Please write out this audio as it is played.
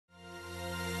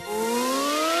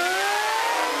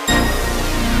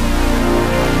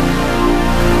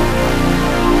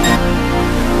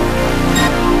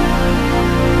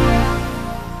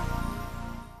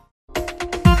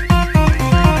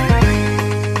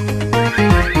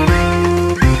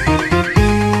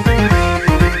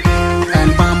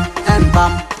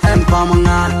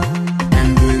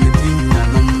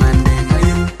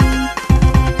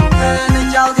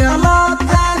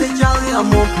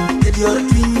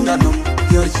Lanum,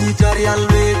 your cheaterial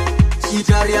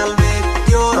way,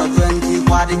 you're a 20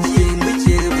 quad chain, which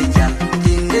is a vision,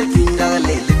 in the finger,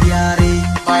 Lily Diari,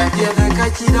 by the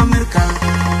Kachida Mirka,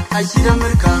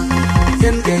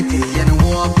 then Katie and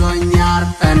walk on yard,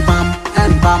 and bum,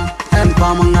 and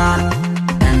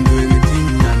doing a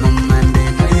thing, and no man,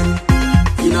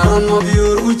 in a run of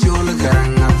your which you'll get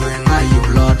up when I you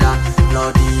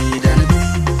Lordy, and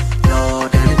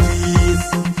Lord and peace,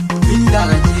 in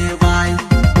the by.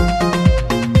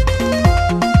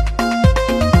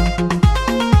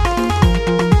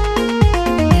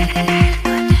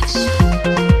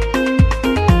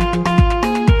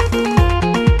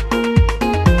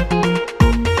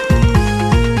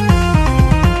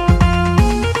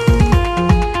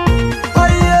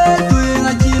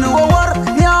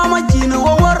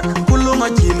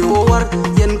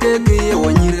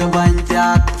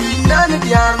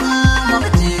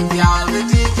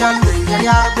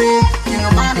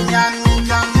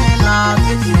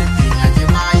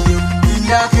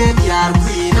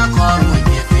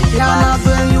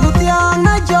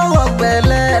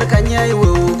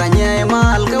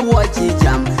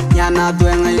 Yana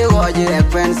doing a little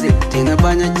expensive thing a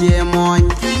bunch of Jemon.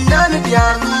 Then it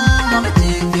yarn, not a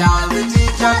tick, y'all, the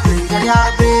teacher, think I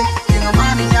are big, king of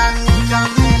money, and you can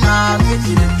be love, it's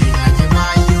in a thing at your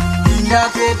mind. In the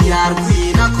kid, yard,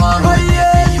 queen, a call,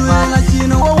 a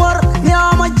chino over,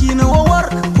 Yama chino over,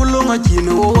 Puluma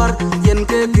chino over,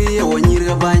 Yankee, when you're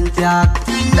a bunch of.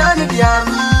 Then it yarn,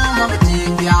 not a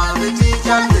tick, y'all, the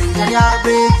teacher, think I are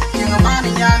big, king of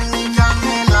money, and you can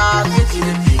be love, it's in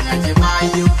a thing at your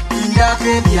mind.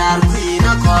 Yar queen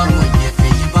a corn get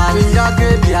feibar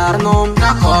get yar nom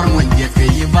na corn get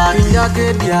feibar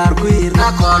get yar queen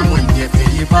na corn get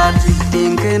feibar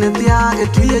tinken tiage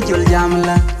tuye jol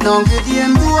jamla non ke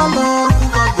dien dualor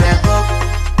kuba beko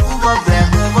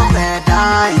ba beda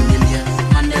india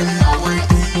mandel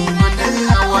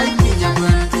awai kinya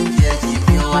gwen tinje ji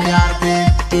pio yar be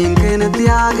tinken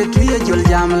tiage tuye jol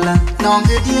jamla non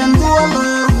ke dien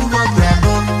dualor kuba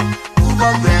beko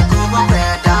ba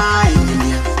beda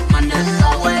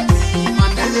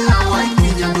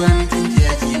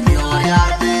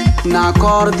na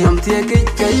kor diam tie ke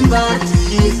kaimbar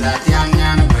ti sa tiang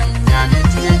nyan ban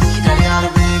tie ti dar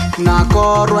be na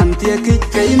kor wan tie ke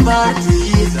kaimbar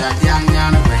ti sa tiang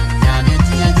nyan ban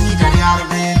tie ti dar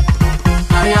be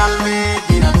arial be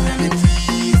dina ti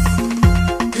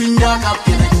pinda kap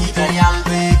ti dar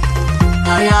be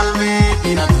arial be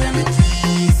dina ti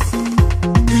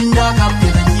pinda kap ti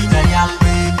dar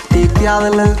be ti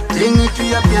piadala tingi tu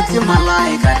ya piati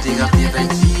malaika ti kap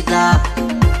ti dar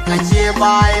Ngache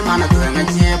bai mana tu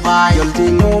ngache bai yol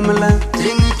tingumla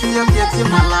tingi tu ya piati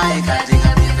malaika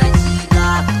tinga pita chida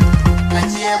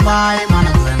ngache bai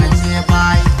mana tu ngache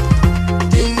bai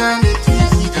tinga ni tu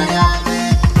chida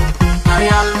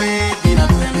yalbe dina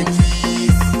tu ngache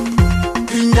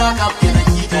tinga kap pita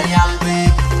chida yalbe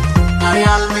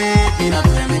dina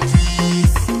tu ngache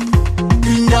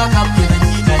tinga kap pita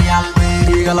chida yalbe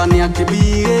digalan yak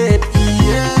biet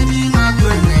iye dinga tu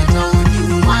ngache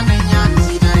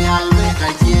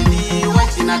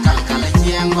na kalkala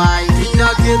chiang bai tinda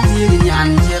ke ti nyan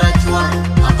chira chwar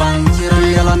abang chira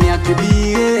yala nya ke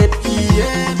biet iye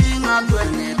dinga dwer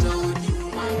ne to di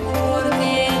mor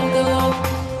ke do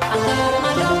angar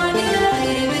ma do ma ni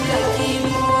be ka ki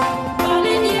mo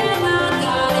pale ni na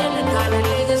ka le ka le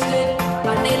ge se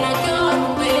pande na jo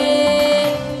be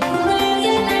me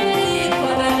ye nei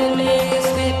para le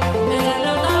se me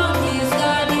la na ki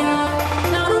sa dia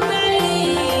na ru me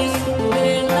is be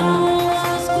na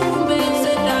sku be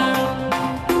se da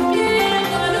ye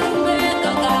ka lu be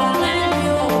ka ka na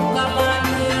yo ka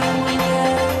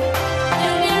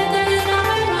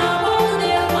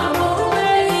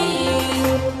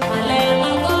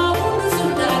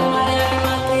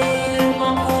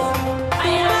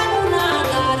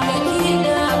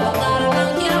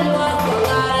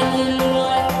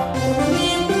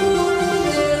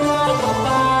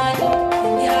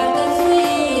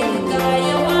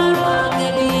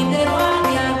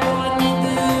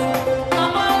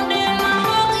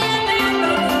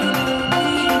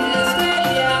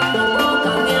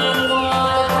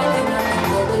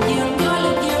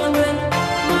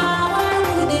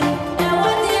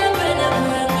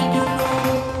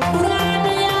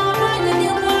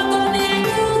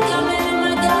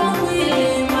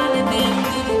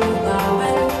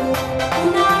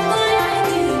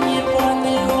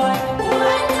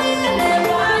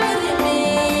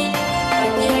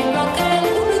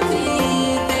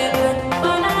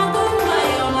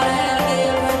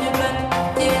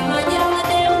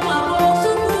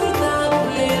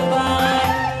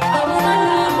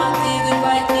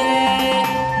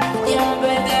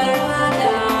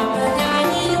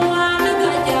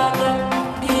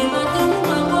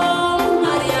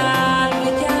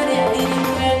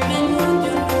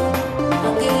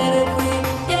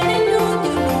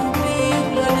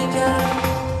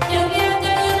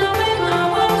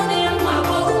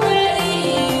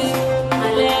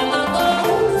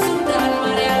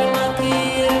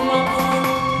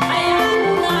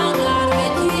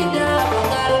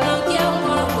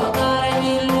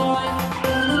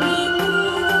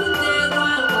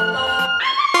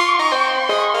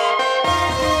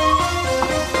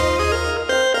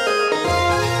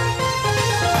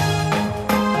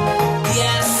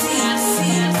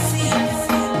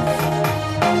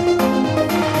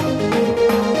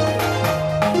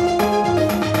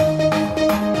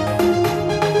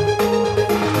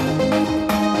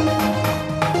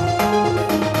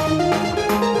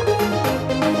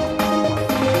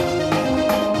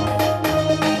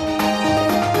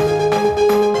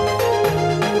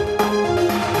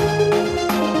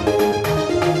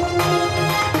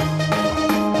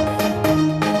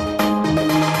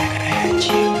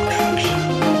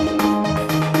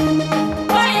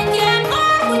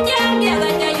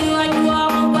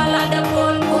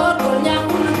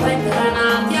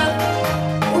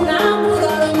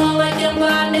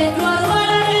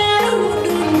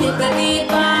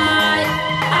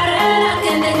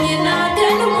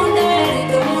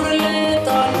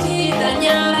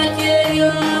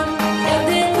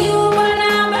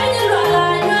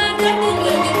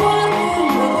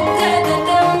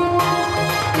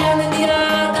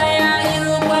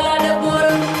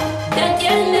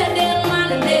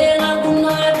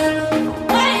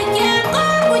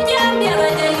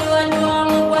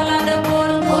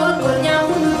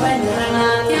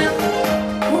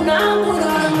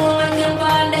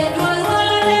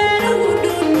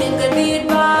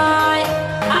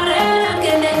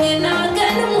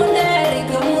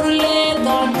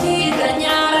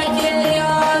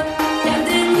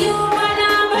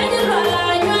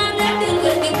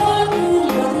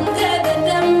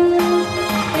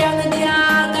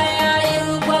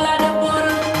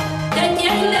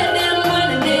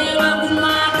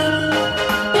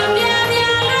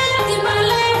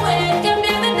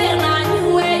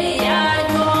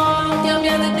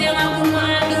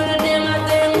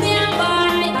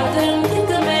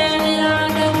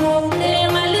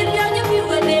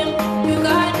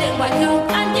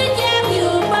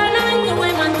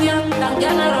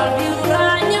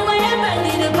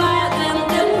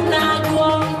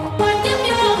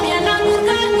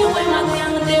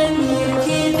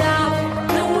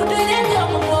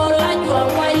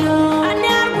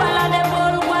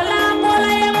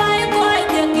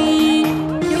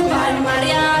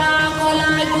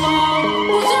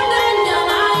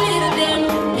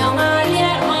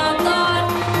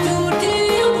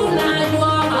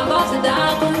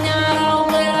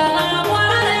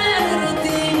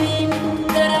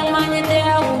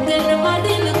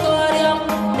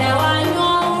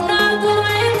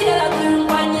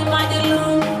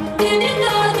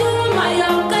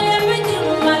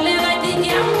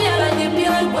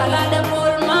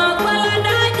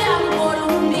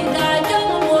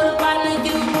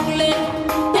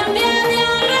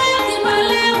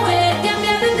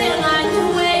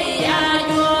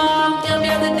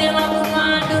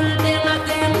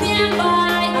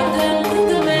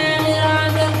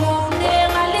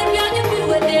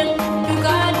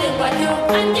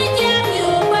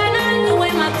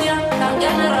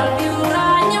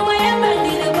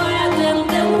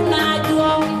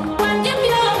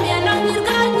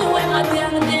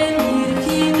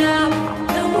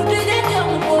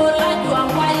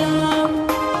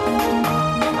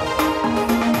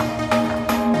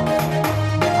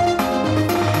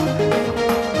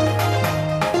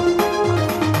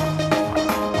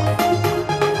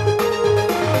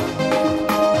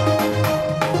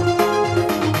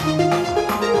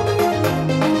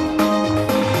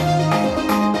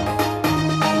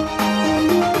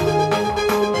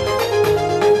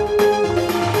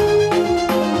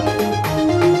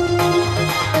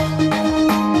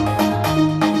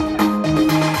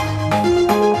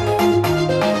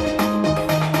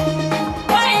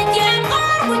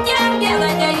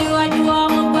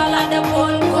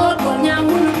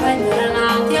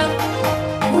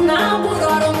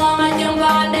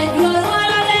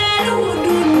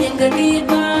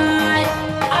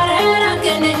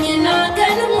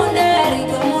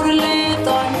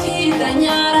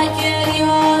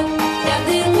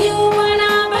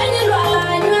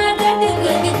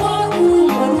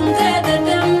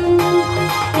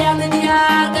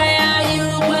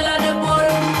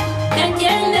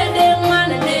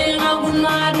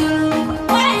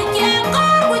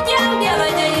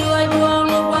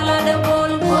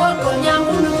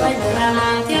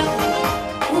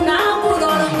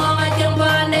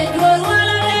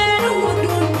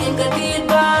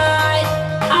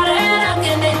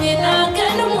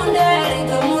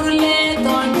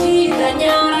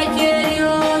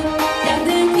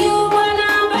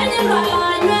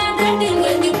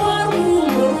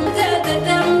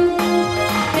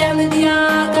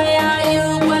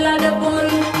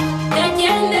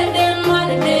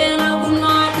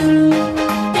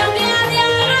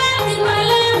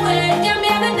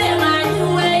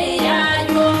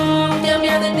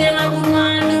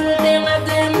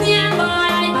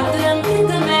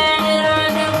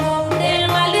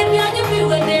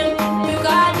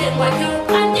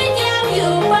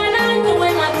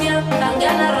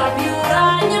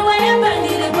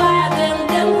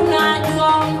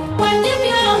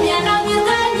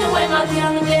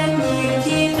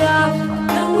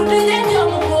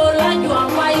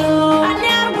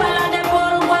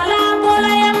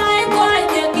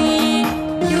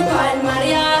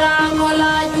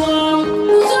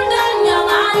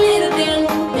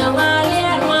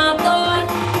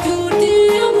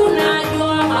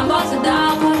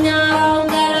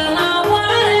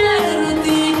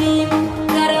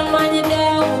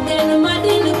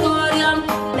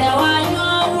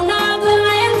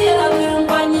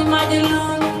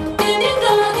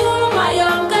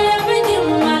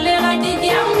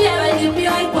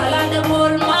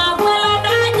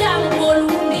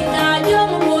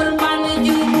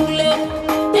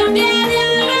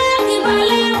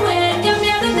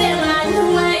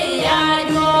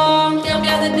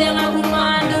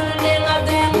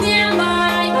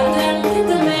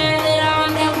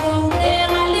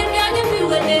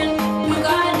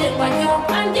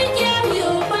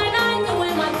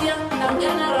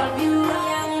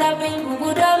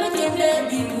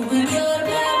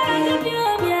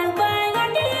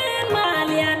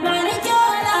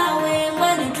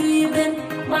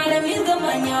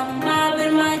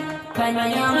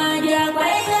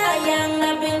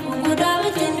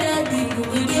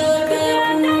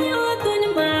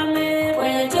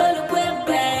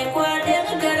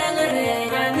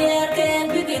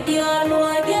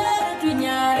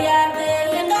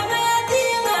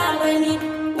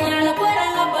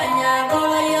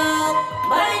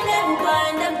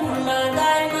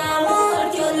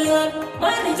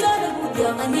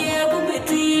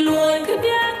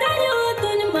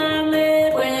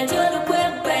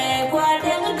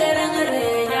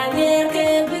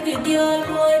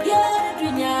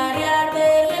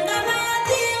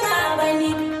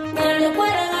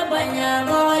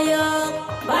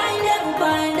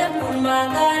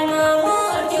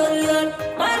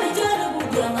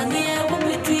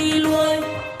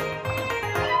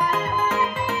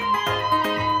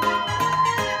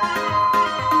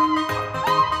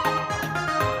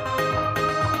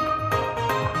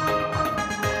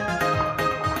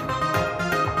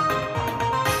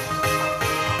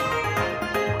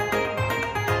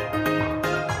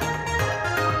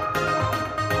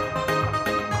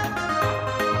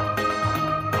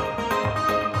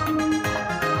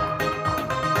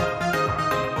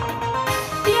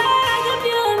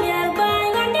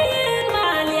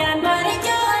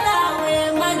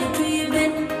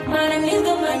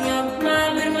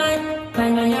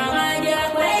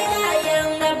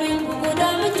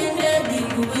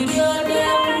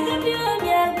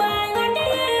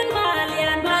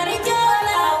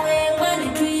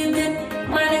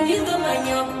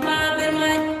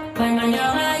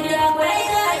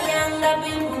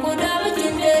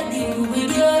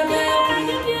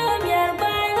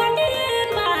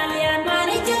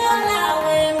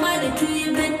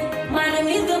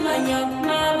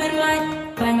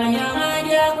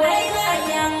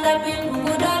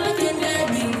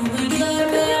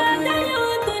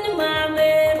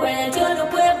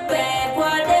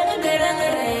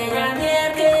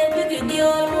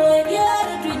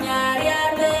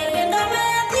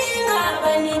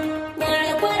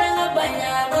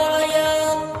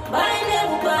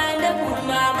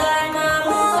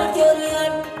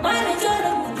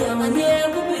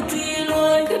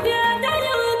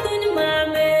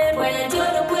When I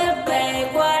told the whip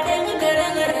back, why didn't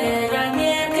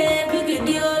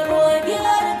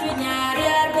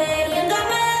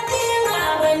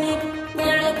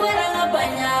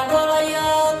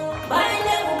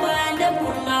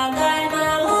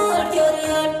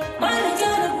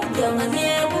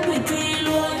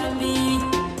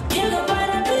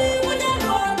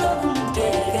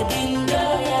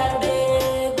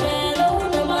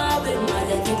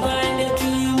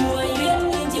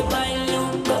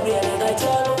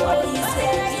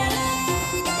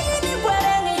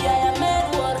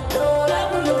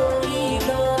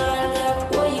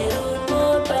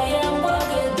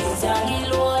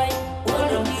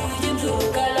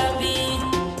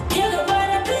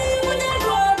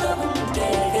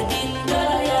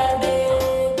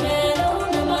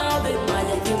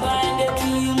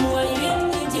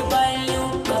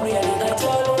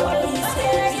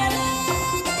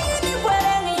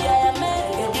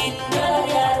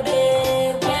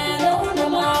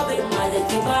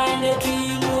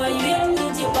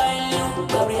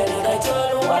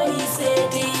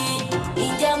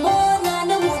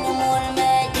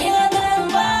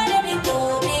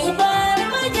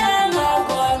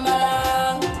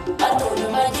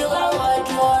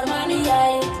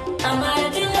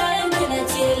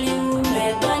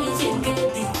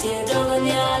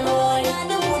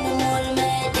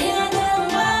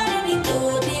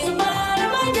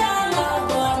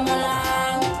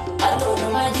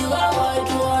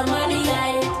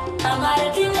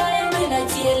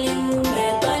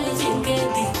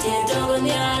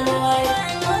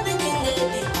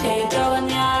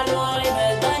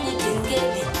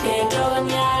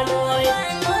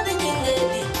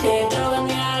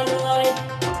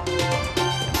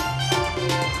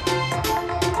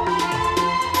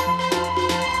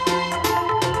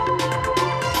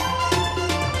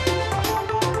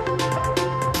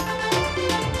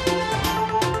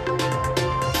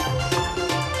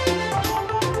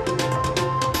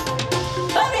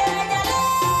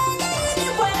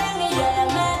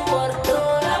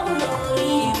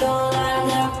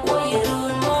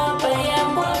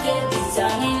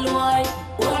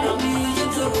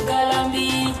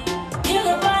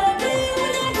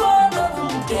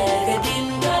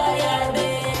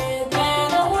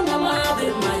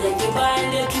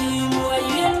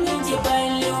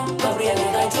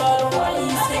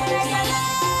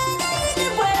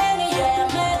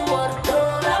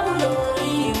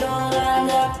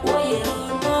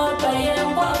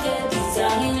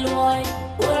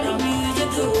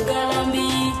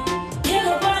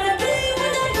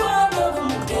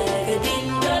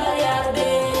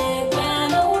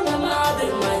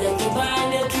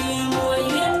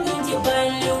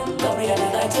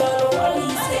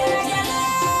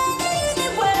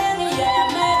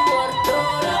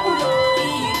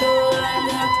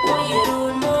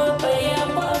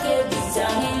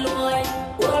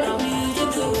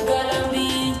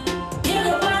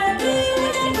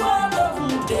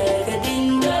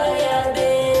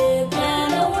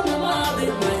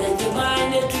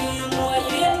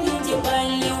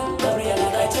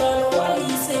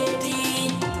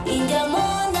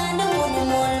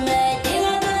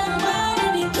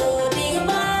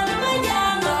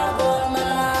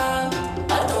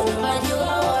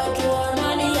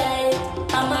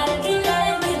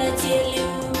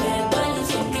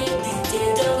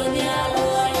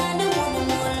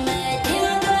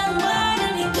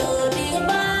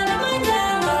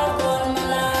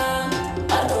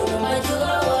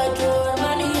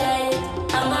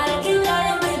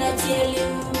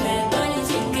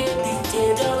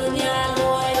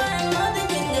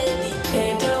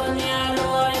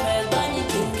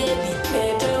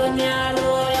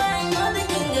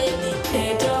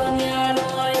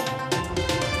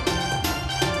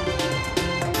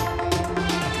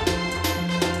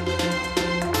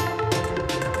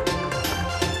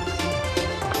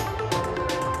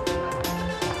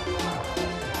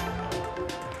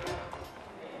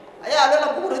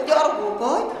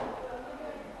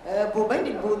bu ban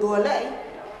di bu do lai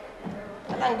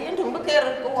alang din thum beker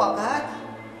ko wa ka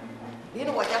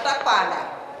din wa cha tak pa na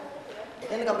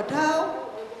en ka betau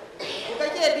ko ka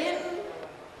che din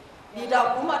di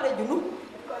da kuma da junu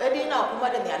di na kuma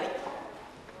da nyali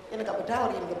en ka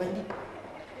betau din ka bandi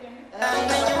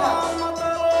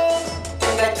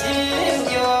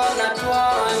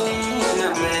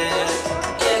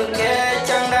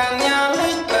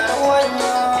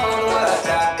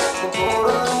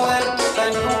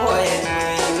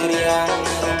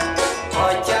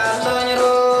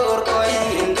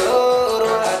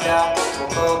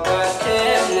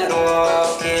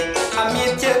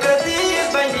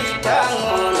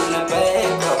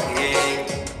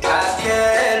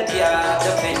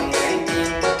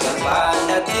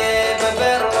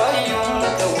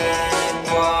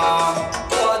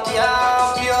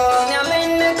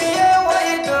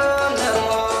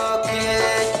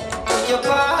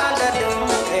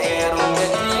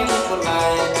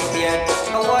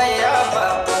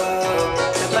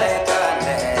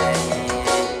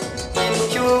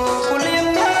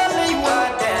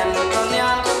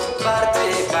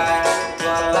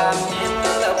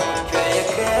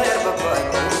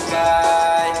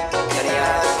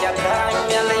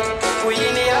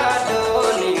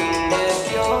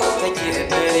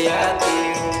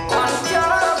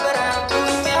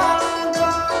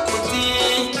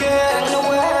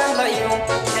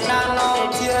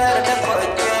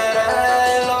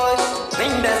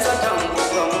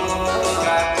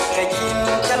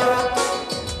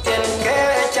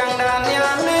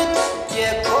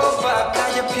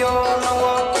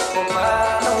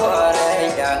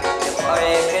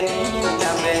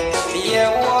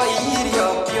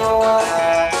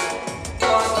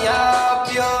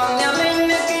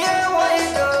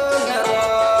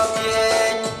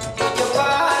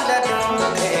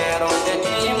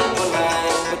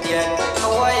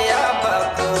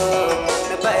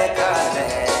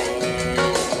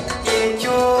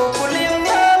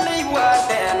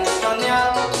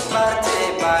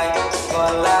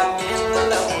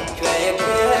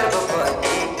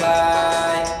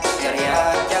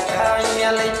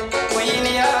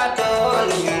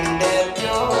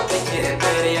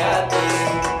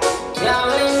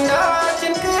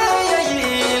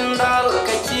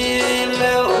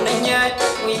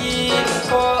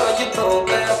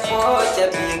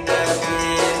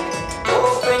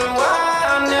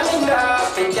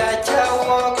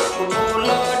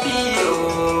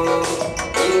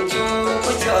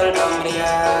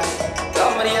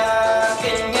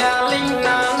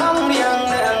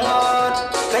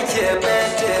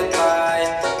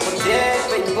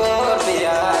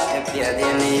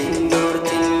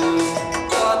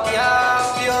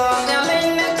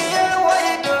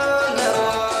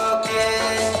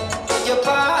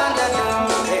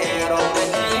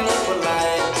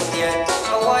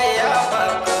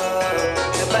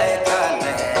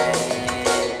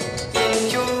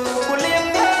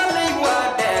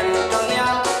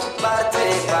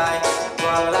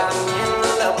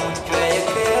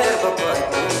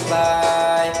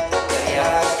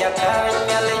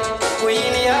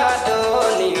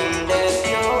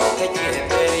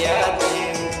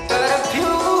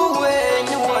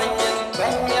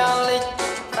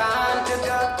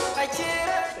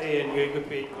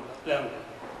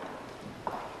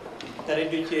Tadi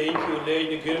du che chu le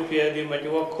ni gur pia di ma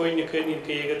jo ko ni ke ni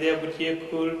ke ga de bu che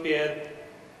kul pia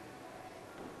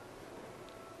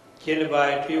chen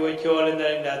bai twi wa cho le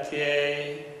na da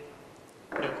tie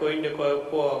na ko ni ko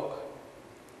ko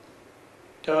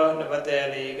to na ba de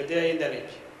li ga de in da li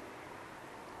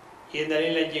in da li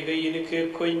la ji ga ni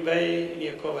ke ko ni bai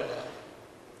ni ko ba da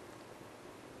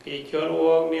ke cho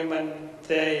wo mi man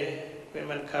te mi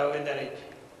man ka in da li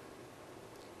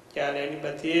cha le ni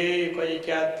ba tie ko ye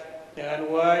chat dengan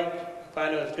waj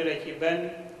pada Australia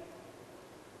kiban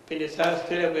pindah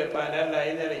Australia berpandang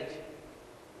lain dari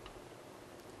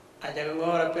aja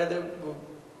ngora pada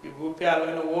ibu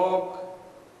piala no walk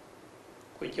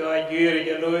ku coba juri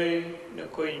jaloi no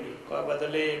koin ko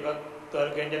badale bak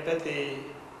tor gende peti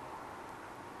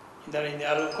dari ni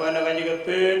alu ko na gaji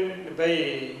gapen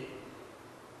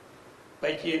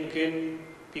bai chin kin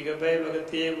piga bai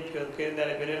bagati piga kin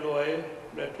dari bene loe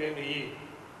bertuen ni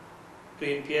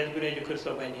Tuin pias guna juga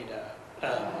sama ini dah.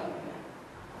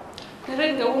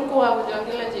 Nering gawung kuah bujang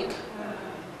kilajik.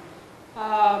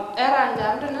 Era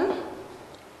jam tu na,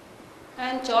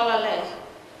 an cola le.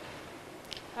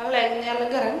 Ale nyala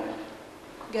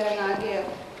garang agir.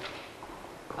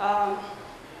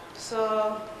 So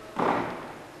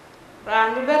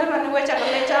ran beber mana wajah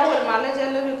kalau cawal malah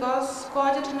jalan because kau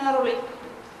aja tu na rolik.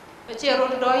 Aje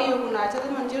rolik doi you guna aja tu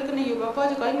manjil kena you bapa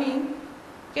aja kau min.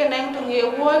 ke nang to nge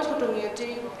watch to nge ti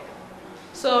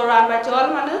so ran ba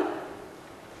chol man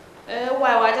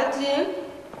why ja ti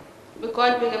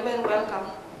because we have been welcome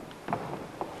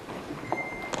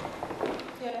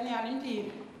ya ni anin ti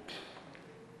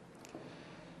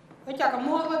ko cha ka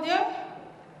mo ko dia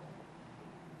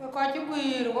ko chu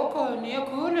gui ro ko ne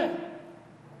ku ne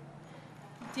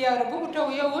ti ara bu to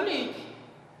ye uli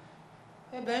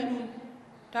e ben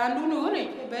tandu no uli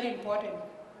very important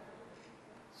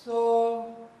so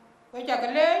ko cha ka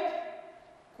le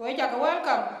ko cha ka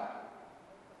welcome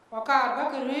ko ka ba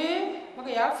ka ri ba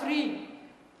ka ya free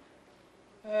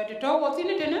de to wo ti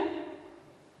ne te ne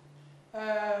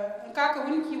ka ka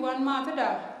win ki wan ma ta da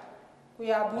ku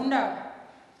ya bunda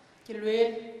ki lwel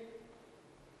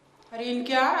rin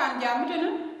kya ran jam te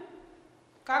ne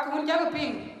ka ka win ja ka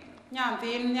ping nyan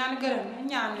tin nyan garan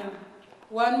nyan ne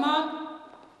wan ma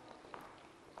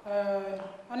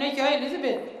ane cho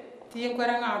Elizabeth ti ko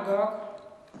ra nga go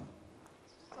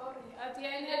sorry ati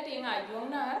ene ti nga jong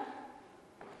na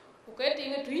ku ke ti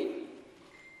nga tui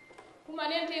ku ma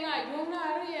ne ti nga jong na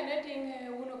ri ene ti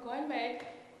uno ko me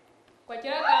ko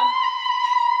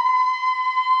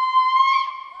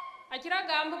achira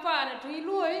gam pa na tui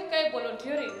lui kai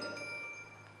volunteering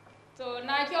so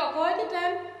na cho ko ji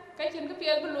ten cái chuyện cái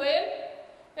việc bên lưới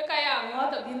cái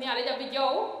ngó tập đi nhà để cho bị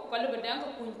dấu có lúc bên đang có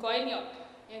cuốn coi nhiều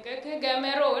cái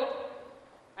game road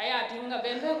ai thì gặp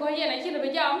bên thôi coi này chỉ là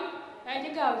bây giờ ai chỉ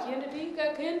gào chuyện thì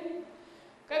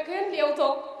cái khiến liều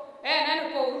tục này nó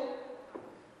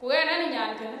cô này nó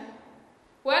nhàn cái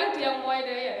quán tiền ngoài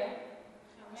đây vậy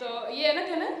so nó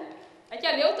cái ai chỉ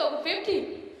liều tục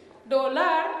 $50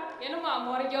 nó mà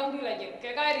mua trong đi là gì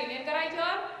cái gì nên cái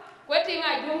cho quét tiền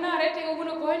ai dùng na đấy tiền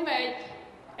uno coi mày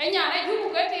anh nhà này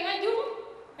dùng cái tiền anh dùng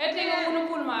cái tiền uno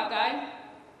pun makai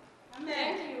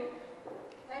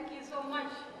thank you so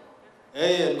much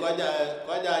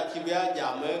có gia chi bia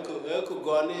giảm ku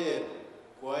goni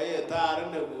ko ta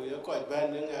ran ne ko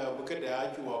ban ne bu ke da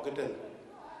chu ko ten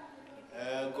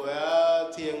ko ya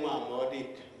thieng ma mo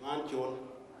dit man chun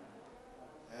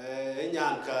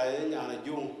nyan ka nyan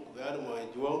jung ga mo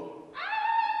juong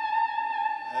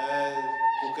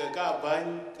ku ke ka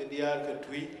ban ke dia ke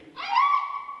tui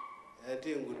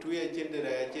ting ku tui chen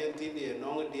de chen tin ni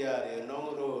nong dia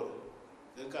nong ro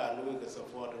ke ka nu ke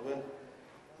support ben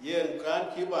yen kan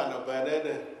ki ba na ba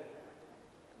ne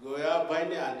go ya ba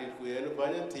ni an dit ku yen ba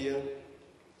ne thieng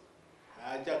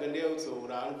a cha ke ne so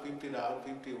ran 50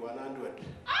 100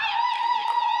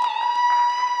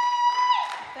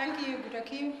 thank you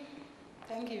Butakim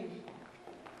thank you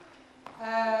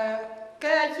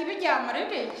cái chi bây giờ mà đấy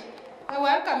thì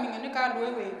welcome mình nó cả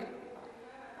đuôi về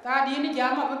ta đi đi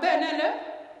jam mà bên này nữa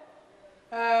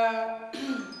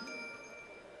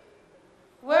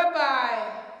whereby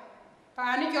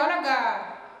pani cho là gà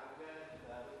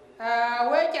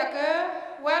we chắc cái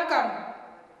welcome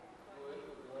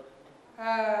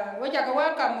we chắc cái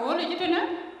welcome ngồi đi chứ nữa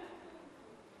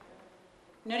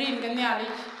nerin cái nhà đi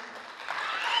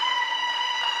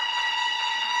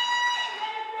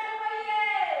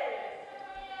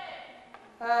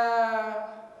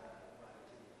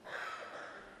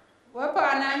we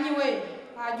pa na nyi we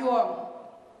a juom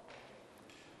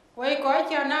we ko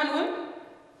cha nan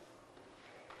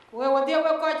we dia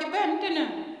we ko chi ben tene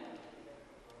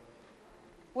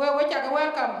we cha ka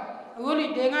welcome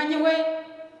uli de nga nyi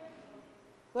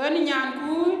we ni nyan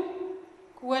ku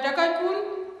we da ka kun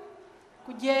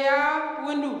ku je ya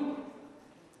wendu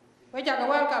we cha ka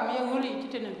welcome ye uli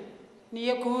tene ni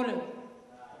ye kule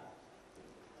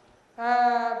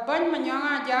ban ma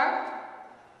nyanga ja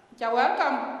cha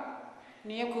welcome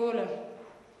ni kula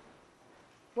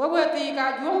we ti ka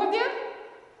juom dia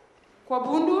ko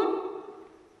bundun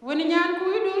woni nyan ku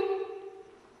idun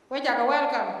we cha ka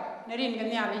welcome ne rin ga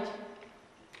nyali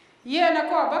ye na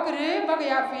ko bakre bag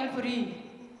ya feel free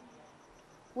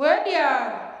we dia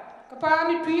ka pa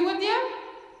ni tui we dia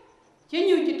chi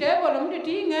nyu chi te bolum de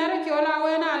ti ngara chola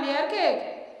we na lier ke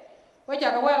we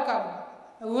cha ka welcome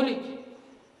wuli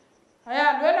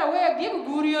aya lwela we di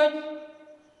guriyo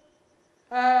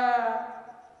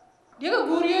di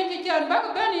guriyo ci chan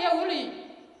bak ben ya wuli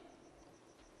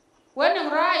when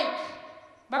right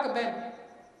bak ben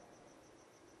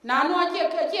nanu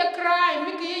ci cry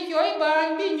mi ki joy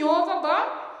ban bi nyoka ba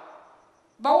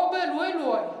wo be loy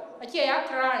ci ya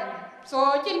cry so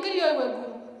chin ki yoy we gu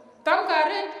tam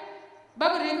kare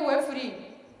bak ring we free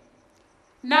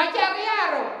na cha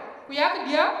yaro ku ya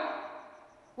dia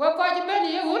we ko ji ben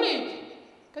ye wuli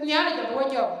kan nyali ja bo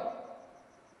jo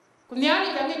ku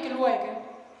nyali ja ngi kiloi ke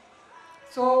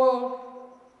so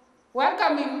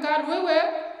welcoming ka we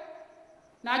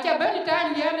na cha ben ta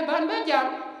nyali ban be jam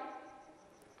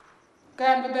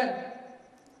kan be ben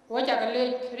wo cha ka le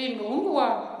rin go ngwa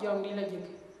jong di la jik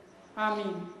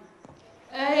amin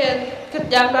kit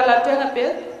jam la la tenga pe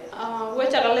we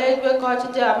cha ka le we ko ci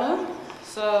jam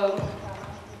so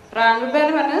ran ben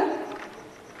mana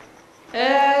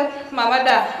mama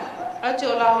da a ci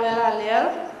la we la leer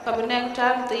ka bu nek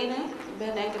tan tine be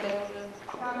nek de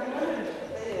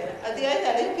ati ai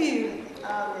ta le pi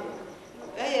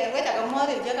we cha ka mo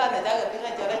de je ka na ja ga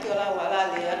pinga cho la wa la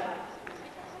leer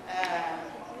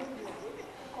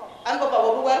an ko pa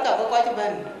bu wa ka ko ci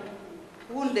ben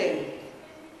un de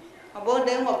abo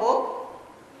de abo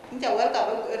cha wa ka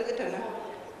ba ke tana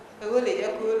ko le ya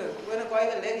ko le ko na ko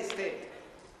ga le state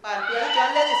pan pia cho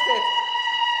le state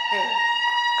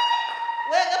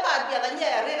we ga pan pia la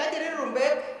nya re la ji rumbe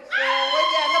so we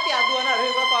ya ga pia do na re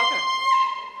ko ka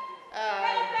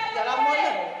ya la mo le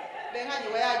de nga ji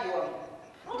wa ya ju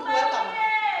ku wa ka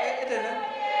tana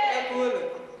e ko le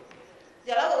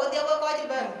ya la ko dia ko ji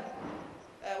ben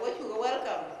we chu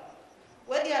welcome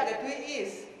we dia ga twi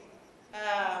is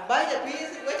ba ja twi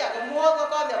is we ja ga mo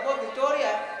ko ya bo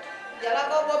Victoria ya la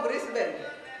ko bo Brisbane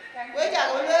we ja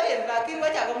ga le rin la kin we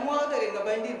ja ga mo de rin ga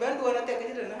ban di ban do na te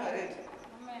ki na ha re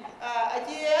a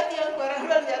ji ya ti ko ra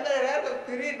ran ja de ra ko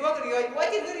pri do ko yo wa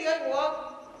ti ri yo wo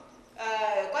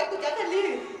ko ku ja ka li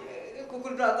ku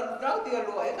ti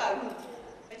lo ai ka lu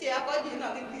a ji a ko ji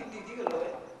na ti ko lo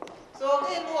so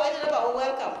ke lo ai na ba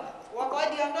welcome wa ko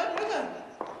di am do lu kan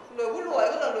lo bu lo ai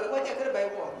ko ja ka ba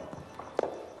ko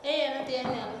na ti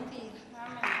na ti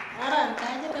aran ka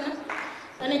je kana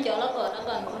ani chola ko ta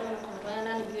kon ko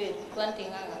na ni be kon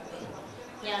tinga ga pe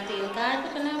nyan tin ka je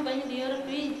kana ba ni dio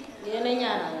ri ye ne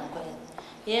nyana na ko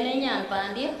ye ne nyan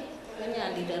pa ndi ko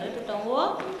nyan di dare to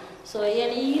wo so ye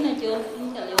ni na chol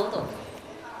ni cha le to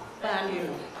pa ndi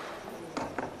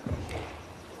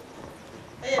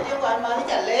dia wan ma ni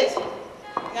cha le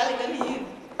ngali ka ni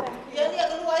ye ni ka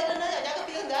lu ai na ja ka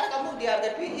pi ga ka mu dia ga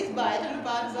twi is ba ai na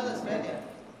pa South Australia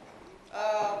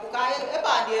ku ka e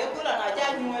pa ndi ku la na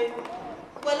ja nyoi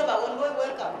ku la ba won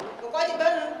welcome ku ko ji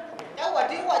ben ya wa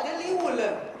ti li wu le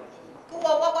ku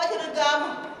wa ko ji ga ma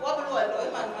wa bu lo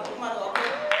man wa ku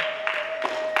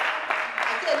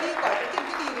a ti li ko ti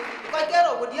di ko ke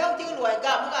ro bu dia ti lo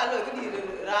ga ma ga lo ki di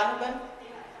ra no ben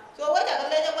so wa ja ka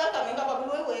le ja welcome ga ba bu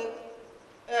lo we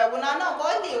ku na no ko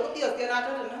li ku ti ke na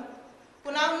to na ku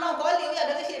na no ko li ya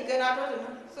da shi ke na to na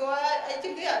so ai ti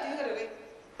ya ti ga re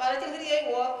para ti ri ai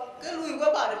wo ke lui ko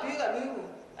ba de pi ga lui ku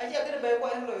a ji ke be ko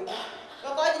en lo ku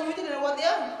ko ji ni ti ne wo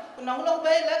dia ku na lo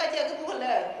be la ka ji ke bu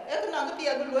le e ku na ke pi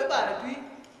ga lui ba de pi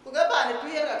ku ga ba de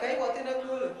pi ga kai ko ti na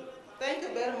ku thank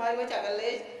you very much wa cha ga le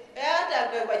e a da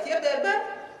be ba chi be ben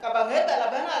ka ba nge ba la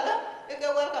ben ala e ke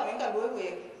welcome ka lui we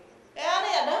e a ne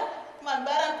ya da man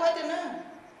ba ran ko ti na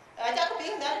a cha ko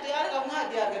pi ga ti a ga nga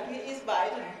dia ga twi is ba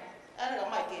ti ana ga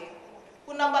ma ke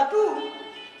ku number 2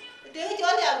 tiếng cho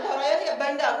đi ăn rồi ấy thì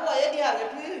bên đó cũng ấy đi ăn cái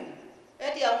thứ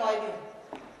ấy đi ăn ngoài đi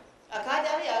cá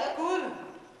chả đi ăn cái cùn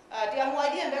đi ăn ngoài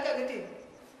đi ăn cái gì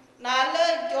nãy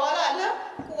lên cho là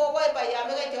cô quay bài làm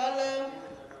cái cho lên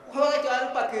cô cái cho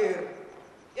lên bạc kề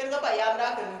yên cái bài làm đó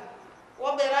cái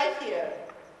cô bé lái xe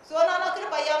số nó cái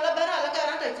bài làm là bên nào là cái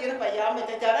anh thầy chuyện bài làm mà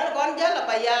chả nó con giá là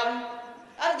bài làm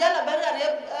anh giá là bên này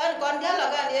anh con giá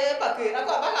là cái này bạc kề nó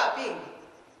có bác hạ pin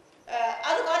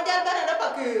anh con giá bên này nó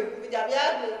bạc kề bây giờ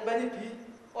bani pi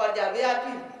or jabe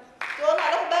api so na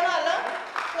lo bana la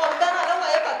ko bana la ma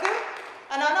pakir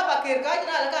anana pakir ka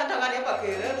jina la kan thanga ne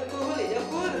pakir ku huli ya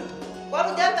kul ko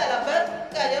bu jata la ben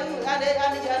ka jam ane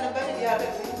jana bani dia ka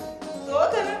so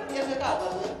kana ya ka ba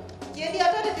je dia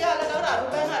ta dia la na ra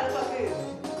bana la pakir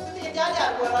ti ja ja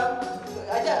ko la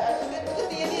aja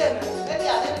ti dia ne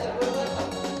dia ne ka ko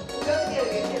ko dia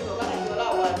ke so kana yo la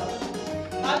wa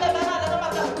na la bana la ma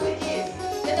ta ku ji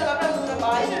ne ta ba ta ba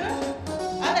ina na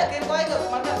ada que vai que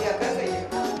mata dia kan kai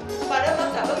pada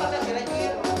mata que la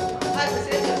juir ada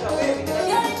se se to que vi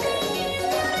la juir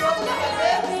ko ta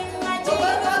se ko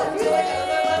ba ka vi wa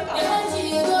ka ba ka ya ji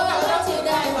go la ti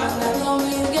dai wa na no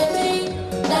mi get ti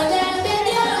da da de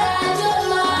dia ra jo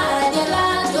ma de la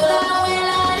jo la we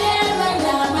la de ma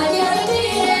na ma de ti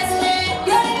es le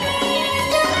ya ni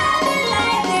ya la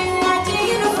de ma ti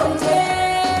no from te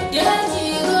ya ji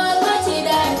go ma ti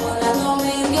dai wa na no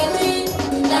mi get ti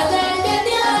da da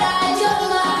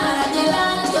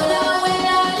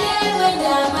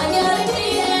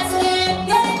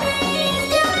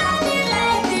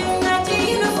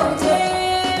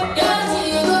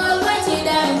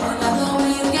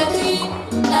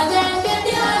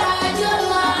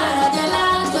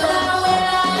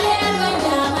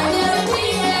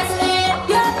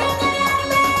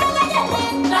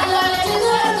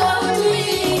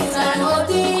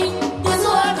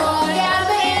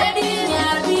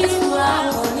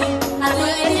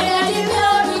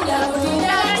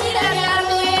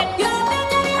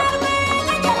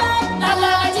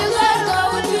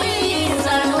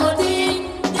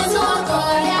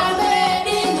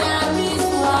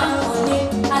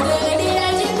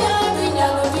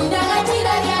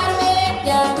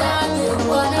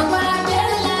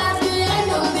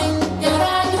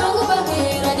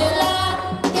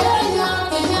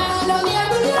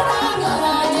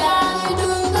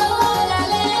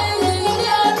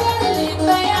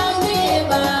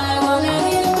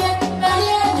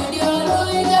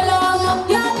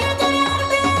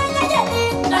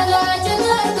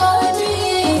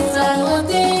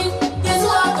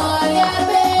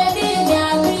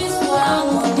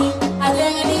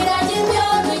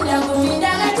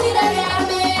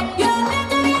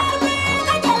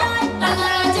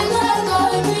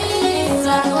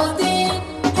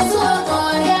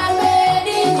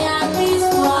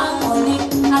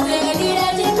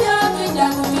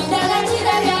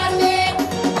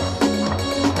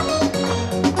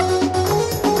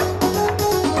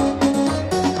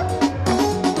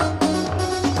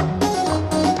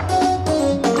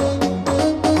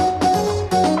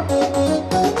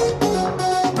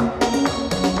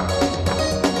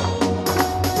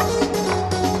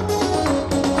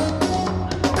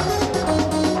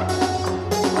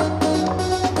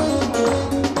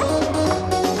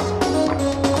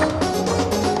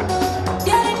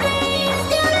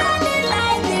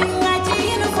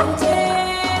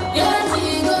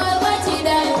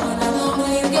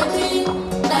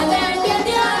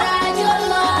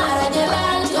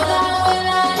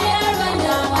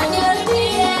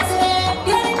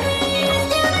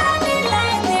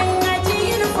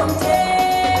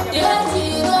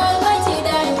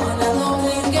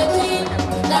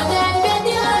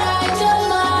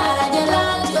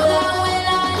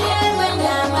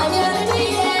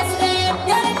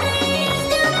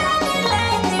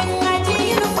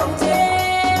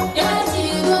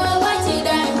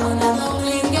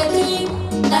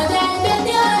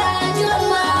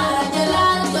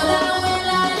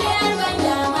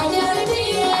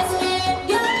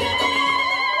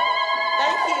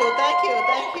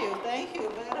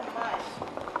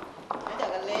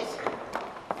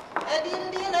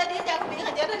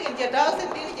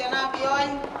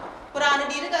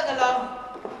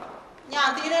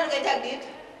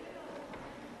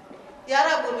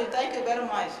Tiara Gurbi, thank you very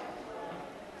much.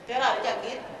 Tiara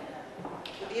Jackie,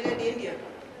 did it India.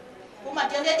 Who might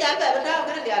tell you that I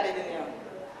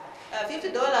have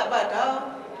 $50 but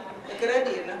a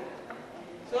credit.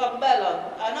 So I'm bellon.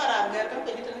 I know I'm there,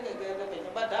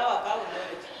 but our account.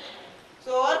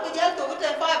 So what we just took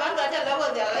 500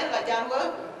 level there, like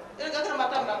Jango, there's a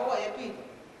matter of a pin.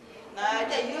 Now I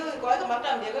tell you, quite a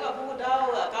matter, they're going to put down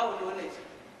account donation.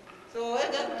 So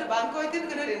I got the bank, I didn't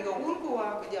get in the wound who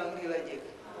are young village.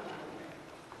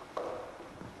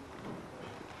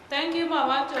 Thank you,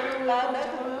 Mama. Sorry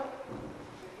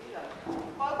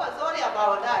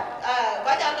about that.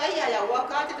 But I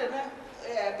work out it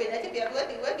and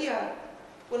penny with you.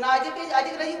 When I did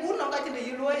you not get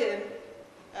the lawyer.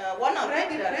 One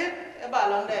already a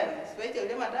ballon then,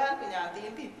 especially Madame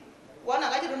Pinati. One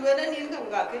I didn't wear any income,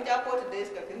 got in Japan days.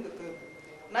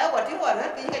 Now, what you want, I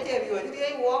think I tell you,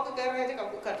 you walk again, a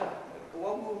cutter.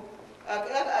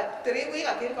 3 weeks I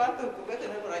came back to Quebec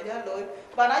and Raja Lloyd.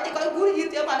 But I think I would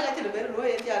eat your money to the very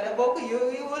way and book you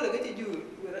will look at you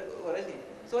already.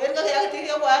 So it's a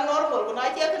normal when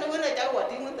I check in the winter, I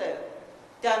was in there.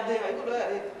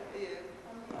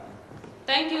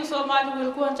 Thank you so much.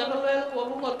 We'll go and check a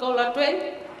call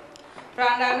train.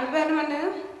 Randan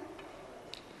Benman.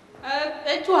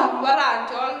 It's one Baran,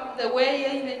 the way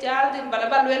in the child in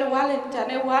Balabalwell Wallen,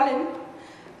 Tane Wallen,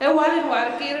 a Wallen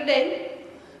while Kir Day.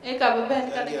 I got a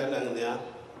band.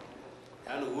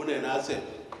 And who and I said,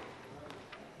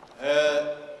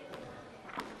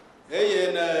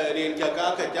 in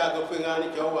Jagaka Jaga Fingani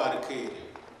Jowa Kid.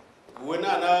 When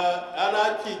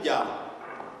Anna Kijam.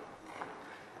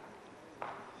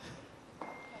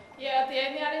 Yeah, the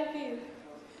end of the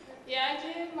yeah,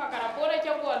 Macarapora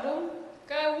Chawadum,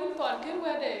 Kawood for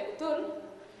Kilwade, Tul,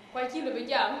 quite chill of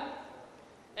jam.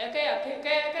 Okay,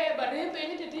 but him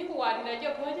painted one that you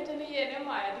pointed to me and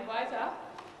my advisor.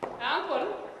 Uncle,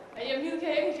 I am you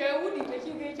can share woody, but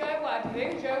you can share what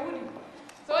they share woody.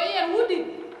 So, yeah, woody.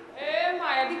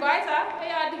 My advisor,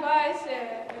 I advise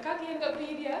a cooking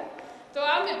pedia. So,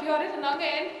 I'm a purist and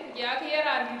again, Jack here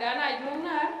and Dana, I do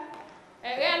not.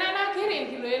 Again, I'm not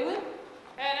kidding you,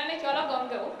 and I call a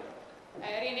gongo. I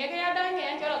renegade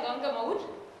and call a gongo mood.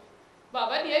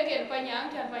 Baba, dear, get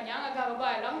Panyang and Panyang, I got a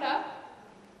buy long now.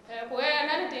 Where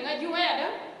another thing I do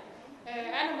wear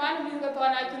and a man who got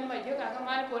on I can my joke and a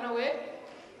man gone away.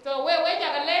 So where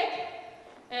I lake?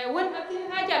 When I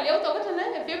tell you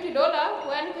 $50,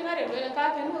 when you can have a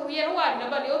car and we are one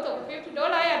about you $50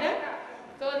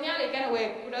 so nearly can away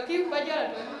with a few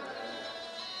budget.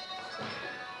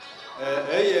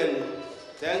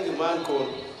 Thank you, man.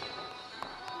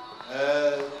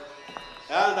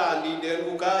 And I need them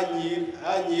who I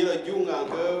need a young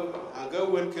uncle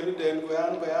when can then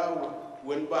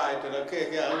went by to the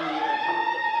cake. Hello,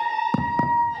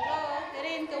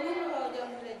 Erin Kamu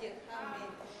John Legend.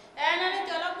 And I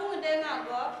tell a woman then I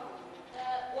got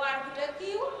one to the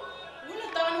queue.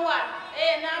 Wouldn't done one.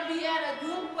 And I be at a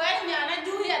doom when I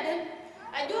do it.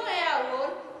 I do my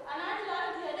own. And I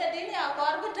love the dinner I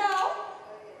got with how.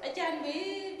 I can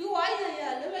be do I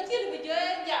let me kill with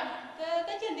your jam.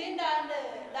 Cái chuyện đến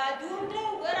đã đúng thế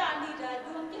bữa ra đi đã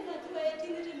đúng chứ là chú ấy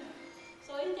tin thế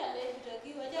so in trả lời được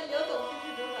kêu cho liễu tổng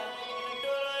cái gì đó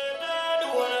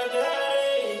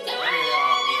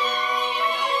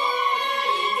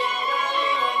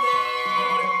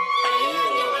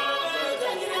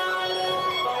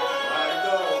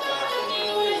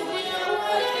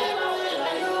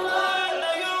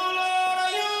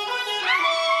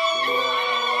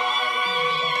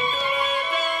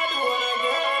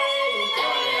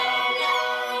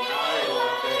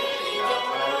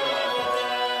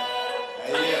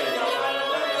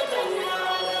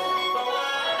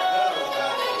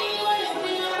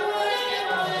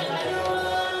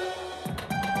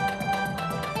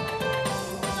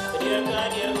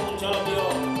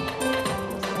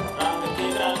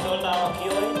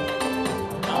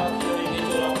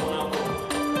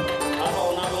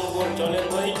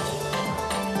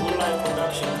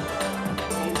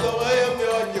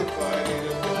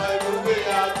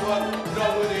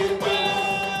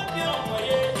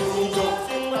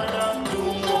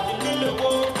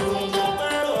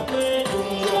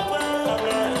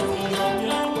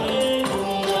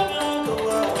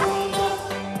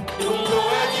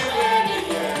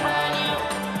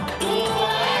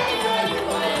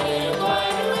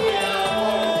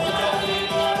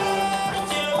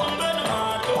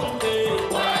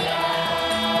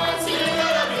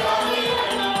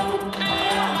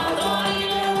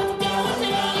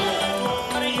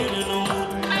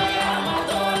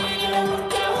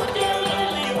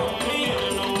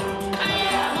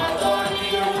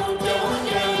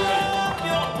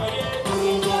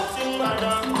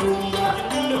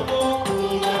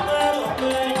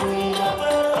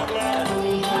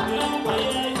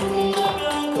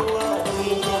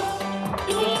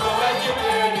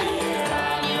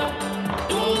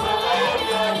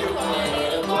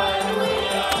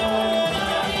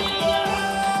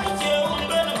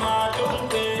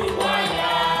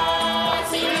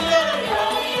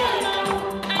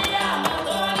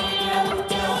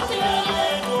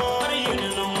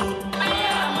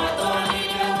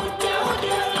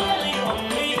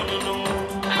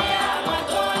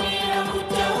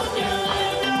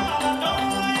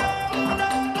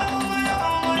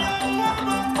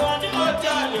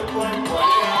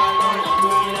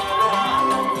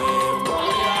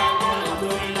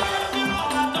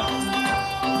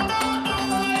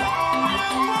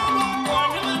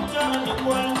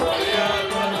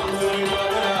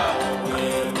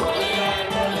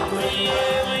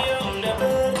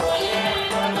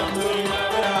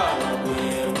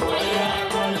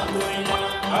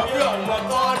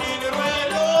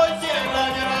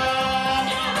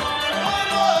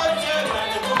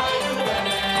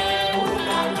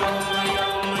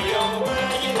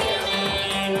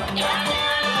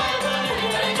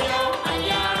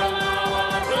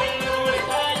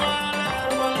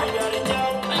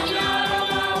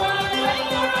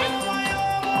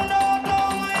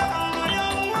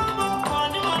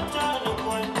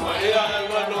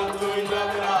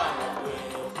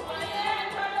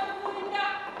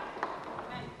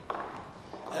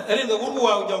Eri the wood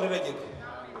wow John Reggie.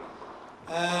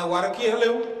 Waraki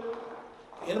hello.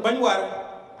 In Banwar.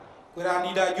 Where I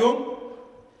need a jump.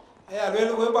 I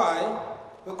will buy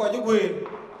because you win.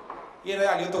 Here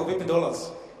I need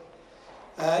 $50.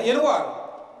 You know what?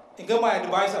 I got my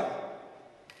advisor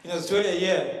in Australia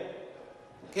here.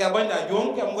 I went a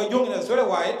jump, I'm going in Australia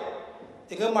wide.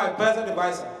 I got my personal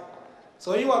advisor.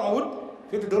 So you want wood?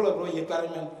 $50 bro, you carry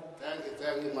me.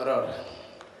 Thank you, Maror.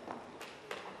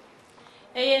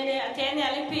 Atene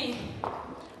Alipi,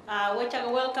 which I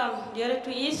welcome dear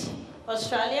to East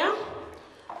Australia,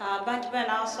 bunch been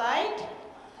outside,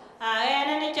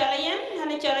 and a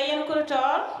Chilean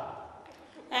culture,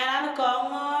 and a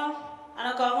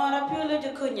common a pule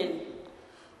Jacunian.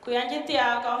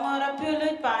 Kuyanjitia, common a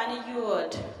pule pani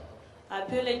you'd, a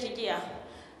pule Gigia.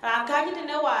 And catch it in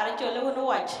a war, Chola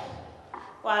watch.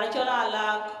 Warachola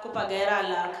lag, Kupagera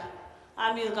lag,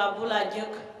 Amil Gabula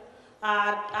juk.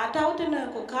 I doubt in a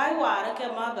Kukai war, I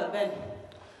came up Ben.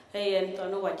 Hey, and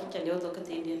don't know what you tell you the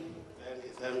Canadian.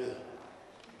 Thank you.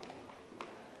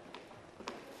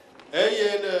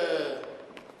 Hey, and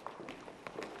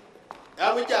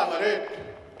I'm a Jamaret.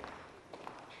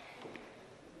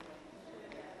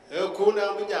 Kuna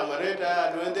I'm a Jamaret,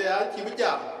 and when they are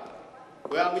Chibijam,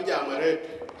 where I'm a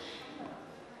Jamaret.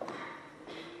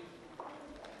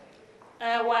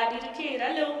 Why did you kill a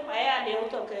little? I had the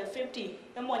auto 50,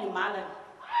 the money mallet.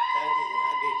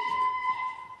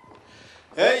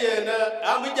 Hey, and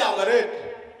I'm a Jamaret.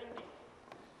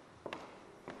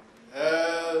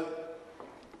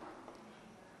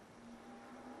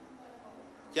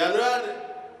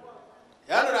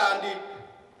 Yanrandi,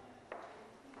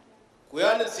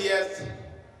 Kuyan CS,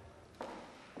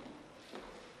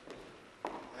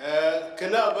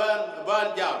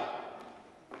 Kanaban Jam.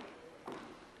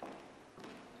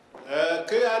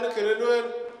 Kuyan Kirinwell,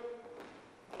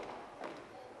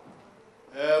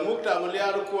 Mukta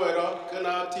Maliano Kuero,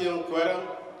 Kanati and Queram,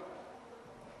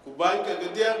 Kubanka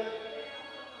Gadia,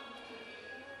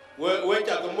 wait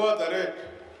at the mother.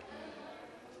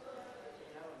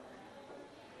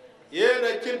 Yen a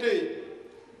chinty.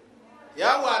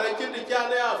 Yawa a chinty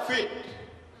chana fit.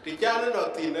 Tichana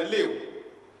nothing a live.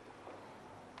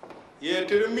 Yet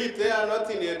to meet they are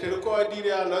nothing, yet to record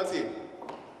they are nothing.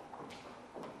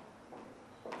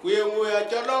 We are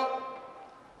chalo.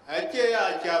 I say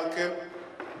I shall come.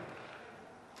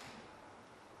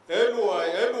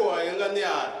 Elwoy, and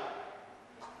Ganyard.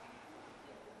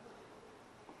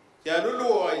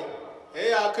 Januluoy,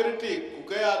 a critic,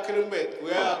 who are crimet,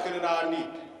 where I can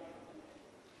need.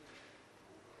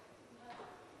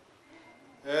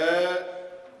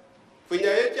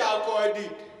 Punya cha ko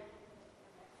dit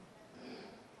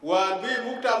wan bi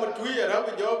mukta mutui ra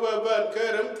bi job ban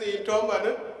kerem ti to man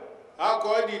a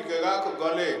ko dit ga ko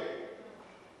gole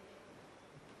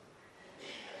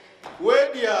we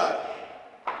dia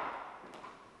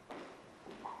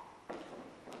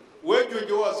we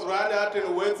ju was rana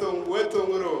atin we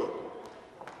thong ro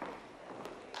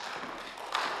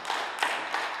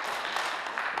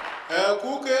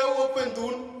kuke open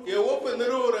dun ye open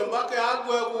ro re ba ka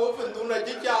agwe ko open dun na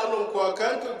ji cha no ko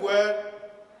kan ko gwe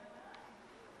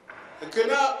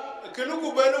kenu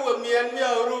ku beno we mien mi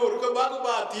ro ko ba ko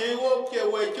ba ti wo ke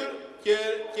we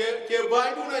ke ba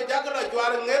du na ja ka la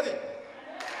jwar ngedi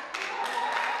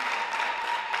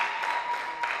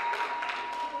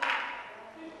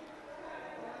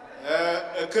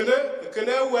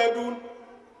kene we dun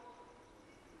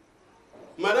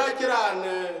mana kiran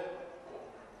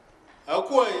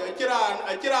Akoi, a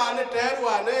chiran,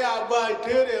 terwa, ne are by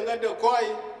tearing at the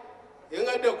koi, in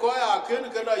at the koi, I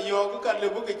can't get a yoga, can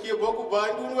live a key book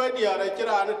by doing where they are a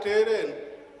chiran tearing.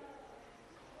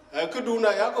 I could do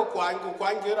Nayako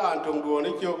quine get on to do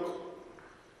a joke.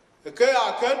 Okay,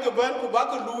 I can't go back to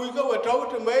Baka Louisa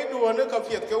without a maid to one a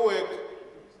Fiat Kawak.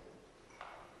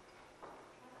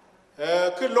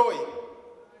 Kiloi.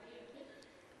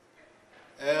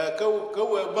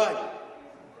 Go by.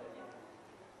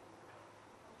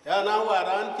 Ya na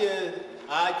waran ke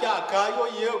a cha ka yo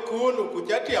ye ku nu ku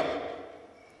cha tiam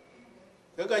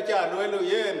ka cha lo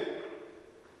yen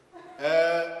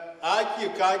a chi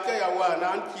ka ya wa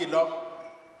nan chi lo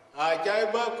a cha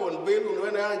ba kon bin nu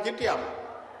na chi tiam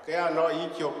ka ya no yi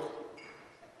chok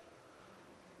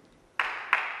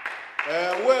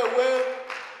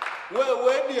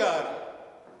we dia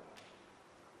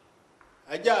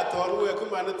a ja thor we ku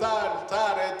man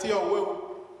ta re tio we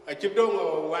a chip dong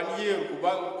 1 year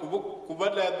kuba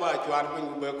let ba chwar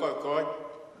pin be ko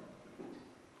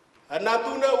ana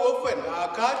tu na open a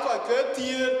ka ko ke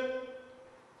tie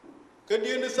ke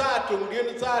dien sa tung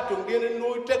dien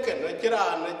nu teken na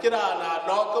chira na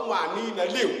do ko ma ni na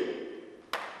liu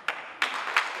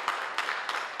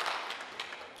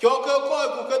cho cái coi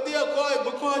của cái tia coi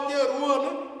bữa coi chơi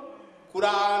luôn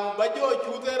Quran bây giờ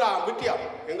chú thế làm bữa tiệm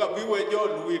cái gặp bây giờ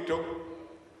lùi trống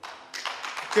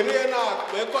cái này là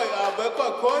bé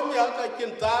coi coi nhá cái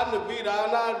chuyện ta nó bị ra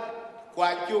na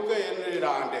quan chú cái này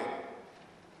ra đấy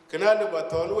cái này là bắt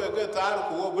đầu nuôi cái ta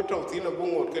của bữa trống thì nó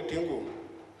bung một cái tiếng của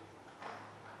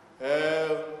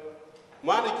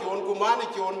man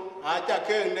chôn à cha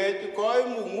cái này coi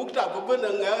mục ta có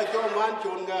bên nghe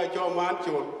cho man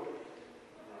chôn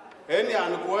Eni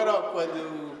anu kuera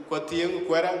kwa tieng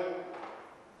kuera.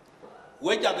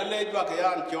 Weja gele dwa ke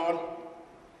an chon.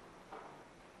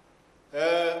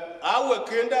 Awe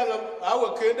kenda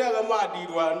ga ma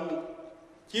dirwan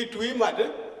chi tui made.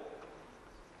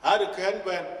 Ar ken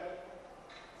ben.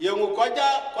 Yengu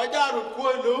koja ru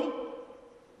ko lum.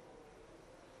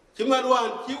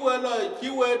 Chimarwan chi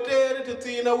we tere te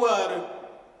tina war.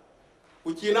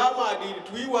 Uchina ma di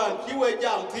tui wan chi we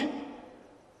jam tin.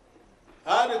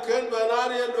 Hari ken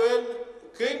banari loel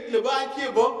ken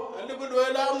lebanchi bo ali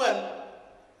loel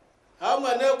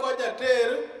aman ne ko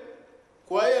jater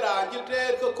ko ira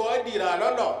jiter ko dira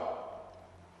lodo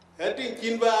etin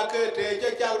kin ba ke te ja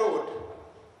charot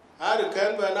hari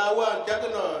ken banawan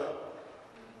jagno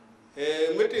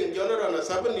meeting jonoro na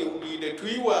sabni udi de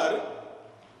tuiwar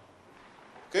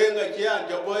ke nga chian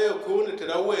joboye kun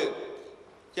trawe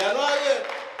chano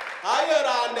aye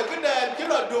rande kiden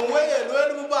kilo dungwe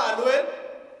loel bu ba loel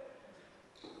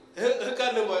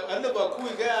kan le ba ku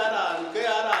ke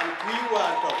aran tuiwa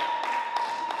to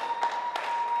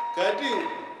kadin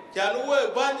chano we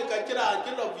ban ka kira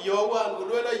kilo biyo wan ku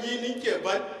loel yini ke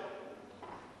ban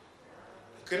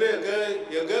kene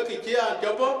ye ki chian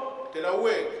jobo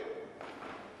trawe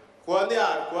ko ne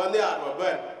ar ba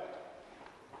ben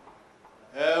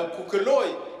ku kloy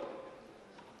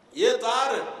ye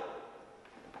tar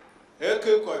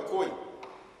ke koy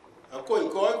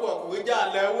ko ku ja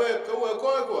lewe ke we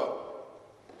koy ko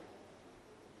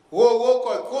wo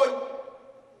koy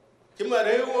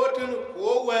kimare wo tin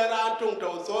wo we ran tung to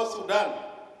so Sudan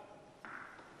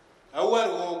awar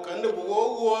wo kan bu wo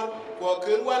ko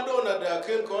ken wando na da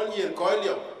ken kon yin koy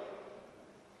lyo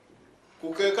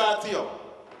ku ke ka tiyo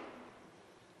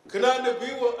kana ne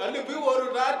biwo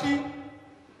ru dati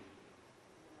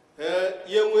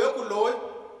ye mu ku loy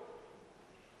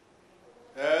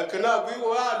kana bi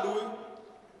wa lui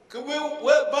ku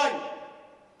we ban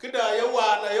kida ya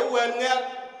wa na ya wen ngel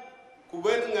ku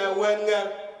ben nga wen ngel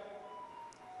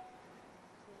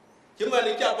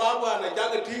kimani cha ba na cha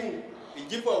ga ting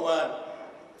ijipa wa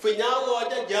fi nya wo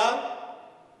ja jang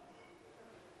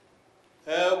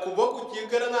ku bo ku chi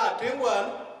ga na ting wan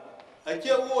a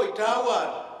che wo ta wan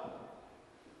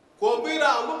ko bi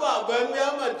ra mu ba ben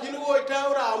ya man chin wo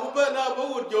ta ra mu ba na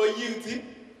bo jo yin tin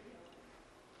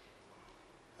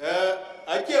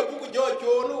ake buku jo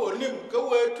chono onim ka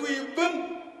we tui bim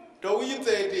to wi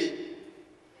tedi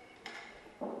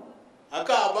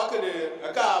aka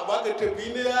bakete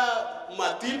binia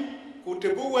matin ku te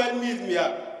bu wen mizmia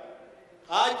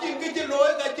a kin ke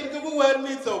loy ka kin ke bu wen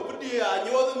mi so pudi a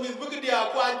nyodo mi bu ke dia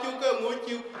kwa chu ke mo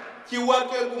chi war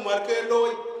ke ku mar ke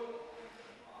loy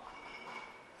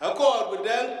akor bu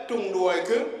den tung loy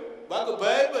ke ba ke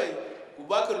bai ku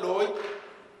ba ke loy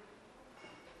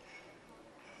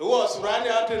wo surani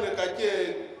atene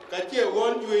kache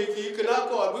won jwe ki kana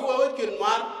ko bi wo kin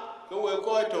man ko we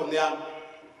ko to nyam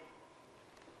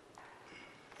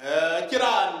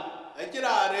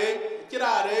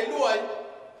kirare luoi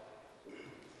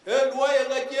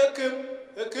nga che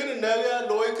kin na ya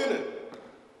loi kin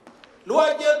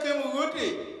luoi che kim guti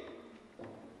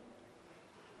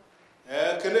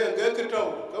kene ga kito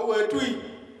ko we tui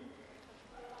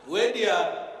we dia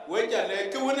we ja le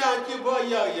ku na chi bo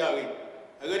ya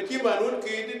agar ki banun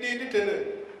ki di tene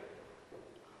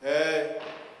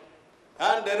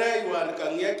an dere wan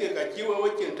kan yake ka kiwa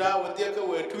wakin ta wate ka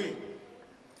we tui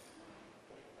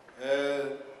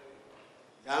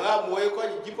yanga moy ko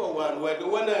jipo wan we do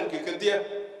wana ki kedia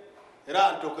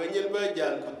ran to kan yin be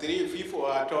jan ku 3 fifo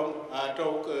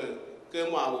atom ke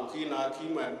ma wo ki na ki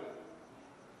man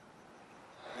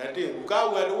ati ka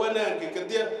we do wana ki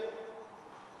kedia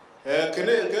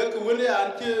kene ga ku wele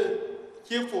an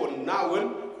chi phone na wen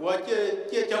wa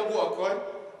che cha go ko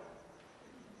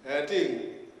ti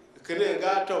kene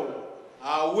ga to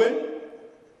a wen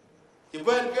ti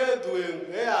ban ke dueng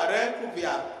are ku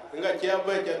bia nga che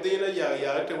ba cha ti na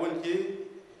ya te won chi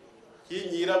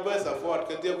ni ra ba support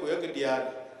ke te ku ke dia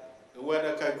wa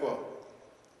da kai ko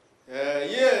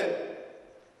yen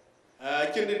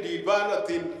chin di ba na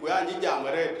tin ku a ni jam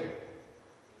re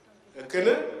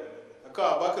kene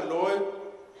ka ba ke loy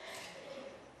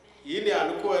yini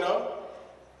an ko ro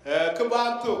ke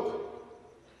ban tuk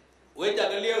we cha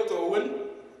liêu to win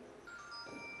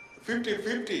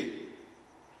 50-50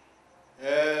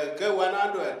 ke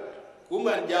 100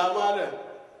 kuman jama le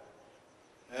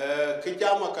ke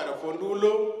jama kara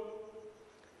fondulo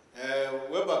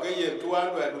we ba ke yen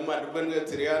 200 du mat ben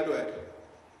 300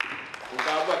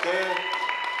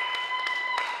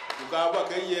 ukaba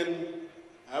ke yen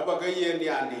aba ke yen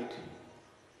yandit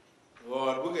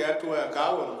or bu ke atwa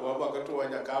kawon ko ba ke to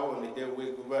ja kawon ni de we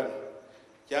ku ban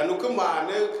chanu kama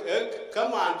ne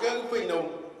kama ke pin no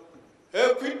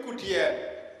fit kutie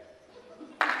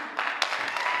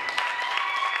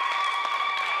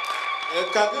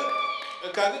kaga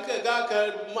ke ga ka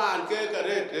man ke ka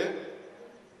rete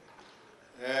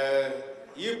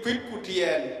yi fit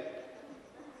kutien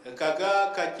kaga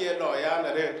ka che lo ya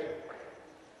na rete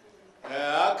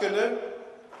akene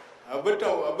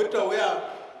abito ya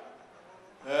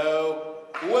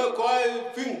we ko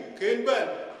fin ken ban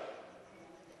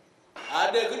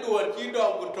ade ku duon chi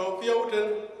dom ku to piu ten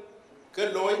ke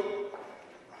loy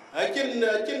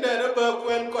chin da ba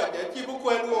quen ko ja chi bu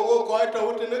quen go ko to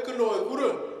ten ke loy ku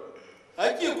ro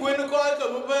chi quen ko ka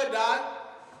bu ba da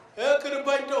ke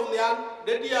ban to nyan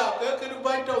de dia ke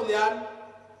ban to nyan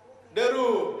de ru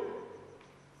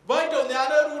ban to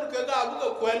nyan ru ke ga bu ko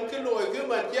quen ke loy ke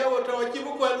man che wo to chi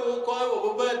bu quen go ko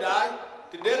bu ba da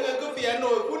ti de nge ku pia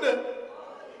loy ku de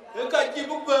ka chi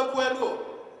bu ba quen go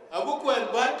abu quen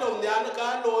ban to nyan ka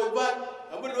loy ban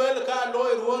abu loy ka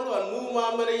loy ruon on mu ma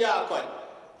mere ya ko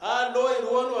a loy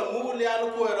ruon on mu lian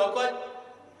ko ro ko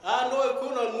a loy ku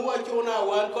on mu a chuna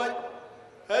wan ko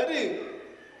hadi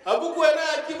abu quen a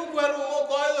chi bu quen go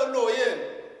ko lo yen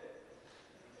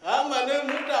a ma ne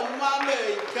mu ta ma me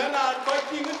kana ko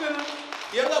chi ngi na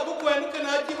ye ga bu quen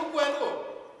kana chi bu quen go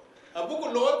abu ko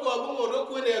loy ko abu ngo ro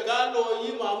ku ne ga lo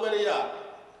yi ma mere ya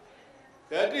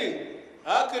hadi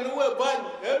akene we ban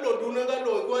elo duna ga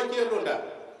lo ko che ronda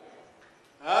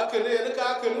akene ne ka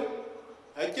akene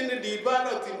akene di ban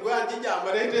o tin gwa ji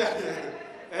jamare de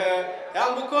ya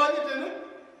mu ko ni tene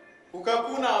ku ka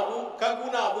kuna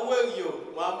bu we yo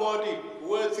ma modi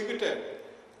we sigite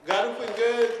garu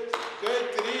pinge ke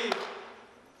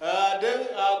 3 den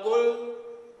agol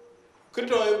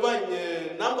kito ban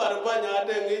number ban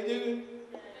ade ngi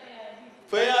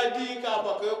fe adi ka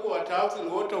ba ke ko ta sin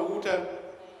wota wuta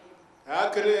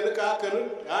akene ne ka akene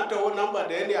anta wo number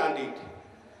de ni andi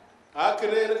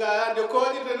akene ne ka ande ko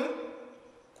ni tene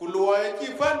ku lo ya chi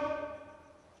fan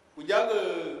ku jag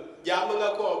jam nga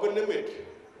ko ben met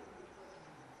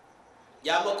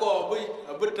jam ko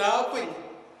bu ta pin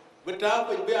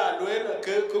be a lo la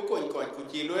ke ko ku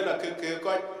chi lo la ke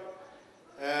ko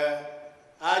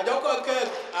a joko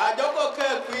ke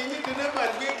ku ni tene man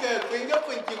bi ke ku nga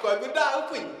pin chi ko bu da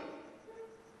pin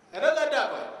era ga da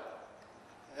ko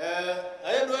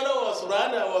ayo duela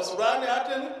wa surane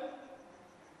aten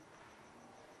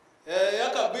ya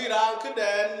kabira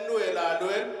kiden nuela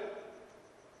doen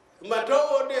mato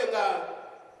ode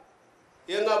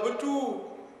nga butu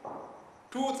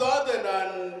 2000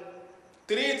 and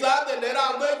 3000 era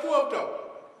mbe kuopto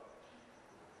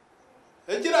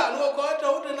ejira no ko to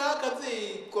utna kasi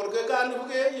korge kan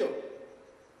buge yo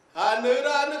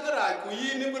anera ne kra ku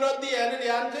yini bro di ene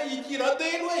yan ka yichiro de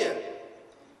noye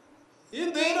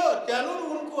in dero chanu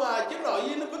un ko a chiro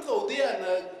yin bu to dia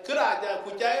na kra ja ku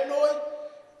chai loi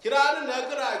kra na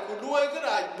kra ku loi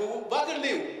kra bu ba ke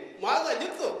liu ma ga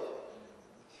jitso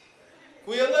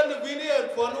ku yanga ne video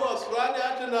ko no Australia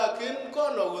atana kin ko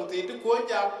no uti ti ko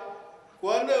ja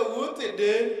ko ne uti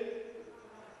de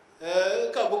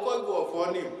ka bu ko go fo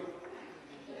ni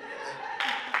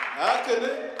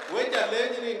akene we ja le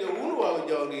ni ne un wa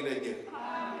jo ni le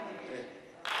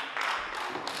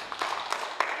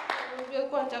je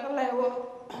con chắc là leo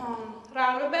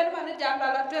ràng nó bên mà nó chạm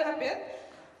là làm chuyện biết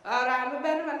ràng nó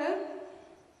bên mà nó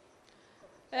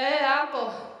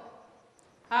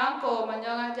uncle mà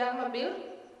nhong anh chàng mà biết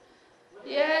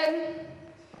yeah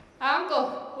uncle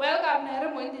welcome nè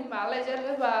rồi mình đi Malaysia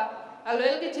rồi và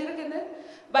aloe cái chuyện cái này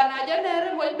bạn aja nè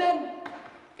rồi mình bên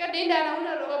cái đi đàn ông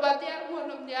này rồi bạn tiang muốn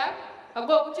làm gì á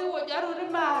cô cũng chưa có giá rồi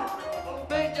mà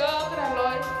bây giờ cái nào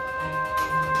rồi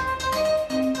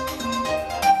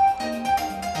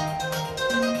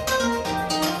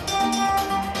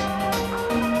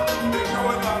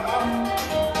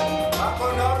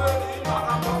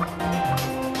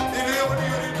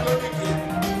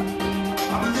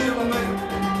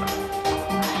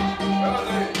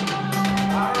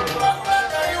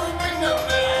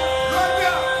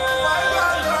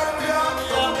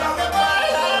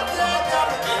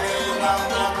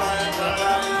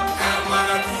Come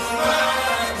on.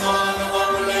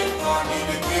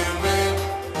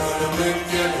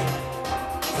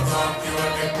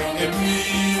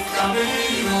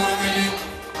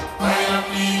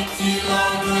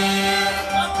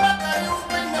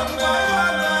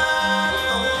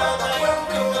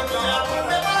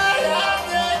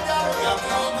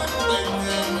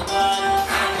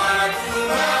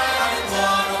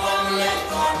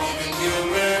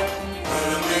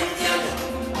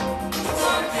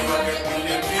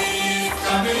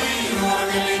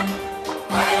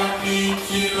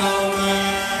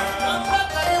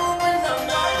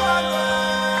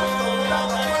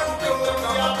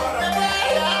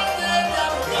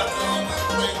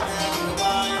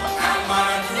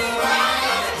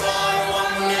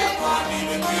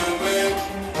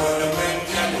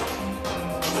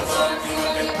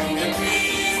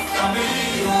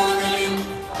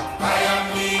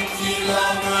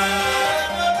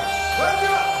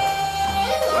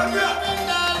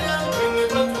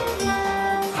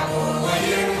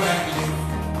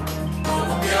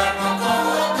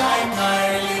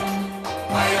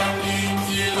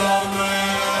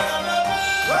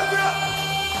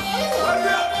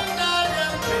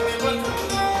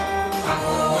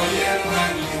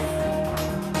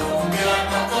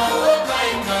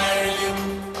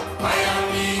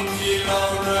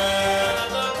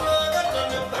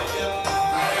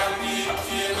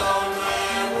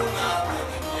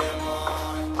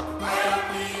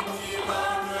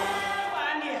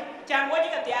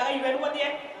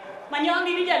 Manyong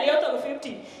di dia leo to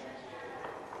 50.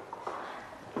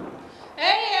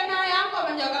 Na yang ko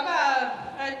menjaga ka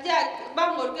ja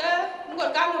bang ngor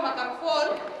ka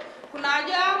makarfon kuna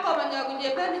aja ko menjaga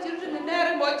je ben ciru ni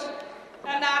nere moch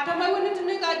na ta mai woni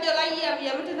tini ka jola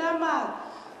yam tina ma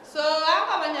so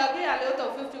ako menjaga ya leo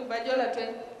to 50 ba jola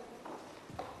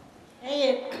 20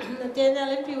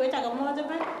 tena le piwe ta ka mo ta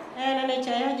ba na ne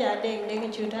cha ja deng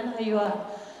chuta na yua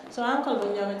so uncle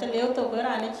menjaga ta leo to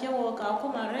bera ne che wo ka ko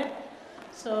mare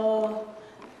so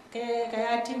ke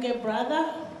kaya tinge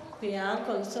brother pi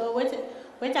uncle so we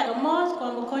ta ka mo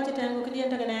ko ko ta ko kidien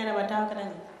ta na na bata ka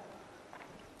na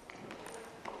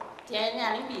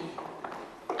Tiada ni bi.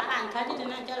 Akan kadi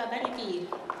dengan jala banki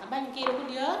ku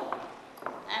dia.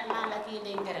 Ana lagi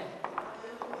dengar.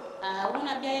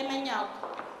 Una biaya menyok.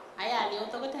 Aya liu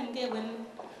to ko tan ke bun.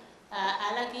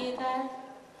 Ala ki ka.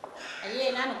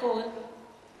 Aye nan ko.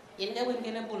 Yen ga bun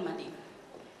kena bul mati.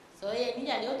 So ye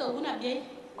ni liu to una biaya.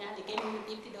 Na de ken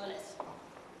 $50.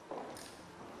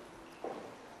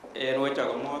 Ero cha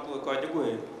ko mo tu ko ju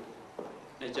gue.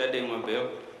 Ne cha ding ma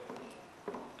be.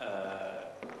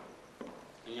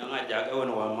 Yang aja ke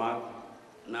wan wa ma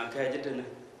na ka jitene.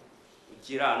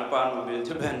 Chira na pan ma be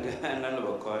ben ga na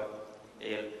no ko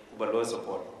ba lo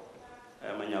support.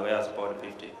 Ma nya ya support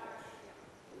 50.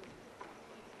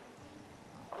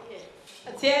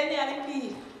 Tiene ani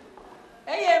pi.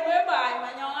 Ye we bai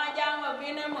ma nyong aja ma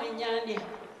bi ne mo nyandi.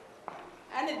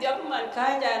 Ani dia man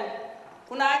ka jan.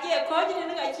 Kuna je ko ji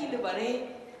ne ga chi le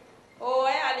bare. O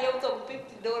ai ali to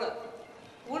 $50.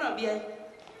 Una bi ai.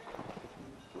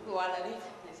 Wala ni.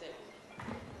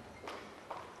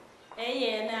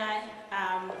 na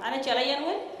ana chala yan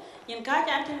wen yin ka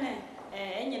jan tene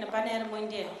yin paner mo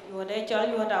inde yo de chol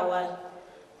yo da wal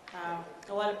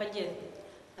pa je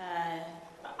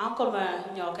uncle ma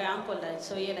nyoka uncle da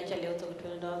so yen na chale to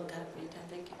 $12 ka pita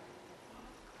thank you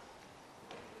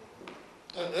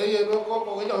ye no ko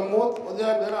ko jo mot o de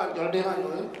ran jol de han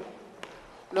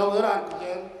no ran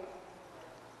ke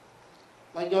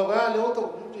ma nyoka le to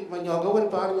ma nyoka wen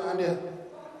par ande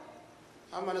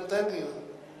amana thank you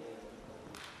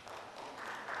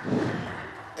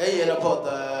Hey, na pot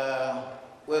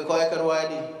we ko e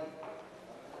karwadi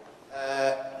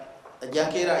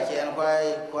jakira chen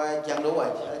kwa jang do wa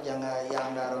jang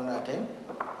yang daron na tem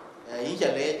yi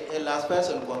chale last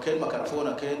person ko ken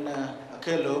microphone ken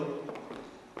akelo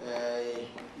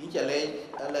yi chale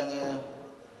alang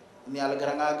ni al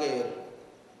garanga ge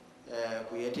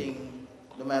ku yeting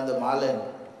the man the malen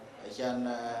chan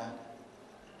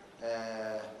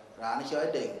ran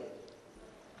choi ding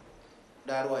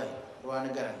darwai ruan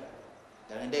garang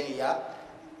deng yak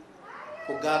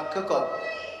ku gak ke kot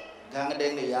gang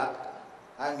deng yak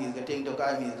ai mi ke ting to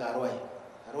ka mi ka roi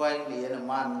ni na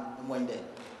man moinde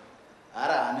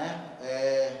ara ne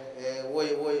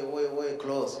woi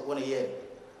close one year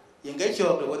yin ge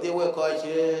chok de wo ti wo ko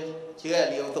chi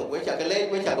ga liu to we cha ke le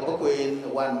we cha ko queen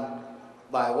one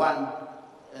by one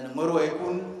and muroi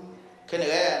kun ke ne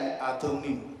a thung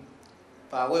ni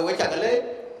pa we cha ke le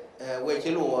we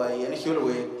chi luo yin chi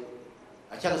luo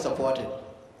I can support it.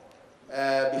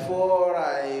 Before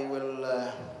I will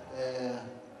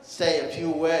say a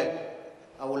few words,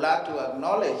 I would like to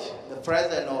acknowledge the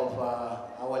presence of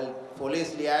our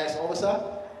police liaison officer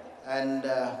and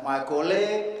my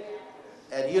colleague,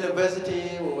 at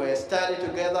university, we were studying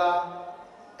together,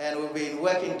 and we've been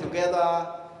working together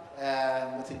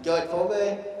with George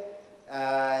Fobe.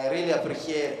 I really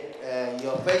appreciate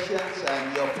your patience,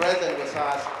 and your presence with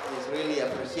us is really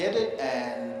appreciated,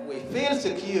 and we feel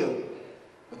secure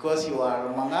because you are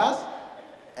among us,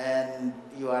 and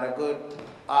you are a good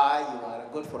eye, you are a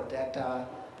good protector,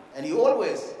 and you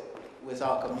always with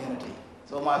our community.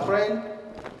 So my friend,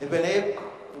 even if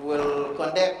will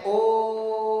conduct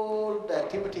all the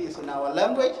activities in our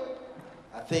language,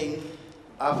 I think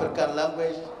African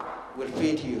language will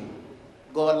fit you.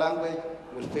 God language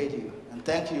will fit you. And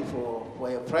thank you for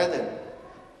your presence.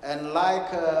 And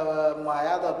like my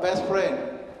other best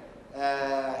friend,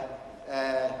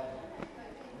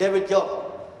 David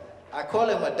Job, I call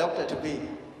him a doctor to be,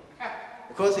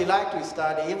 because he likes to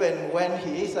study. Even when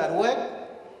he is at work,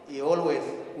 he always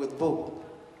with book.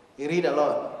 He read a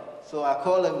lot. So I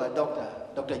call him a doctor,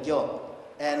 Dr. Job.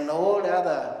 And all the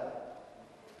other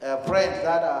friends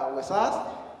that are with us,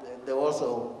 they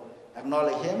also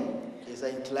acknowledge him. He's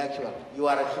an intellectual. You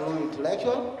are a true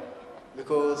intellectual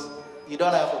because you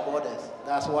don't have borders.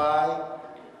 That's why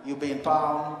you've been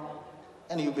found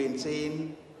and you've been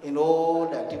seen in all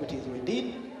the activities we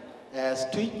did as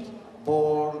Twitch,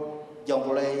 Bor,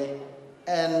 Jonglei,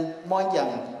 and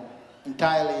Monjang,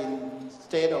 entirely in the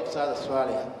state of South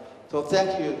Australia. So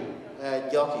thank you,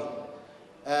 Jockey.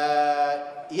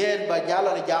 Yen ba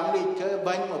jalo ni jamli ke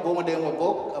bany mabong de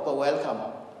mabok apa welcome.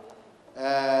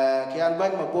 Kian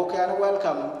bany mabok kian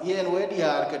welcome. Yen we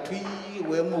diar ke tui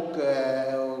we muk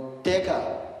teka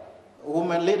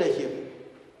women leadership.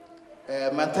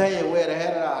 Manthaya we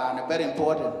are very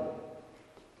important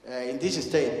in this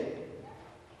state.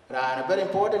 Rana very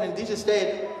important in this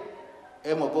state.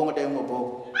 Mabong de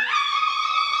mabok.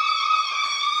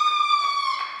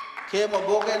 Ke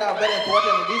mabok are very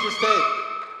important in this state.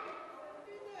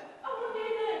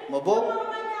 Mabok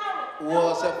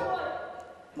was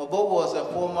a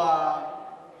former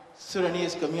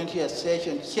Sudanese Community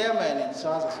Association chairman in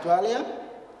South Australia,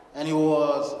 and he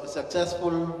was a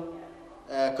successful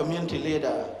community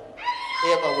leader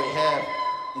ever we have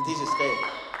in this state.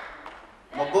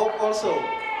 Mabok also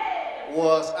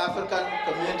was African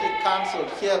Community Council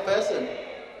chairperson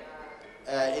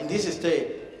in this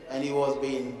state, and he was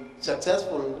being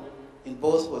successful in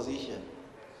both positions.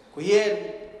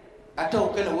 I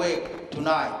talk away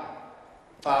tonight.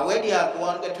 For where they are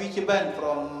one get Twitch band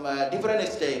from different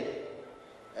states.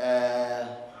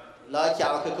 La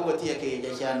Chao Kakawati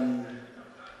Jason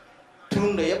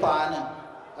Tun de Yapan,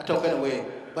 I talk away,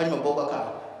 Banjo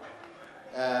Bobaka.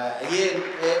 Again,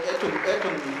 Etum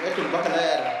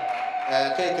Bakalar,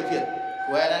 Kakapit,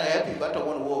 where I happy but I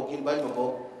want to walk in Banjo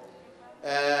Bob.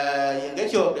 You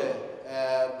get your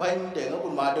Ban de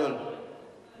Open Madul,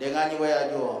 the Ganuea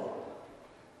Joe.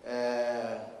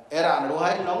 Era no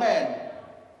hai no ngen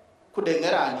ku de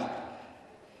ngera ni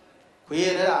ku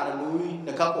ye era no lui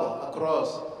ne ka ko across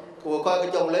ku ko ga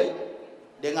jom le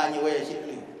de nga ni we chi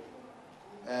li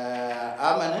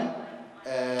amane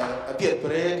a piet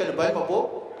pre ka ba ma bo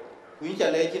ku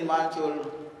cha le chin man chul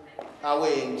a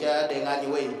we cha de nga ni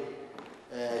we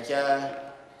cha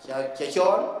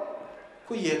chon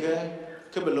ku ye ga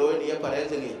ke belo ni pare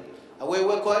zingi a we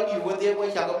ko di wo de we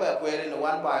cha ko ba ku re no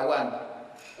one by one.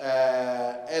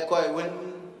 When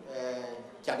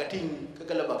Chagating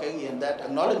Kakalabaka and that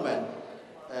acknowledgement,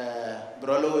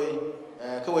 Broloi,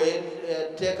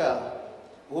 take a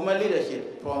woman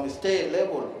leadership from state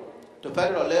level to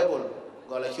federal level,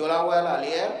 Golachura well,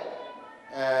 Alia,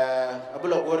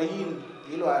 Abulogorin,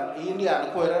 India,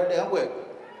 and Quera, the Amway,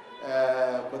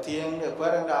 Putin, the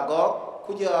Quera Nago,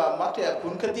 Kuja Mate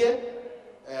Punkatia,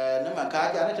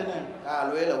 Namaka Janatan,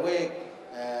 Alwell away,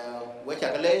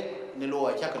 Wachakale.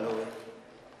 Nilo Chakalo.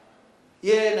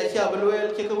 Ye,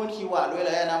 Nachabuel, Chikawan, Chiwa,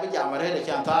 and Abijamare, the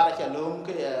Chantara, Chalum,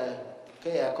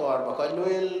 Kaya Kor,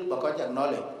 Bakoil, Bakojak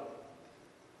Nolly.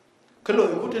 Kalo,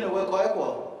 you put in a work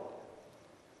oil.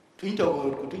 Twinto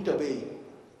wood, Twinto Bay.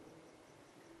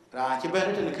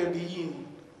 Ranchibanet and the Caribbean,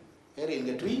 in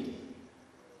the tree,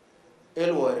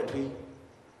 Elwood a tree.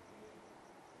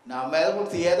 Now, Melbourne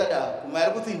Theatre,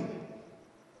 Melbourne,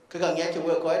 Kakan get your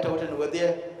work quite out and over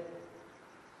there.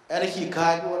 And he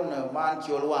can't one man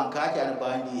cholo catch and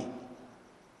bindy.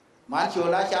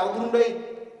 Manchola shall groom day.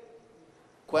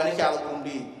 Quan shall groom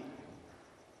day.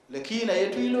 Lakina a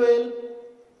twilwell,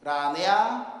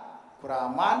 Rania,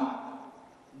 Praman,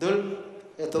 Dul,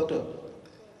 a doctor.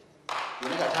 You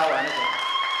know how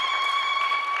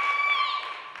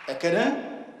a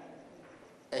cannon,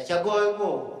 a chagoy go.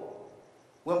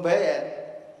 When bad,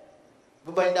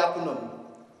 we bind up on them.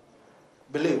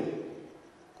 Believe.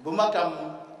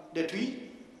 Bumakam. The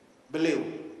tree, beliu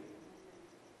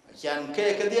chan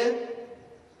ke dia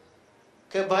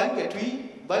ke ban ke tui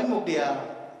ban muk dia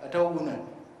atau una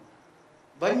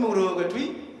ban muk ro ke tui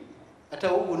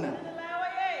atau una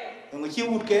ngu chi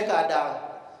ut ke ka da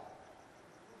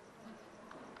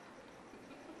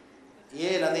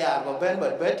ye na dia ba ben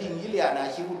ba betting Lian na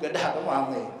chi ut ka da ka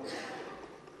ma me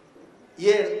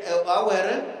ye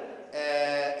awere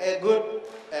a good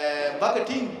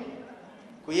marketing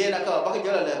ku ye na ka ba ka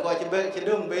jala le ko chi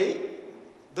dong be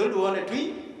dul do na tui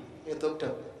e tok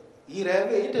tok i re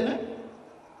be itena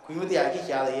ku mu dia ki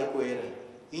cha le ye ku re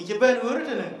in chi ben ur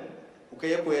tena ku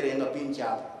ke ye ku re nga pin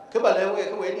cha ke ba le we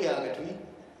ka we dia ka tui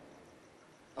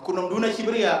aku nom duna chi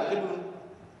bria ka dun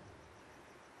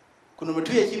ku nom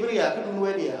tui chi bria ka dun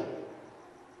we dia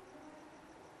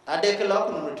ade ke la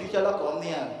ku nom tui cha la ko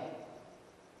nia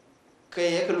ke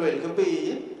ye ke le ke bi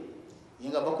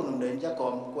yin ga ba ku nom den cha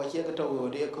ko che ka to wo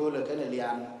de ko le ke ne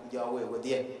Lian jo we wo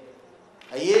dia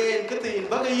ayen ke tin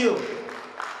ba ke yo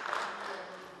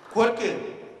kwat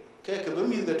ke be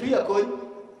mi ga tui a ko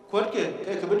kwat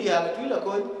ke be dia ga tui la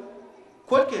ko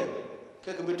kwat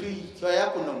ke be tui cho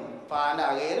ya ku nom pa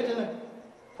na ge re ne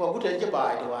ko ku ten je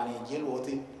bai to ani je lo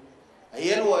tin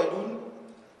ayen wo dun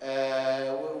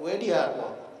we dia ko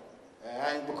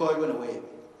an bu ko wona we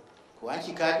ko an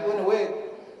chi ka wona we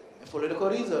for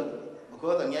political reason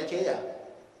ko ta nya che ya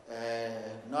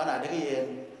no na de ye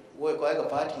wo ko ga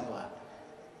party wa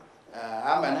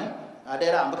amana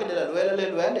adera ambake de la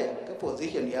le ke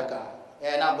position ya ka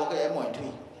na bo ke mo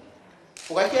tui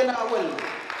ko ga che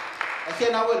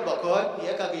na wel ba ko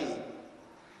ye ka gi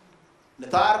le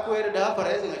tar ko da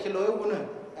parezi nga che loy una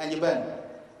anji ben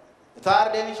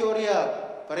tar de ni choria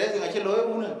parezi nga che loy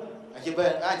una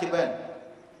anji ben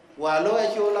wa lo e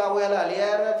chola wela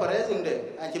lier parezi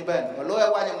de anji ben wa lo e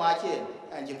wa ma che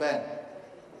anji ben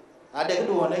ade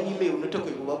do na ni liu ni to ko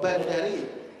ba ben de ri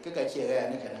ke ka che ga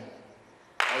ni kana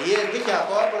ayen ke cha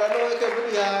ko bra lo ke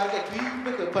bu ya ke tui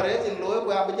ke parezi lo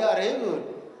wa ba ja re go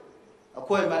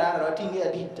akoi mana ro tingi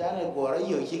adi tane go ra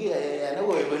yo chi ke na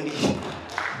wo bendi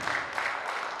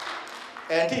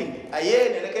enting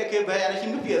ayen ne ke ba ya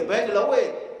shin bi ba de lawe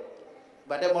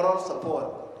ba de moral support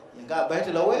yanga ba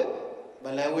de lawe ba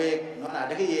lawe no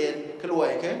na de yen ke lo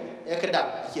ke e ke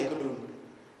dap che ke dun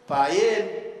pa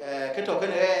yen ke to ke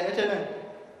ne tene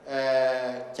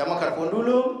chama kar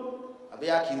pondulu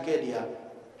abya kin ke dia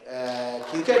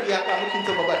ka mu kin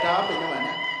to ba ta pe ne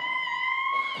mana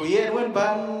ku yen wen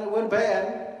ban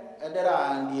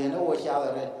adara andi ne wo sha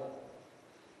re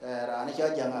ra ne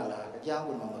cha jangala ka jang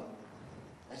kun ma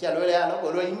acha lo le ano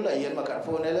ko lo yim la yen makar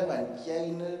fo ne le man che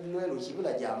in lo lo chi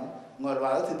la jam ngor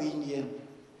wa ti din yen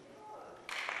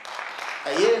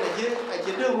aye na chi a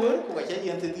chi de wo ko che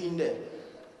yen ti din de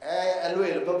a lo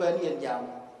le ba ban yen jam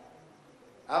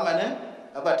amane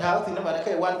aba ta ti ne ma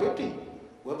kai 150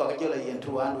 we ba ka la yen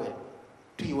 200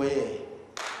 ti we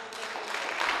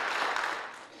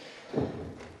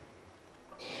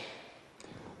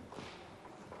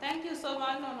Thank you so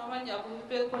much. No man ya ku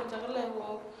pe ko ta le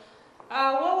wo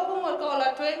wo ko mo ko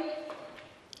la twen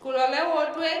ku la le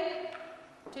wo twen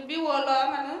ti bi wo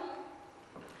la mana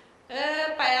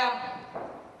payam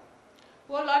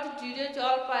wo la ti de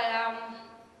chol payam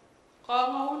ko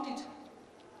ngondit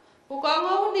ku ko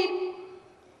ngondit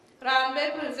ran be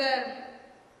present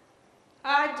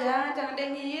ja de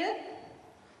ni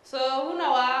so una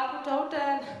wa ku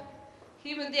tautan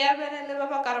hi be dia be ne le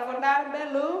ba karfondar be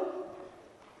lu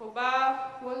ba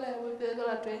wala wala be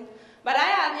la twen but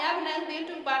I am ya nang din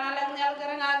tu bana lang nyal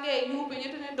kara ngage yu pe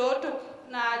yitu ne do tu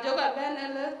na joga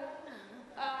benele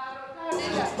Ni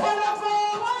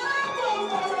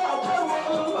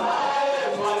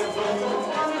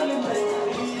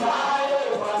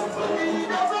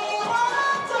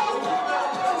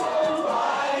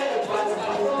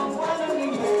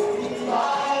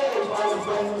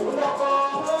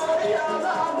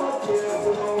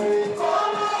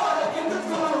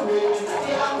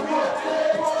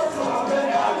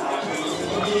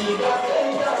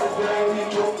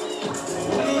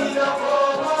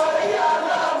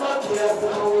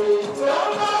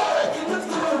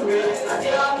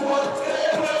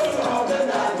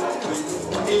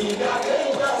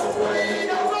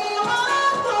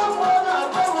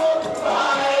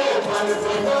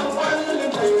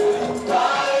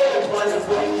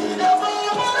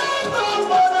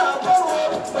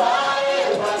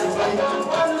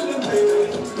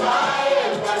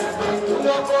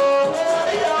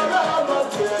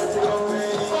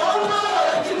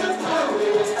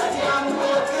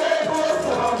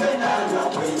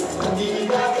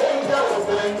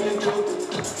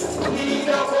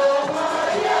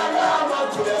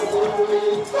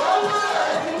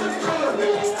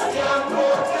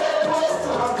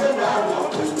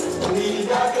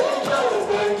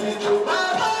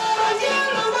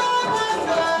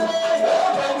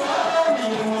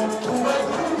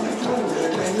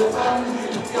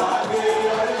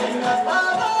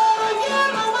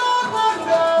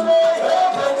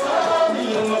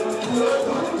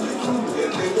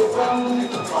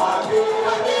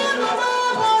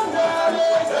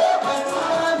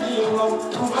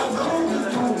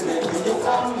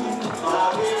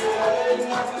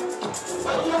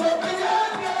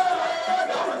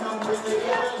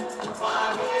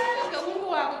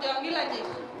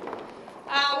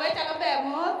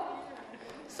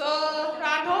So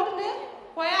ran hot ne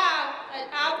ko ya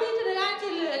a bi de ran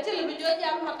ci bi jo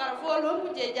jam microphone lon ku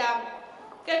je jam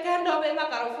ke kan do be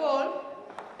microphone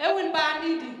e win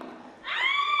bandi di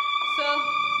so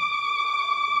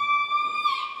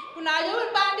kuna yo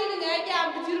win bandi di ne jam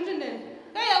bi ci ne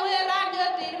ka ya we ran jo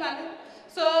ti man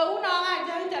so una nga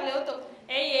jang ta le to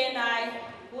e ye nai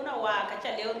una wa ka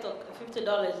cha le to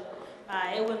 $50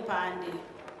 e win bandi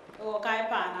o kai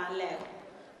pa na le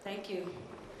thank you.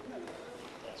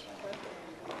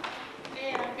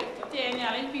 Tiene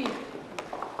a limpi.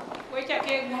 Voy a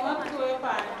que no actúe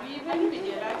para vivir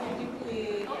y la gente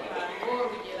que o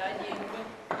y la gente.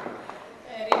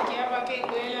 Riquea para que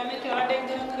la ne chola de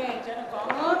ngre chana ko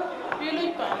pilu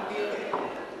pan bio.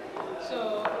 So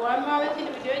one mala chi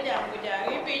video jam ku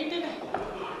jari paint ne.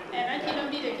 Na chi no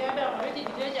di de ka da ma chi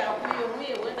video jam ku yo mu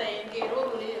yo da en ke ro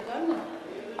le kan.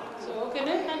 So ke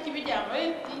ne na chi video jam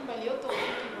ti pa yo to ki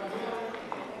ba.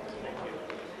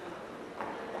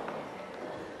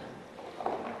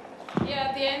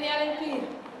 Yeah, tiene al pir.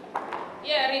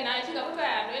 Yeah, rina chi ka ka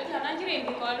no ta na chirin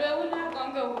di ko le una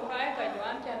kon go ka ka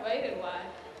juan chan vai re wa.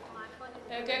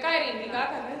 Ke ka rin di ka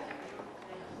ka ne.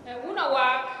 Una wa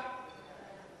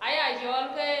aya jol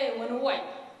ke wonu wa.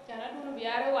 Chana du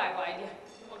biare wa wa dia.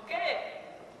 Okay.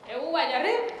 Wa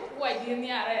jare wa di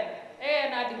ni are.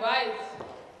 Na device.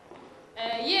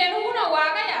 Ye no una wa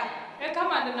ka ya.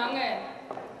 Kama na nge.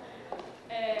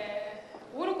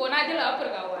 Uru ko na jela per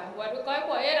ga wa du ko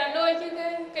ko era no chi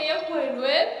ke ye ko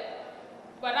lwe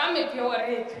ba na me pio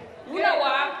re una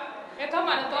wa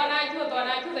kama na to na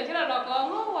ju da jela lo ko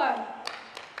ngo wa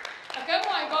ke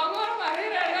mo ko ngo ma re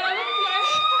re ga lu pio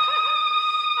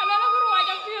ala na ko wa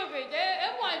ja pio pe je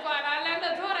mo ba na la na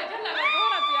to ra jela ga to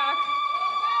ra pia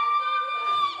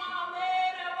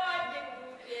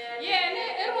ye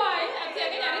ne wa a te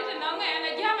ga ya re na ngo na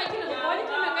ja ma chi lo ko ni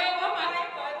to na ga ko ma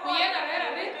ku ye na re re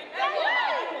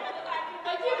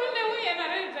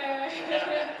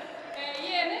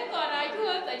ye ne còn ai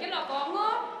chưa tại chứ là có ngó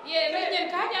ye ne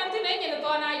nhìn khác nhau thế này nhìn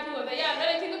còn ai chưa tại giờ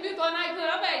đây chỉ có biết còn ai chưa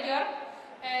đó bây giờ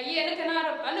ye ne cái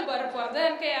nào anh bảo for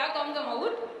then cái à con cái màu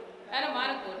anh mà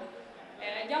nó cũng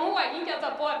jangan buat ini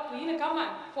jatuh support ini kaman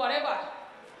forever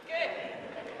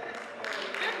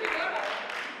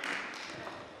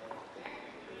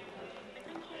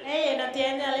okay na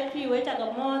tiene ale piwe ta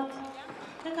gamot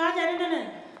ka jani dana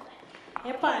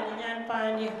e pani nyan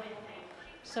pani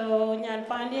so nyan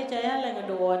pani cha ya la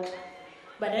ngadot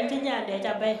badan ti nyan de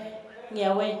cha be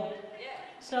ngewe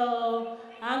so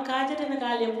an ka cha tena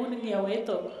ka le bun ngewe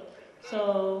to so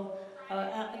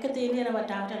ka ti ni na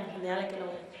bataw tan ni ala ke no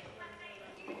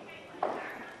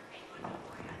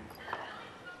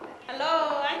hello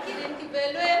anki den ki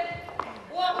belwe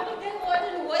wo ko de wo de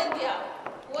wo dia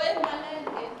wo malen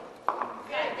ke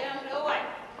ka jam lo wa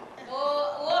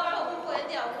wo ha ko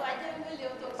dia wo jam le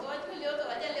to so ko le to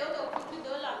ja le to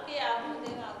 $50 ke a bu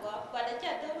de ga ko ba da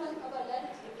cha to man ko la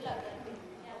ni la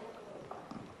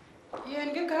yen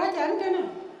ke ka jan tena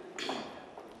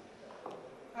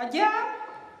aja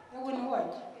won wa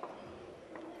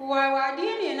ku wa di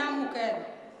ni na mu ke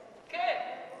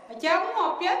aja mo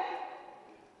pye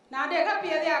na de ka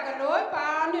pye ya ka loy pa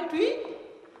ne tui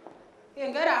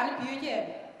en ga ra ni pye je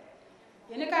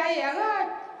yen ka ya ga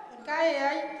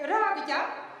ra ka ja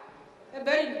e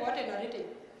very important na rite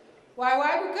wa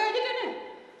ku ke je tena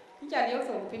ni ja le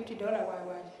so $50 wa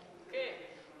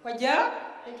kwa ja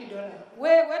 $50 we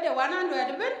de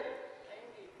 100 ben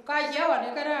ka ja wa ne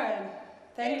ka ra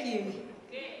thank you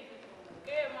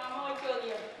ke mama cho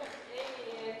ye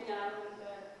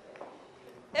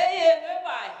no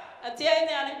bai atia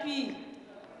ni ani pi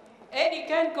di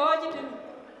kan ko jitin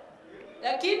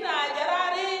lakini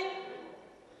ajarari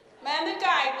man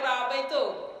kai kura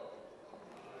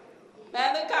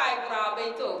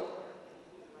beito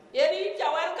yeri cha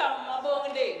welcome mabong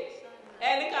de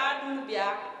eni ka du bia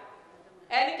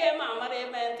eni ke mama re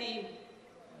menti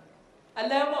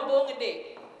ala mabong de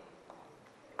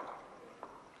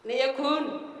ni yakun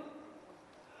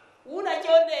una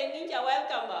chonde ni cha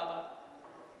welcome baba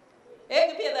ke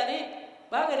pia dani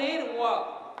ba ke ri wo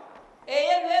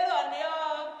ye le lo ne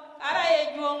ara ye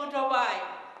juong to bai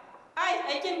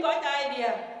ai chin ko ta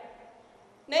idea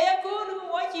ne yakun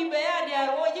wo chi be idea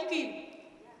wo chi ki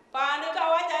pa ne ka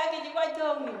wa ta ki ji ko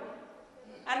tong ni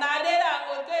ana de ra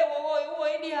ngo ke wo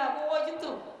idea wo chi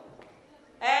tu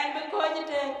en be ko ji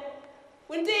te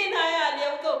unti na ya le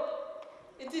to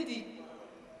itidi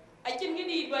ai chin ki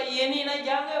di ba ye ni na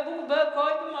jang e bu be ko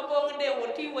ma bong de wo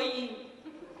ti wo yi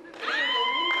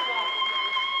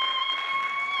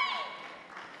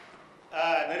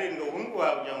narin no hun wa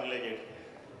jong leje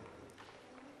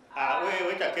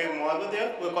we ta ke mo do de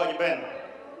we ko ben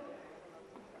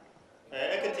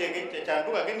cái tiền cái chán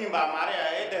cũng là cái niềm bà má đấy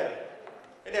ấy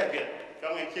đẹp Việt cho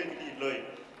người trên cái gì lời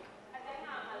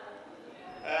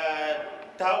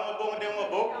thao mà bông đeo mà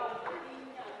bốc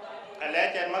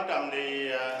lẽ trên mắt cầm thì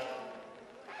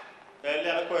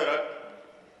lẽ nó quay rồi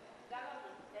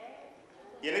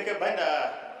vậy cái bánh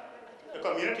là cái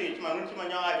community mà nó chỉ mà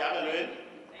nhau ai giá là lớn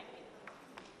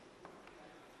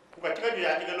cũng phải cái gì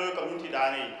à cái lối community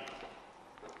đa này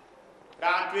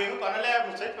ra truyền còn nó lẽ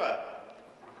một sách vậy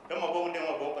cái mà bông đeo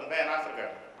mà bốc còn về Africa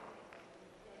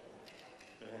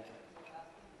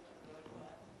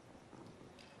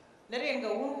Nãy riêng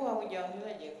cái hú hoa của dòng như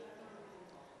là gì?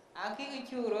 Cái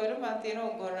chú rồi đó mà tiền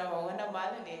ông còn nào mà nó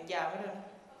bán là giảm rồi.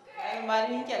 Anh mà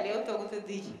đi chả liêu tôi cũng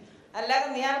đi. Allah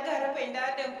cái nhà cái ra bên đó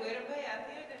đừng quên rồi anh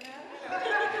thì đó.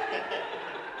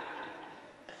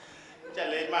 Chả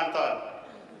lên man toàn.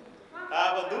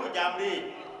 Và đủ giảm đi.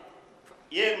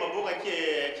 Ye mà bố cái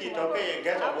chi thâu cái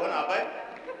gas ở bốn nào vậy?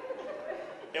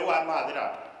 Để hoàn mà thế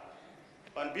nào?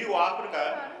 Còn bí quá cũng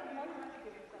cả.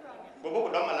 Bố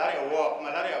đó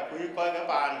malaria quý coi cái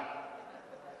bàn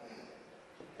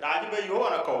ra chứ bây giờ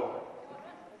nó cầu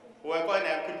quay coi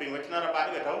nè khi bình vật nó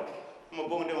bán cái thấu mà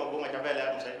bông đi mà bông ở trong về là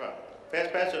mình sẽ vào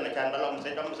first là chán vào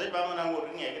mình sẽ vào nó ngồi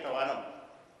cái nghề cái thầu ăn không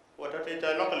và nó sẽ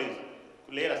chơi locally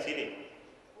lấy là city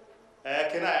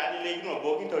cái này anh lấy cái mà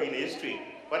bông cái thời in history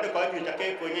vẫn được coi như chắc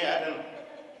cái của nhà anh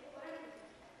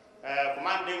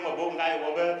command đi mà bông ngay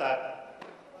vào bên ta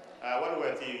what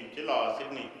were thì chỉ là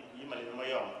Sydney nhưng mà lên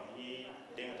mới ông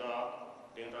tiếng đó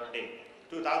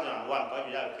 2001 có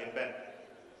gì là kiến bên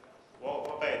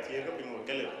có phải thì có bình một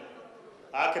cái lực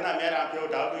cái này mẹ làm theo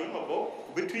đó ý mà bố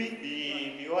biết truy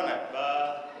vì hoa này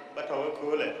và bắt đầu cái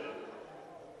khối này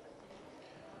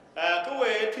cái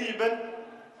về truy bên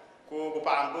của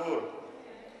bạn của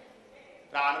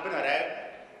ra nó bên này đấy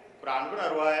ra nó bên này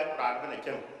rồi ra nó bên này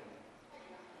chân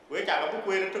với chả có bút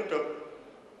quê nó trực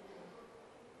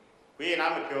vì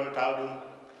nam mình theo đó đúng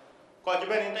coi cho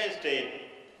bên interstate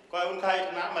coi un khai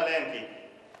cho nám mà lên thì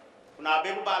na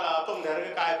bé của ba là tông để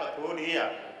cái cài và thua đi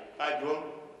à cài chuông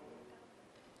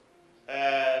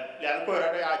liền coi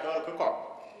ra đây ai cho cái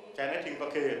cọc cái này chính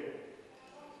bậc kề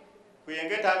quyền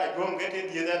cái thằng này chuông cái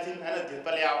thiên địa ra thiên hay là thiên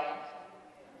ba leo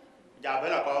giờ bé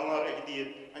là có ngơ cái gì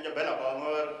anh cho bé là có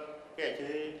ngơ cái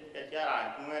lại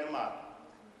cũng nghe nó mà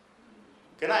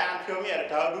cái này ăn phiêu mẹ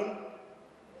thở đúng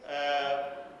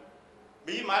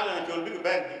bí má là chôn biết cái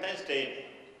bên interstate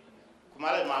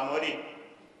kuma là mà mới đi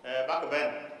bác cái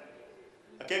bên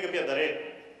cái việc đấy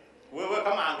với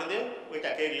các mạng cái đấy với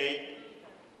cả cái lấy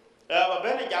và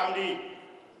bên này chạm đi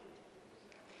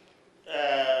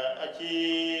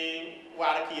chỉ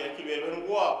qua khi về bên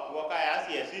qua cái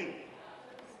Asia xin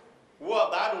qua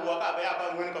đã đủ qua cái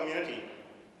bên nguyên community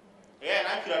cái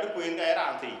này chỉ là được quyền cái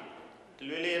làm thì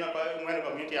lên nó có nguyên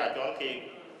community ở chỗ kia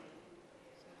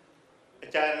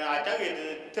cha chắc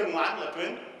cái thương mại là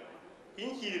chuyến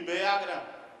chính chỉ bé cái nào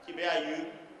chỉ bé yêu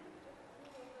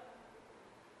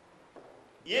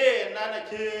ye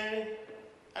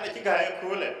anh chỉ cái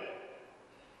cool đấy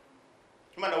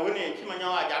nhưng mà đầu này khi mà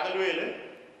nhau à giá cái lưỡi đấy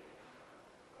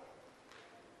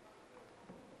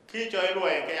khi chơi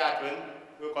lưỡi cái chuyến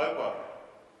vừa coi qua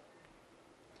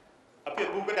à phía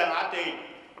bukit đang át đi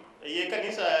ye cái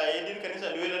nisa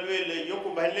lưỡi yoku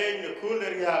bay lên được cool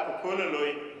đấy ha cool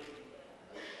lưỡi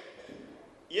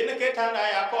ye nó cái thằng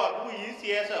này à có đủ ý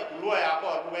xia sa lưỡi à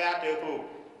có đủ ya tiêu thụ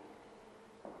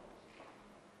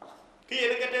khi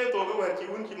nó cái tiêu thụ cái vật chịu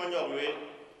khi mà nhọc lưỡi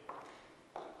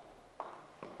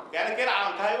cái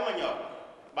làm thấy mà nhọc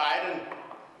bài đừng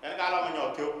cái làm mà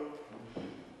nhọc thiếu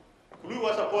lưỡi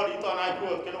qua support ít toàn ai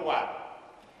chua cái nó hoàn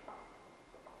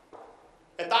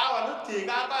cái tao là nó thì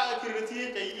cái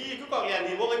security cái gì cứ còn liền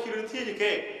thì vô cái security gì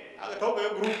kệ cái thấu cái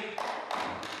group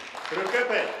rồi cái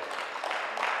phải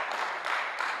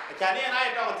cái này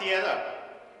ai trong tiền rồi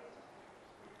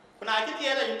còn ai cái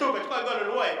tiền là YouTube phải coi cái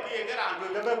lưỡi cái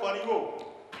làm được cái con đi vô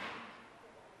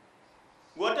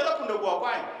buat thế là cũng được qua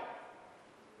quanh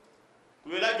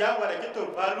người là giang vào cái tụi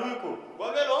ba lui của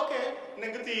qua cái ok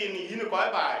nên cái tiền gì nó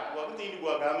quái bài qua cái tiền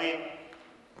qua cái men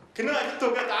cái nữa cái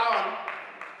tụi cái tao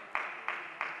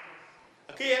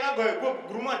khi nó gọi của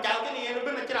group chào cái này nó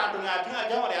bên nó chỉ làm từ ngày thứ hai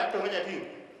giang vào để từ cái gì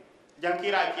giang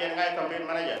kira kia ngay campaign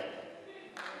manager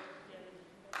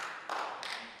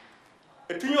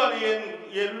cái thứ nhất là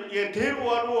yên thế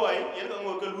rồi yên có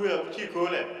một cái lùi chỉ cố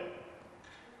lên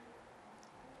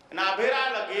na bera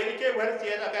là cái vấn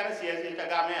đề là cái này sẽ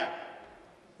làm nè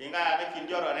hiện tại nó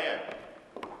kinh doanh rồi nè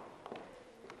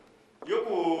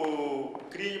yoku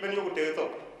kri bên yoku tiêu thụ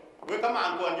với các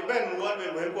mạng còn như bên luôn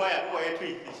bên qua à qua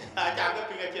thủy chả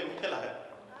cái cái chuyện cái là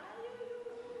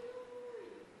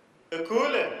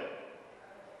cool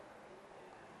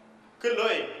ke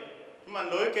loy man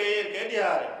loy ke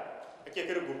diare ke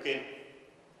ke gu ken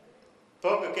to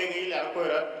ke ngi la ko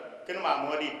ra ken ma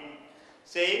modi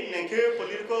say nen ke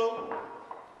political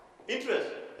interest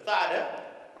ta da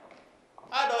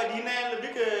ado di ne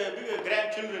big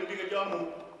grandchildren big jomu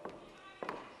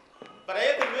para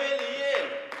ke loy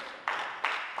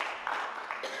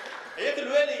ke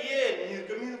luele ye ni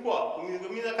ke mi ko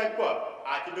na ka ko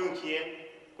a ti dong chie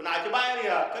kuna ti ba ri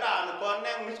ka ra no kon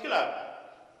ne miskila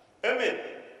emet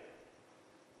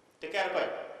te kar ko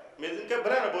me zin ke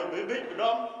brana bol be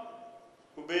dom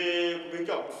ku be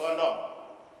chok ko dom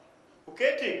ku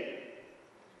keti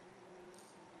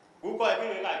ku ko ke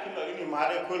ga ti lo ni ma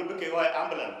re ko be ke wa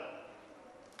ambulance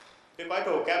ke ko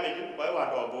to ka me ji ko wa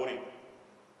to bori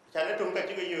cha ne tum ka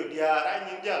ti ke yo dia ra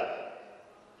nyin jal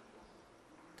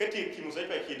keti ki musai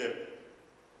pa kider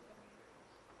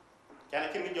kana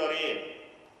kin jori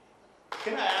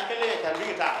kina ya kele ya tan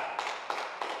bigita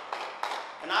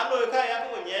na lo ka ya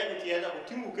ko nye ku tiya ku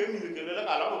timu ke mi ke le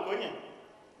ka la ko nya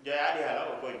ja ya di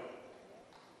hala ko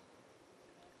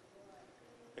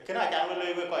kina ja lo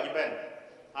le ko ji ben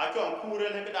a chon ku re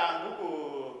le ka dan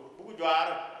ku jwar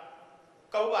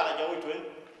ka ba la ja wo twen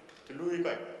tu lui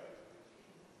ko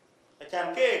a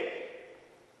chan ke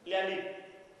liali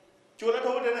chula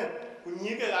to de ne ku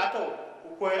nyi ke ga to ku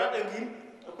ko ra de gin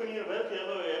ku ni ba ke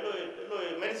lo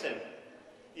medicine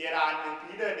iran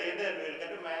ni de le ka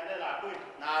de ma de la ku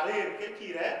na re ke ti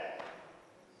re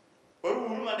ko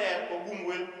ru ma de ko gum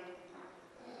wel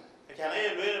ka na ye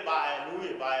le ba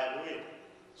lui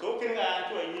so kin ga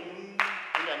to yin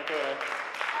yan ko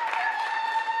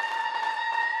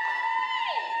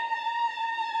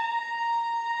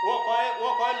wo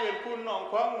ko le ku non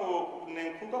kwa ngo ne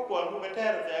ku ko ko ku ka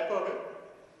ter te ko ke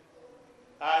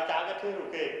a cha ka ter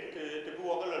ke te bu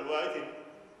ko le lo ai tin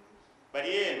ba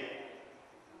dien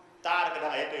tar ka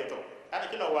dai te to ana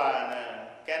ki lo wa na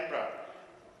Canberra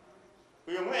ku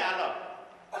yo me ala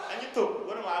ani to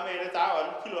ko ma me re ta on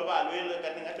ki lo ba le ka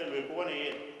ni ate le ku ne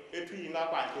e tu yi nga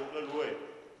kwa to lo lo e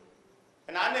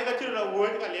na ne ka ti lo wo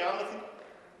ka le wa ti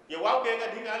ye wa ke ka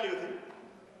di ga le ti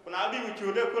kuna bi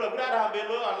uchude kula brada be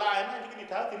lo online na jikini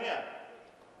tati ne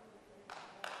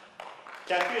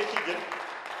chaki e chije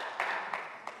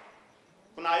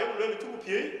kuna yo lo tu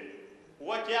pie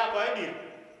wa cha ko di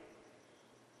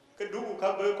ke du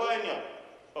ka be ko ni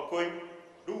o ko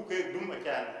du ke dum a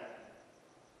chan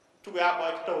tu ya ko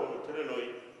to to lo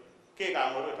ke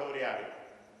ga mo to ri ya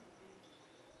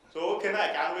so ke na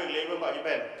cha we le ko ji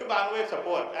ben ke ba we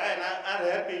support ai na a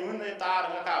re pi mun ne ta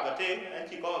na ka ba te an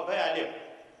chi ko ba ya le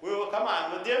we come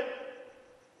on with you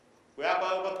we are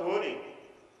going to Tony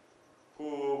who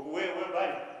we buy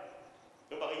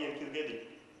the buggy and kill getting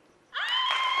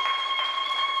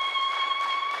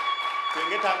we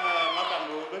get Makam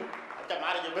Ruben at the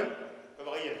marriage bin the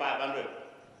buggy and 500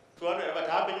 200 about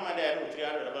happening my dad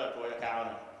 300 about to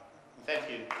account thank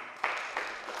you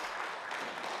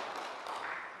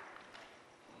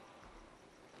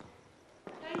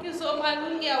Thank you so much.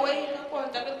 We are waiting for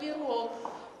the video.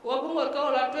 Working with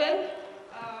all of them.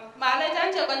 Malay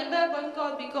and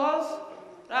Chakaja because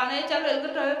Rane Chalil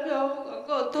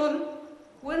go to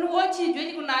when watch it,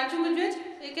 you could not do it.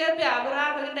 It can be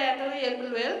Abra and Data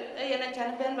and Will, and a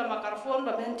Chanben by Macarphone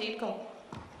by Bentito.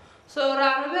 So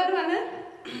Rana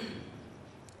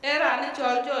Rane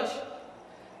Josh.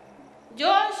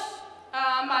 Josh,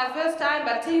 my first time,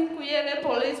 but think we are a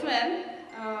policeman,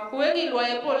 who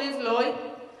a police lawyer.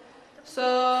 So,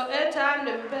 a time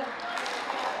the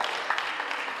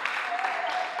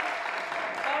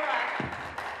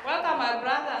welcome, my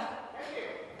brother.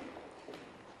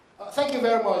 Thank you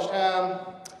very much.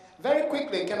 Very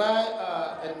quickly, can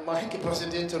I and Mike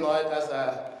proceed tonight as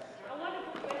a...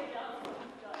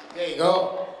 There you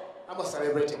go. I'm going to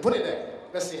celebrate it. Put it there.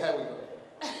 Let's see how we go.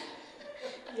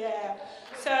 Yeah.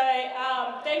 So,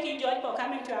 thank you, George, for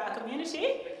coming to our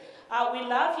community. We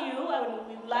love you and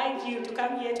we would like you to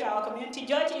come here to our community.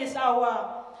 George is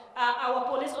our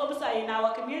police officer in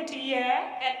our community here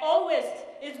and always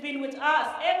it's been with us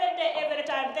every day, every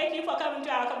time. Thank you for coming to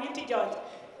our community, George.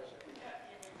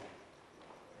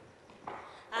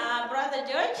 Brother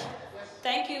George,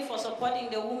 thank you for supporting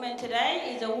the women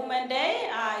today. It's a Women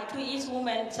Day to East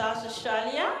Women in South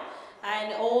Australia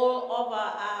and all over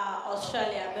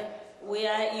Australia. But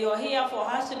you're here for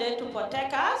us today to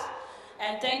protect us.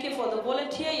 And thank you for the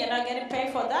volunteer. You're not getting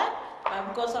paid for that.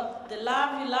 Because of the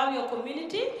love, you love your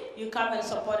community, you come and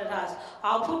supported us.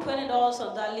 I'll put $20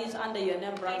 on that list under your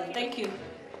name, brother. Thank you.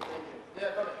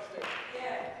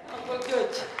 Uncle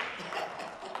George.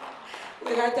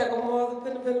 We got to come more,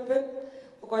 pen.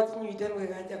 We got to meet them, we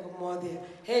got to come more there.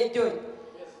 Hey, George.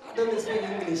 I don't speak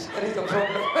English. That is the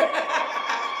problem.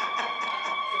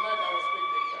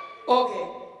 Okay.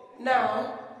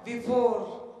 Now,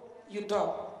 before you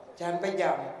talk, Jan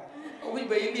Bajam, we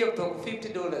buy you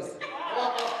 $50.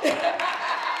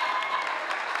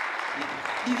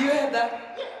 Did you hear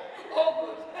that? Oh,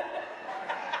 good.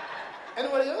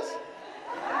 Anybody else?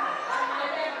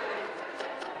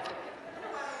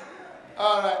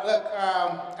 All right, look,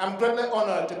 I'm greatly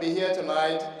honored to be here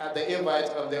tonight at the invite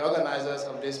of the organizers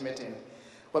of this meeting.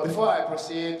 But before I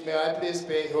proceed, may I please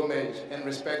pay homage and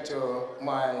respect to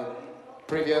my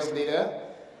previous leader,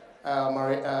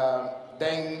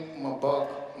 Deng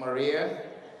Mabok Maria.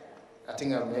 I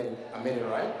think I made it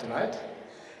right tonight.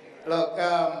 Look,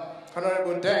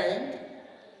 Honorable Deng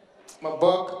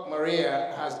Mabok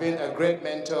Maria has been a great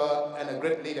mentor and a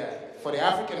great leader for the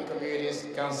African Communities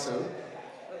Council,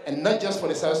 and not just for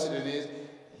the South Sudanese.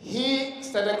 He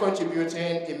started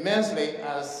contributing immensely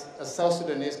as a South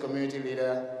Sudanese community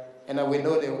leader, and we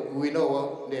know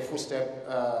the footsteps,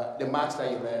 the marks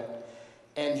that he left.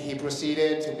 And he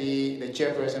proceeded to be the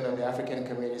chairperson of the African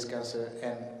Communities Council,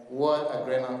 and what a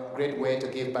great way to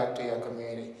give back to your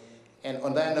community. And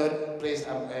on that note, please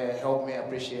help me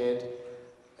appreciate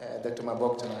Dr.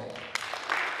 Mabok tonight.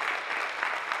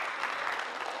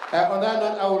 On that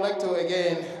note, I would like to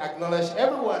again acknowledge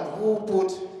everyone who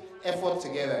put effort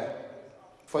together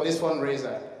for this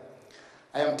fundraiser.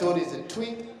 I am told it's a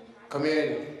tweet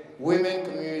community, women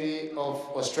community of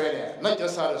Australia, not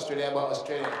just South Australia, but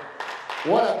Australia.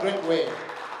 What a great way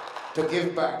to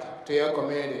give back to your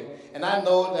community. And I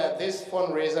know that this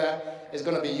fundraiser is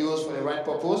going to be used for the right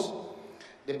purpose.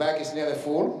 The bag is nearly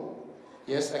full.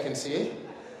 Yes, I can see.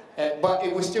 But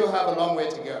we still have a long way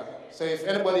to go. So if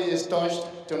anybody is touched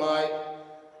tonight,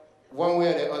 one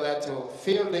way or the other, to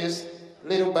fill this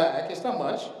little bag, it's not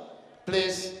much,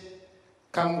 please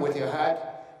come with your heart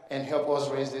and help us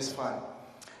raise this fund.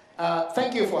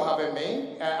 Thank you for having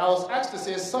me. I was asked to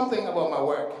say something about my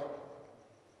work.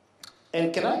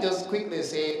 And can I just quickly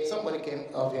say, somebody came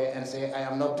up here and said, I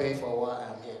am not paid for what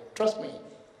I'm here. Trust me,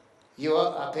 you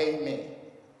are paying me.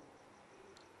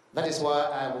 That is why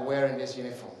I'm wearing this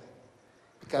uniform.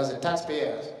 Because the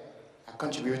taxpayers are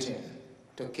contributing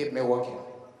to keep me working.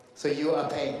 So you are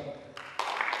paying.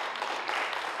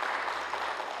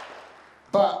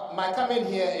 But my coming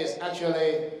here is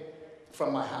actually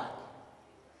from my heart.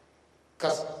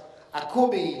 Because I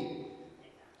could be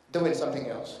doing something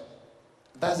else.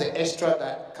 That's the extra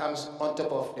that comes on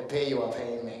top of the pay you are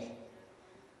paying me.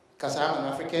 Because I'm an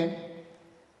African,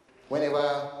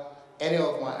 whenever any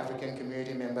of my African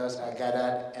community members are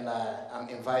gathered and I'm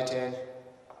invited,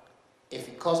 if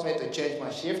it costs me to change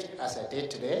my shift, as I did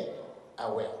today, I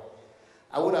will.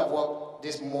 I would have worked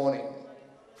this morning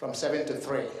from 7 to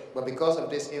 3, but because of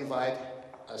this invite,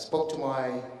 I spoke to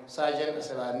my sergeant and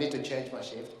said I need to change my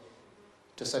shift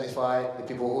to satisfy the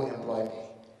people who employ me.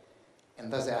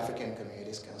 And that's the African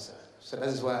Communities Council. So that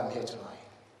is why I'm here tonight.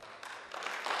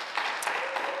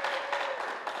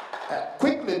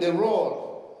 Quickly, the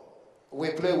role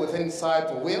we play within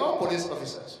CYPO, we're all police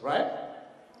officers, right?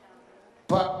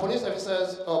 But police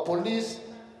officers, or police,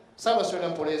 South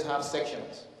Australian police have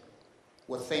sections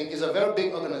within. It's a very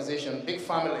big organization, big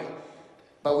family,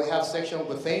 but we have sections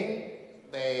within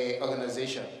the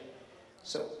organization.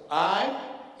 So I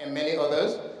and many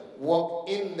others work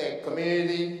in the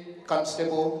community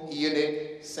constable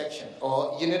unit section,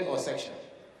 or unit or section.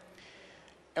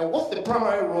 And what's the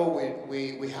primary role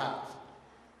we have?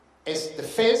 It's the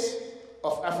face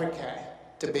of Africa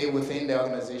to be within the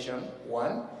organization,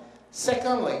 one.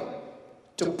 Secondly,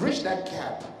 to bridge that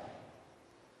gap,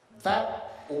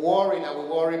 that worry that we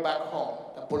worry back home.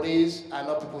 The police are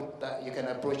not people that you can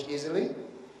approach easily.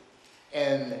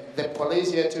 And the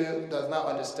police here too does not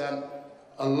understand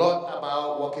a lot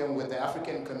about working with the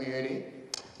African community.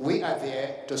 We are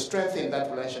there to strengthen that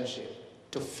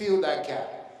relationship, to fill that gap,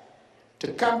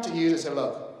 to come to you to say,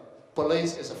 look,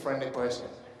 police is a friendly person.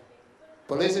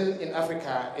 Policing in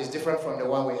Africa is different from the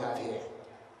one we have here.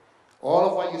 All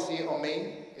of what you see on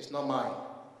me is not mine.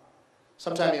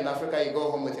 Sometimes in Africa, you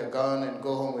go home with your gun and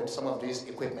go home with some of this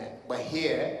equipment. But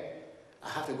here, I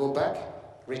have to go back,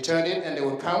 return it, and they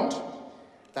will count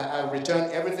that I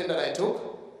returned everything that I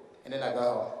took, and then I go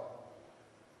home.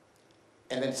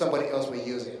 And then somebody else will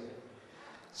use it.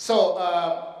 So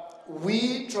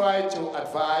we try to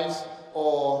advise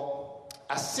or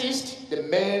assist the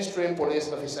mainstream police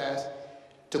officers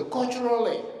to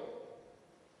culturally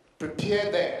prepare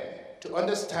them to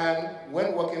understand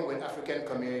when working with African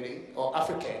community or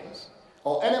Africans,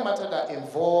 or any matter that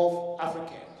involve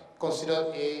Africans, consider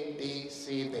A, B,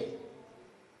 C, D.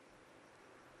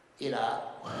 You know,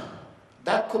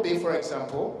 That could be, for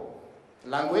example,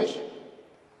 language.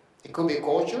 It could be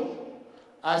culture.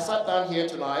 I sat down here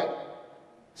tonight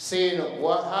seeing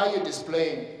how you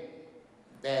displaying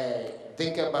the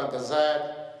Dinka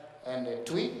Balgazar and the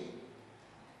Twi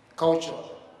culture.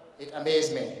 It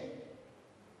amazed me.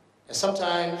 And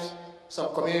sometimes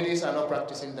some communities are not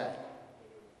practicing that.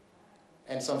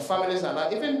 And some families are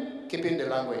not even keeping the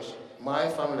language. My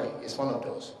family is one of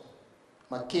those.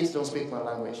 My kids don't speak my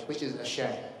language, which is a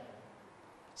shame.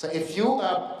 So if you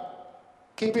are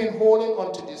holding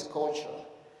on to this culture,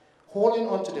 holding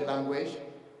on to the language,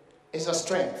 is a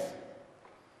strength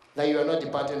that you are not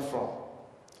departing from.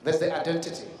 That's the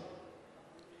identity.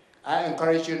 I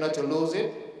encourage you not to lose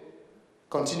it.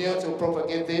 Continue to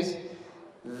propagate this.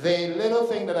 The little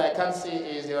thing that I can see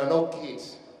is there are no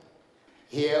kids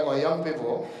here or young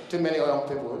people, too many young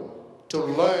people, to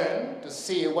learn, to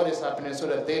see what is happening so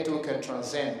that they too can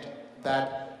transcend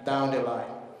that down the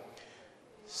line.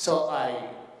 So I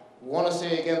want to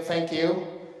say again, thank you.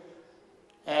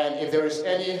 And if there is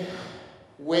any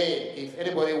way, if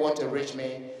anybody wants to reach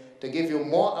me, to give you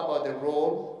more about the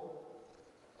role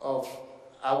of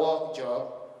our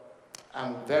job,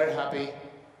 I'm very happy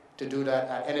to do that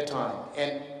at any time.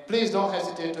 And please don't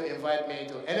hesitate to invite me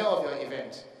to any of your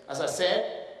events. As I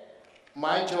said,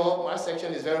 my job, my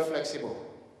section is very flexible.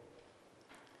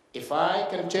 If I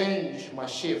can change my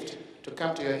shift to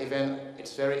come to your event,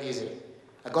 it's very easy.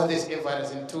 I got this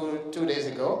invite in two days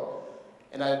ago,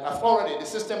 and the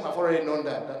system have already known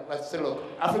that. Let's say, look,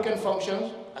 African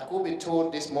functions, I could be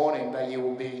told this morning that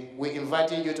we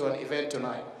invited you to an event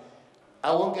tonight.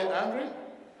 I won't get angry,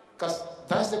 because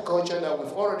that's the culture that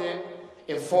we've already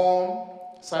informed.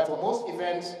 So for most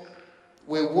events,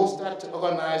 we will start to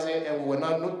organize it, and we're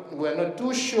not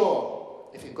too sure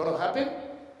if it's going to happen.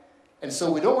 And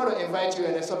so we don't want to invite you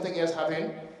and then something else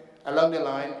happen along the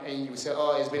line, and you say,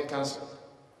 oh, it's been canceled.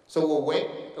 So we'll wait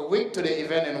a week to the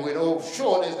event, and we know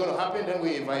sure it's going to happen, then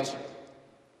we invite you.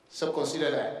 So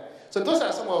consider that. So those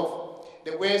are some of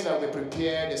the ways that we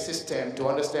prepare the system to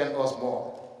understand us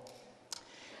more.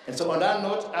 And so on that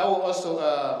note, I will also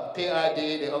pay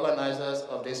the organizers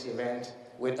of this event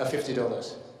with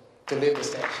 $50 to leave the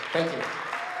stage. Thank you.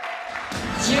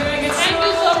 Thank you so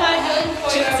much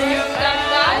for your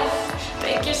time.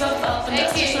 Make yourself up and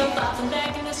dust yourself off and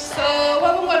back in the sun. So,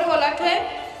 what we going to like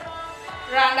it?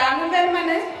 Random and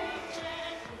money.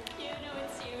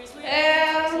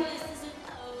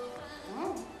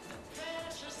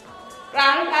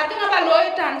 Random, I think about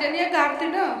Lloyd Tanzania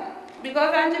Gartina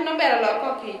because I'm not better like a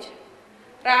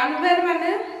Random and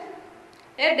money.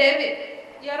 Hey, David.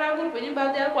 You're a good when you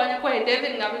buy there, quite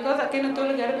David now because I cannot tell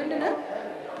you.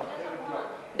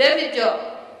 David Joe.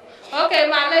 Okay,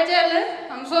 manager,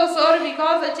 I'm so sorry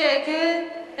because I check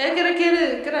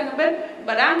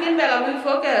but I'm in Bella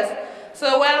focus.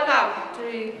 So welcome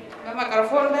to the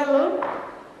microphone.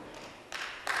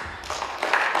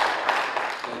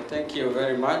 Thank you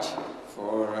very much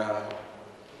for.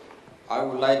 I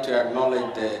would like to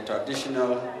acknowledge the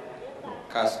traditional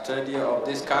custodian of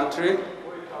this country.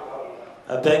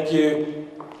 Thank you,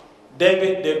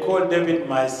 David. They call David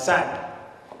my son.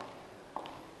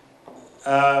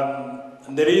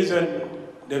 The reason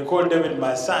they call David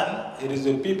my son, it is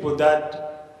the people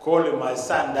that call him my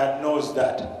son that knows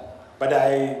that. But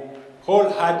I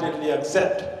wholeheartedly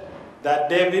accept that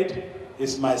David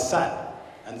is my son.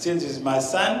 And since he's my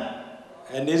son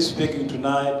and he's speaking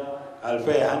tonight, I'll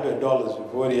pay $100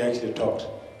 before he actually talked.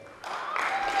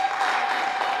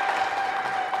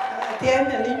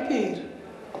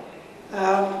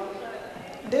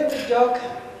 David Jock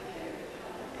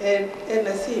and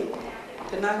Nasib.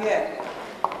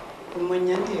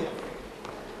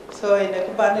 So in a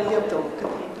cabana lived to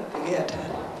get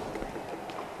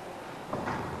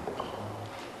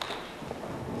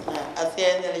at the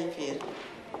end of the year.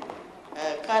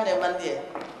 Can't a man there.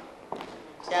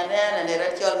 Shannon and a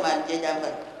ritual man,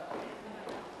 Jajammer.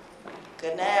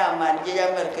 Can I man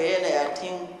Jajammer Kayana, I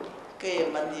think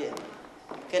Kay Mandia.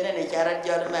 Can a Jared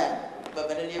John man, but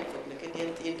when you put the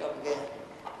Canadian teeth of again.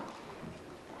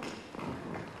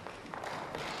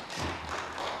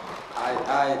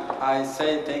 I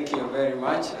say thank you very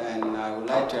much, and I would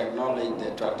like to acknowledge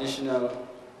the traditional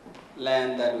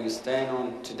land that we stand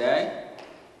on today.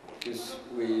 Because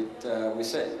we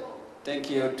say thank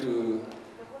you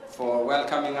for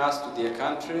welcoming us to their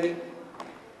country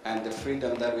and the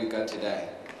freedom that we got today.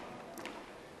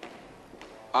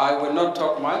 I will not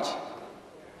talk much.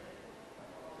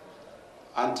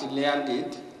 Auntie Lian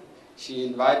did. She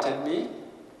invited me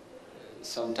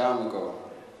some time ago.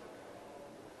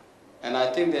 And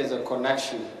I think there's a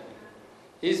connection.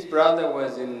 His brother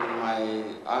was in my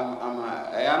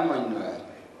Ayanmanua.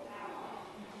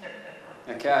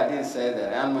 Okay, I didn't say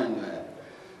that.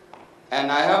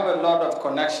 And I have a lot of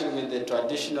connection with the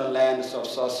traditional lands of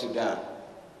South Sudan.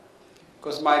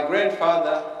 Because my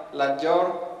grandfather,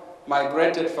 Lajor,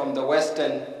 migrated from the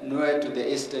western Nuer to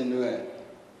the eastern Nuer,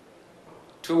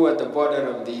 toward the border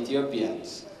of the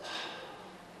Ethiopians.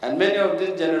 And many of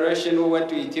this generation who went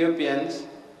to Ethiopians,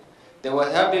 they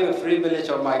were having a privilege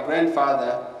of my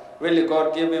grandfather. Really,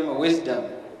 God gave him a wisdom,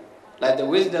 like the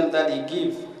wisdom that he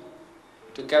gave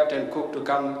to Captain Cook to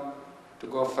come to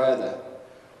go further.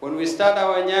 When we start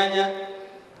our Nyanya,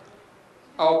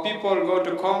 our people go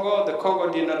to Congo, the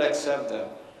Congo did not accept them.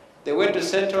 They went to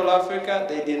Central Africa,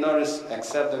 they did not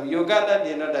accept them. Uganda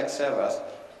did not accept us.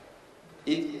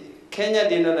 Kenya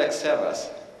did not accept us.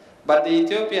 But the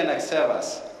Ethiopian accept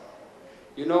us.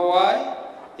 You know why?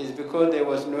 It's because there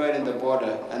was Nuer in the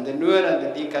border. And the Nuer and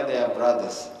the Dinka, they are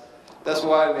brothers. That's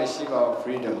why we achieve our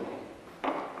freedom.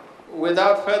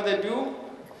 Without further ado,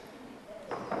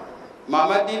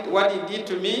 Mama did what he did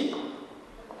to me.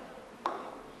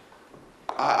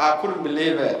 I couldn't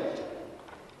believe it.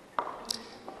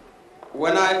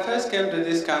 When I first came to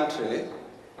this country,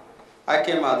 I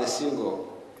came as a single.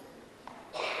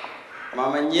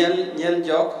 Mama Nyel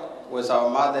Jok was our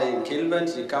mother in Kilburn.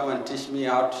 She come and teach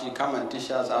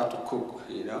us how to cook,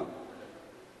 you know.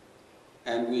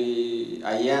 And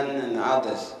Lian and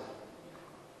others,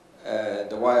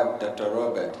 the wife of Dr.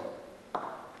 Robert.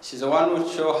 She's the one who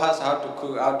showed us how to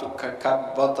cook, how to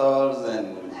cut bottles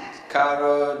and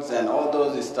carrots and all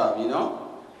those stuff, you know.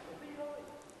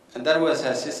 And that was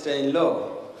her sister-in-law.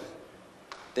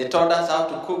 They taught us how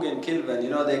to cook in Kilburn,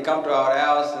 you know. They come to our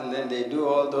house and then they do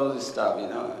all those stuff, you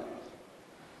know.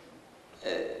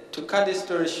 To cut this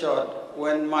story short,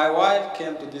 when my wife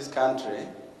came to this country,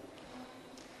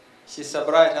 she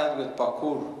surprised us with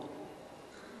pakur.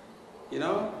 You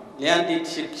know, Lian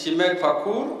she made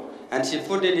pakur and she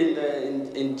put it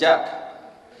in jug.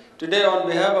 Today, on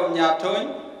behalf of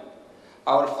Nyatoin,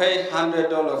 I will pay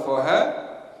 $100 for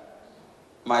her,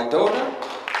 my daughter,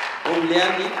 whom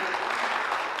Lian did,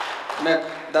 make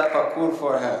that pakur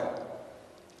for her.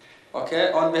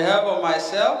 Okay, on behalf of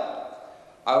myself,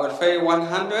 I will pay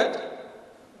 100,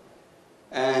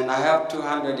 and I have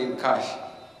 200 in cash.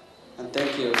 And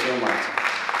thank you so much.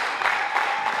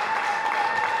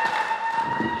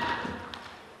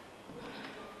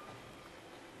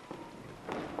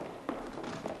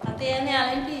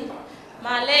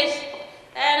 Malaysia,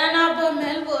 and another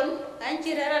Melbourne, and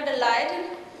Chirera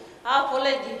Adelaide,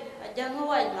 apology, a jungle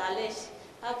white Malaysia,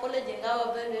 apology,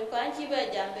 our baby, can't you be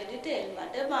jam detail,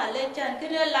 but the Malaysia and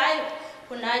kill life.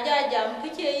 Kunaja jam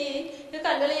kiche you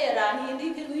can really run in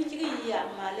the Kichi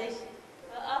Malaysia.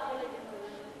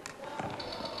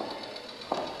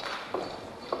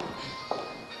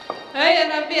 Hey,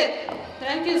 and a bit.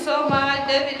 Thank you so much,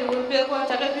 David. Will be able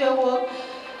to take your work.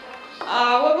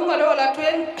 What we got all a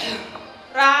twin.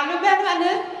 Ram the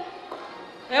Ben,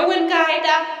 a win guide,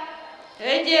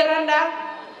 a geranda,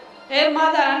 a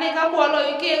mother, and a couple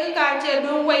you can't catch a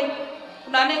don't wait.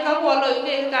 None a couple you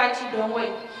can't catch it, don't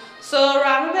wait. So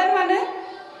Ram Ben Mane,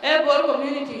 a board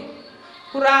community.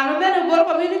 Kuran Ben a board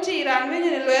community, ran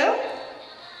in well.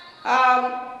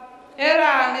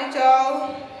 Era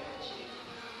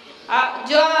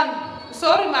John,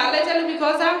 sorry, my letter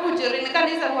because I'm put in the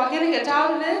canisa walking in a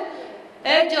town.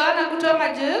 John, I put on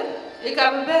my job, it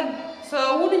can be Ben.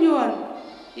 So, wouldn't you want?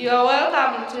 You are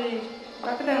welcome to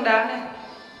Bakadang Dane.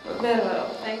 Very well,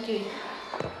 thank you.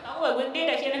 I will did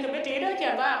a chain of potato,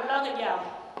 can buy a long job.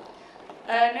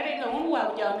 Nari no one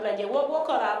will jump like you walk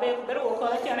or a big better walk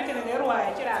or a channel in their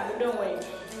way, don't wait.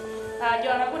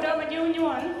 John, I put up a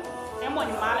union, and one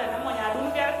mile and one I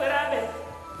don't get where I live.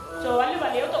 So I live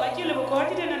a little, I kill a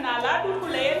court in an alad who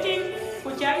lay a thing,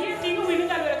 which I think we look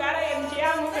at the car and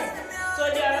jam. So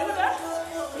they are over there.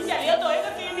 You can get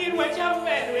everything in which I'm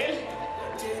very well.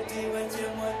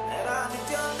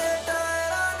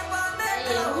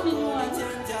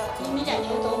 Ini jadi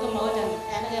untuk kemudian,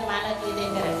 karena kemana kita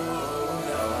ingin.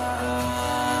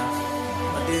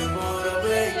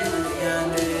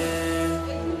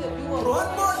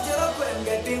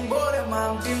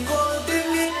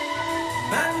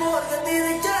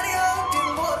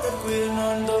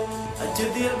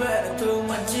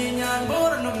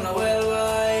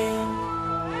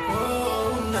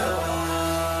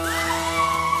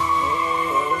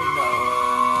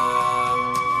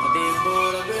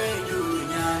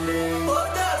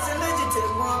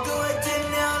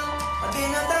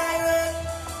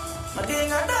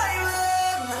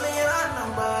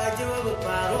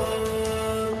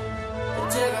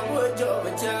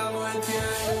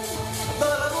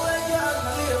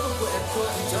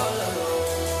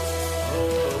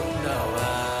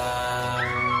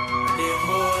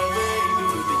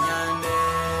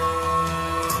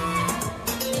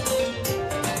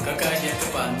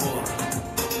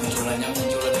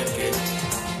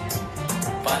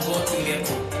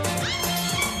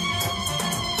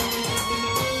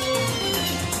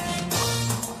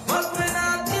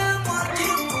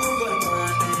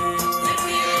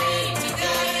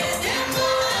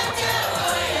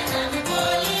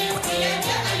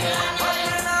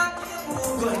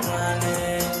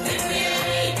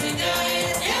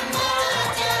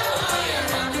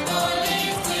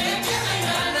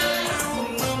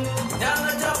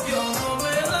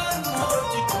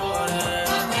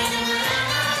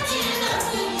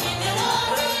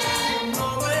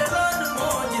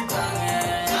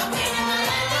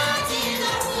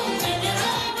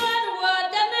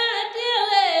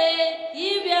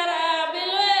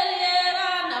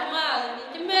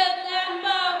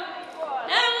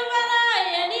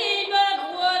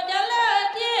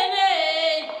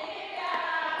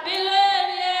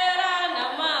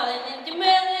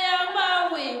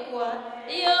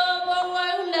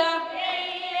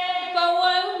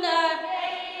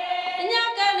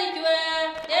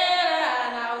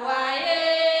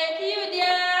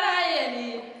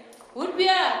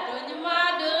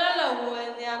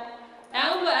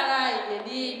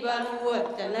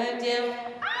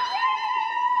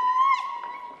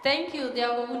 Thank you, dia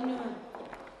ko bunyo.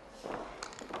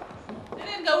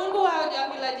 Nen ga ungo wa ja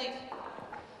mi la jik.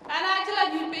 Ana ci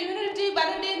la ju pe mi ti ba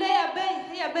de na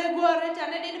ya be gore ta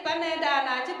ne de pa ne da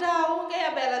na ci taw ke ya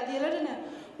be la di la ne.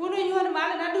 Wunu ñu won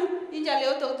ma na du i jale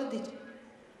o to di.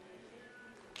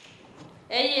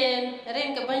 Ayen,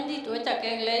 ren ka bandi to cha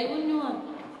ke le unyo.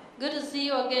 Good to see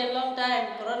you again, long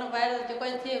time. Coronavirus cho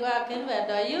quan thi qua kiến về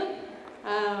đó you.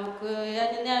 Ku ya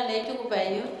nya le chu ku ba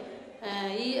you.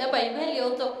 I ba be le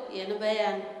o to ye no ba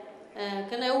yan.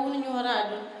 Kana unyo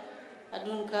ra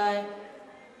adun kai.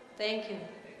 Thank you.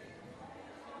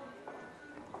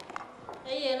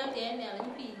 Ayen na ke ne la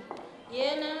pi.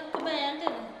 Ye na ka ba yan de.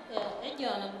 E jo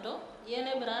na do. Ye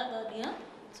na brother dia.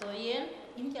 So yen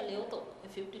in cha le o to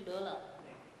 $50.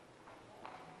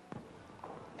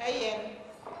 Ayen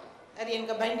arian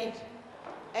ka bandit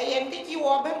ayen ti chi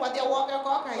wo ben wa dia wo ka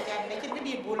ko ka ja ne chin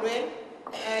di bulwen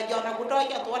jo na ku do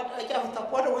ja to ja ta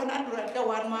po do han andu ka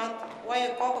wan ma wa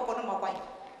ko ko no ma kwai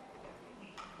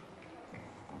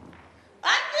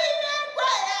ati ne kwa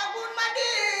ya gun ma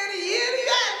dir yir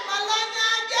yan malanya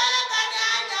ja ga nya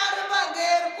nya ba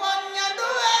ger kon nya do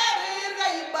er ga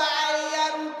ba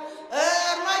yar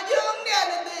ma jung dia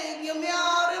de ngi mi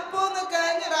ar po na ka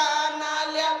nya na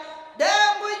le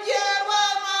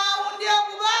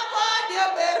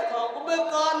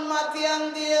kon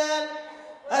matiang dien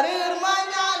arir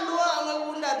manya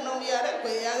luang undar nom yare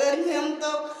kwe agar niam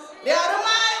to yar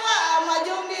mai wa ma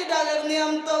jong di dagar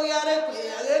niam to yare kwe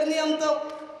agar niam to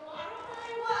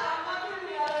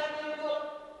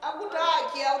aku ta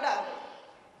kiau da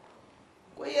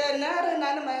ko ye nare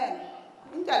nan man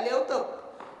inja leu to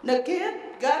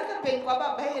nakit gar ka pen kwa ba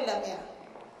bai la ya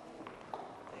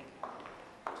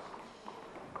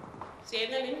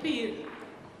Sena limpir.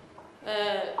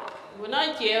 When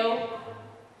I jail,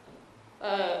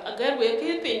 I got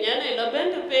wicked opinion and a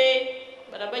bend to pay,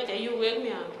 but I bet you wake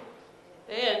me up.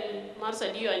 And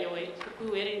Marsa, you on your way.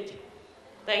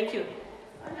 Thank you.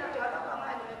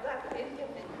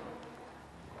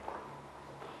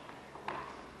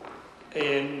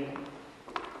 And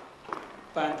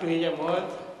Pantry Jamot.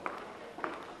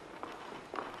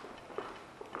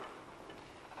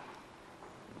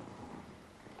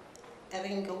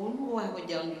 Aring ka unu wa ko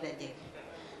jang di dajek.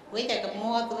 We ta ka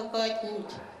mo to ko chu.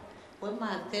 We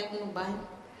ma te nu ban.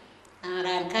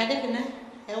 Ran ka de na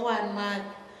e wan ma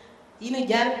ina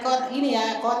jar ko ina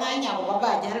ya ko na nya ko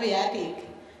ba jar ya ti.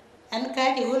 An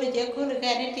ka ti hulu je ko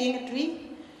ka de ting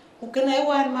tui. Ku kana e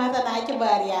wan ma ta na che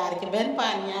bar yar che ben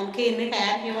pan nyan ke ni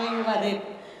ka ti wa yu ba de.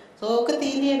 So ka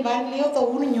ti ni ban leo to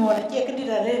unu nyo na che ka di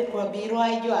ra re ko bi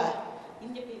roi jwa.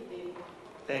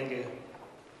 Thank you.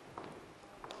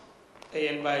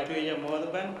 Ayen by two years more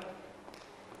than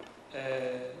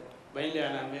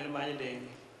Lian and Milman Ding.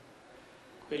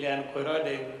 William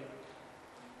Corroding.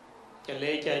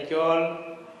 Chalecha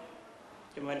Jol,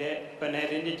 Chimade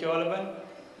Panadin the Jolaban.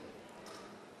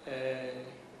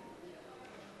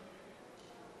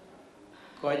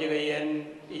 Quajayan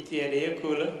Itia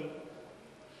cooler.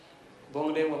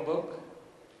 Bong them a book.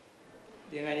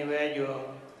 The anywhere your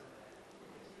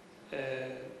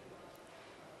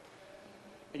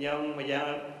Yang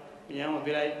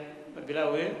bila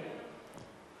we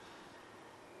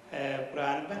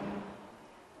Quran ban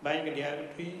ban ke dia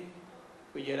tu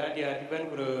kujera dia ban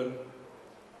bro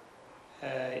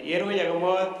yeru ya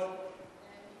gamot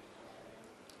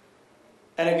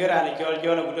ana gera ni jol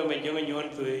jol ko me jonga nyon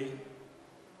tu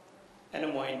ana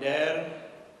moinder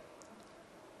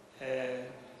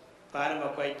pana ma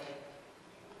kwai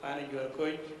Pani jual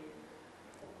kuj.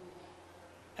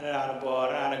 Ana rana bor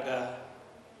rana ga.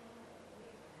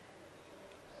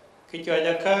 Kicho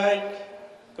jakaj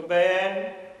kebayan.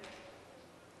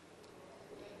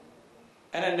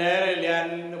 Ana nere lian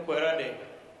nukwara de.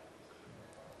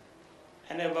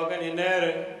 Ana bagan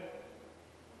nere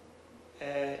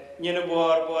nyene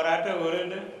bor ata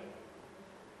urene.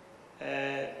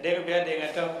 Dega biar denga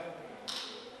to.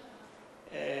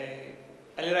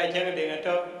 Alira jangan denga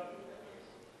to.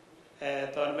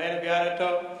 Ton mer biar to.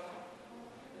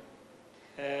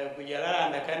 Bujala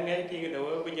anak kan ngai tinggi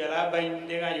doa bujala bain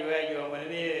denga juga yo mana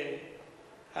ni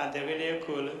ante bini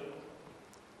cool.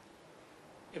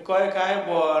 Ikoi kai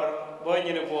bor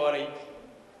nyene bori.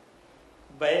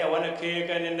 Bayi awana kiri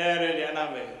kan nere di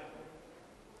aname.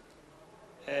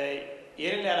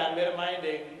 Iri lian ambil main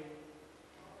deng.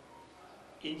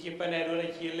 Inci paneru na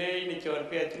chile ni chor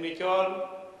pe atmi chol.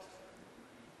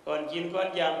 Kon jin kon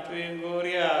jam tuing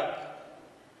goria.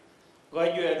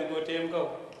 Goju adu go tem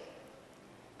ko.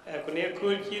 Kune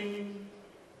kul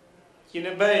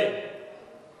chin bay.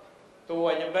 Tu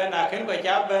wanya bay na ken ko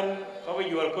chaben ko bi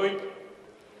yual kuj.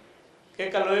 Ke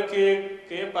kaloi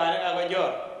ke pare ga go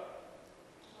jor.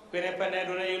 Kune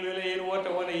paneru na yulule yin wota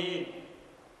wona yin.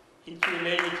 Inci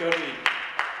le ni chori.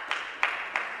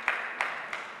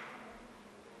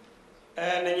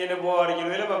 Na nyene bor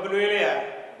nyene ba bluele ya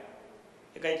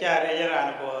ka chare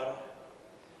jara bor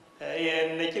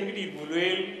yen na chin gidi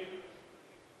bluel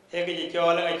e ke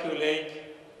chola ga chule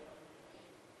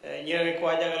nyere ko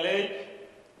ja gale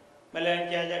malen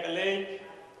ja gale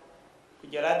ku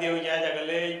jara dio ja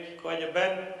gale ko ja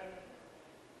ben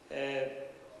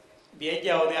bie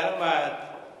jaw de alma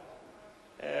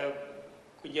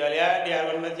ku jara dia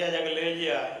alma ja gale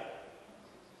ya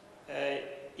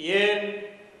yen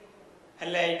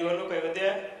Alai dua lu kau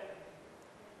betul,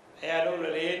 ayah lu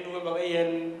lelai dua bagai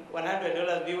yen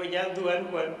 $100 biwa jal tuan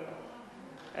kuan,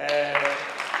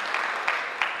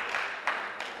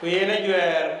 kuyen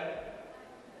ajuar,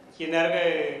 kinar ke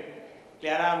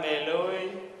liara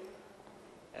meloi,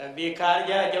 bi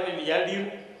karja jam bijal diu,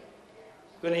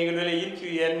 kuan ingin lu lelai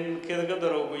kuyen kita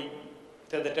dorong kui,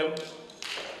 terdetem,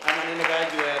 aman ini kan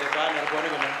ajuar, kan narkoba ni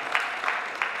kan,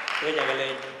 kita jaga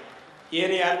lagi,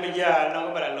 yen yang bijal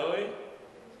nak beraloi.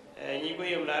 Ni ko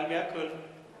yum lan biya kul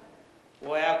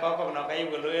waya ko no kay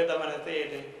go loye ta man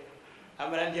tede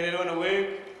amran jere ro no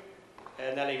we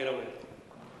na le gro.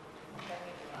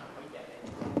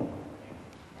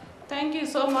 Thank you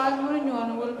so much muri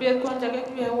nyon will be kon jage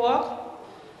be walk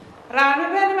ran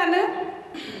ben man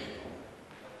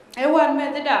e wan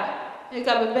me da e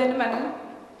ka ben man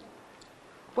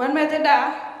wan me da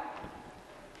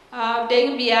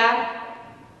deng biya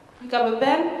ka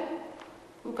ben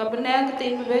Buka benang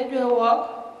ketin baju walk,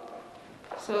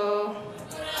 so.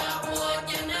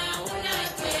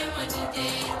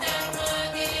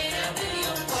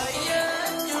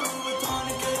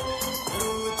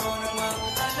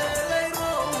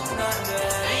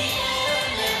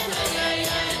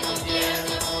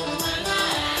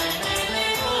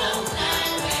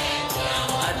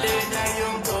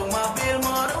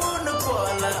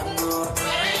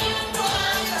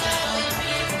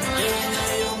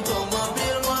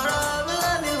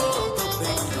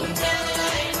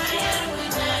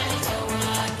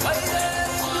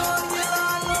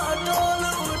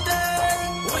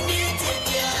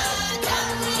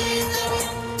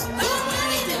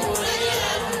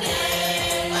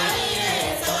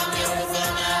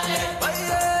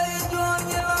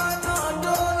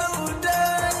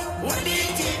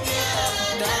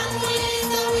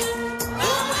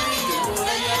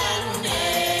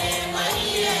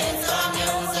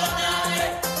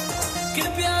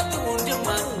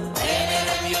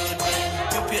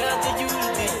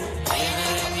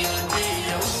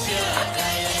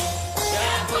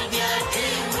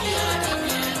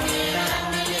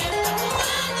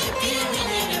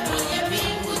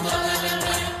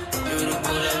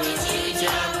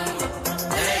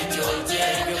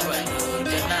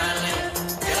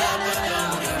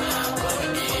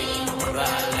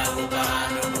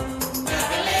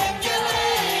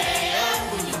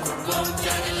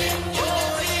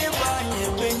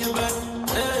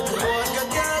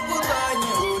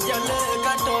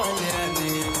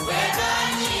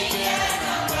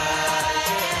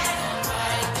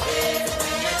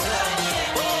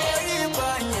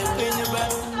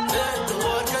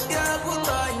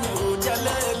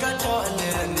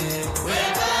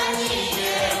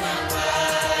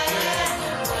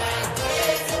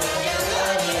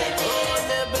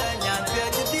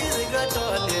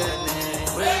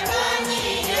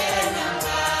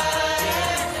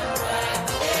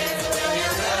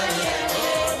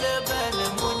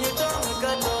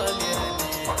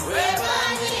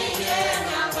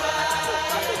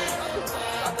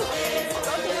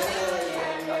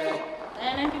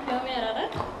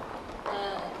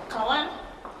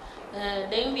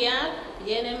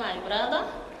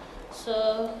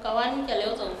 So kawan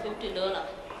jaleo to $50.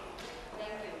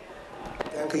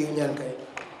 Thank you, Nyan Kai.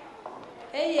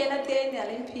 Hey, yena te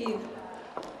nyalin pin.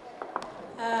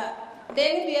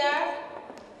 Deng biar,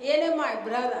 yena my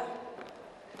brother.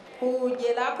 Who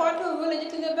jela kotu hule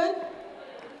jitine ben.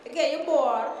 Ke you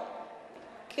bor.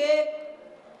 Ke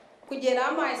ku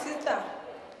jela my sister.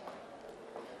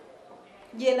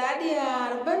 Jela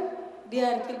diar ben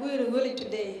diar ke guru hule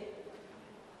today.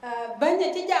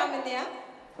 Banya ci jamnya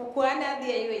ku kwana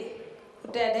dia yui. Ku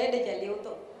tade de jaliu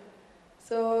to.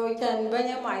 So can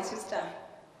banya my sister.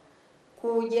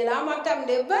 Ku jela maktam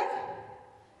de ben.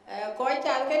 Ko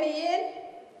chal kan yen.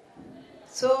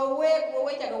 So we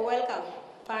take a welcome.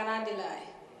 Panadilai.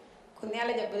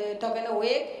 Kunyala jabe token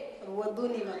away.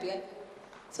 Waduni mabiat.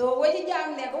 So we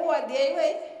jam ne ko wadi we.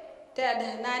 Tad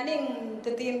naning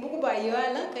tetin buku bayu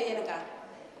ala kaya naka.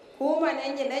 Kuma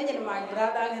engine my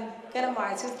brother and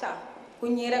my sister.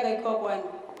 Kunyira kay ko kwan.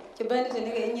 Chibani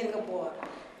tene kay nyir ka board.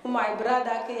 My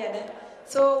brother kaya de.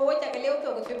 So we take a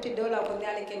little $50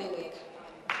 kunyala kene we.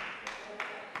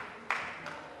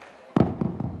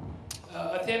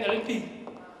 Athen Olympic.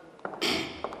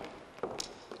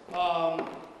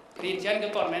 Christian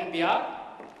ke tormen biar.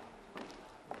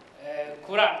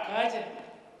 Quran kaje.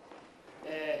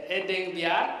 Edeng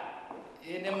biar.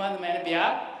 Ene man men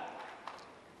biar.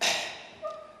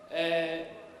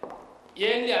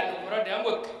 Yen lian pura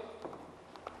dambuk.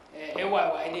 Ewa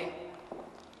dia.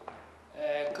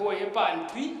 Kau ye pan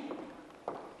tui.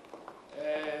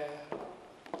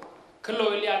 Kalau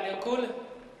lian ekul.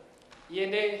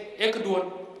 Yende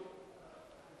ekduon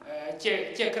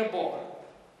che kerbor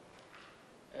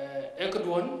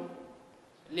ekduon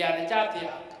liana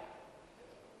chatia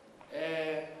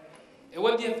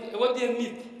ewadi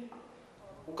mit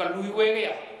ukalui wege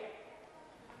ya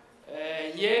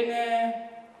yene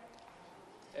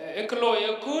eklo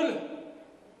ekul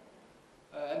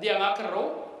dia makro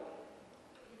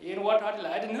yen wat hat la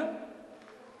adna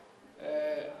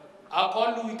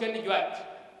akon lui ken juat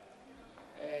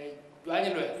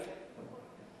Juanya luet,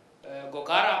 go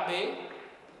karabe,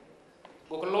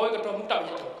 go keloi ke tom tam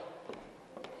jatuh,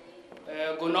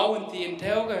 go nawun tien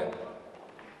teo ke,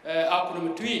 aku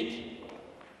nama tweet,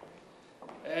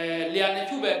 liane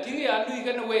cuba tinggi alui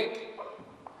kan wek,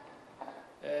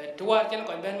 tuar jen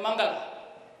kau ben manggal,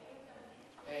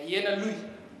 ye na lui,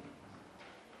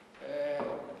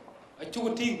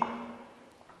 cuba ting,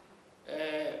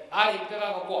 ari kita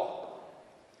kau kuah.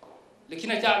 Lekin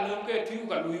aja lom ke tu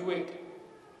ka lui wek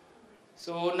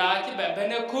so na ki be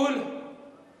bene cool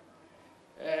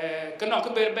ke no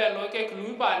ke ber lo ke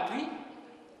lui pan tu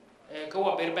ke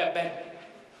wa ber ben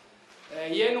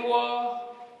yen wo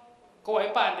ko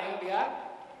ai pan de bia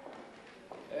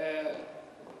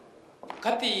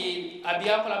kati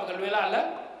abia pala ba la la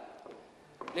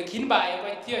lekin ba ye ko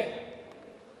tie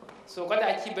so ka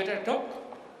da chi better tok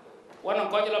wana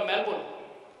ko jelo Melbourne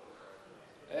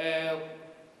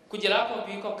kujela ko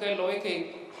bi ko ke loy ke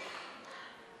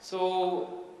so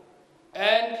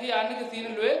and ki an ke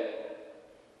tin lwe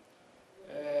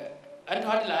an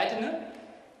thad la itna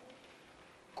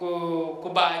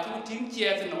ko ba ki tin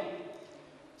chiet no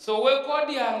so we ko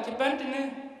diam ki bantne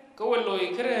ko we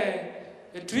loy kre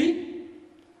tui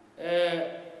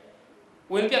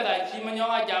wen pya da chi ma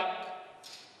nyo ajak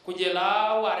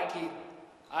kujela war ki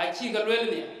a chi ga lwe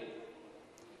ni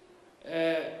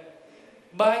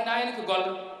bai nai ni ko gol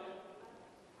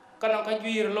kana ka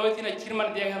juir loy tina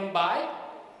chirman dia ngam bai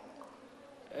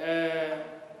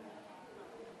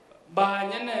ba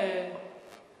nyen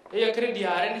e kre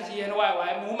diare ni yen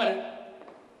wai mu man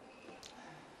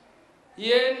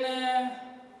yen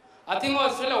atingo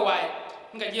sele wai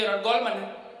nga jero gol man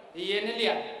yen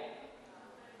lia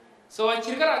so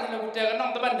chirkara ni ku te ga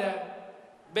nom tabanda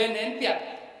benen pia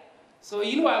so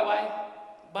yin wai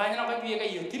ba nyen ka juye ka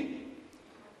yutin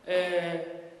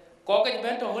có cái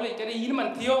bên đó là cái gì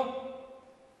mà thiếu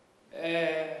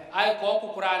ai có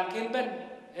cuộc Quran kiến bên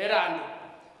Iran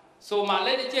so mà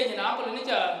lấy cái chuyện như nào có lấy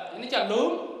chả lớn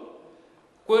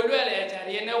quên luôn là chả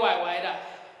riêng nó hoài đã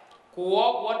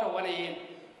của tàu này yên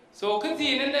so cái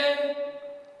gì nên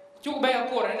chúc bây giờ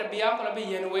của này là biếng có là bây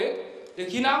giờ nó để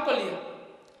khi nào có liền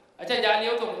ở trên giá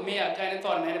liêu thuộc mía cái này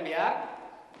toàn này là biếng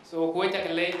so cuối chắc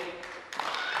cái lấy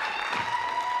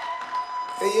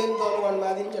Ayen don wan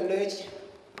madin challenge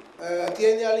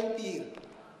tien ya limpir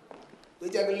we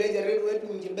jag le jare we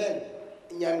pin ben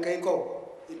nyan kai ko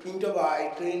pin to bai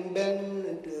train ben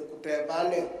ku te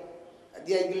bale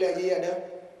adia gile ji ada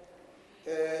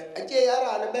ache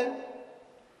yara na ben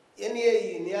yen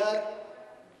ye ni ya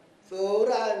so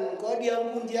ran ko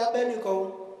diam kun ja ben ko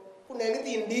ku ne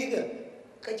tin diga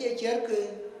ka che cher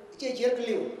ke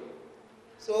liu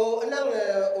So anang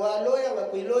wa loya nga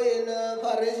kui loya na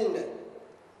fundraising de.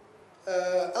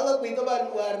 Anga kui ka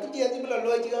ban war ku dia ti bla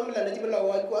loya ti amla na ti bla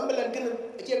wa ku amla kin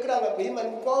che kra nga kui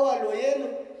man ko wa loya ne.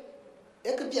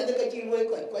 E ku pia de ka ti loya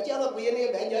ko ti anga kui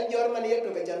ne ba jan jor man ye to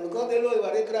ka jan ko de loya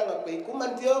wa re kra nga kui ku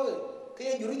man ti o ke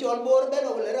ye juri chol bor be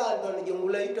no le ran don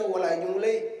jungulai to wala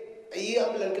jungulai ai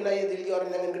amla kin ay dil jor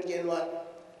na ngen ken wa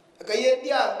ka ye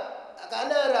dia ka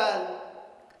na ran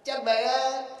chắc baya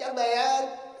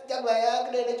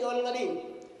cái này cho nó đi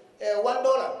 $1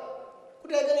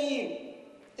 cái này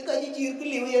cái cái chi cái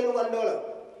liu yên $1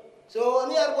 so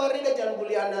anh em qua đây là chẳng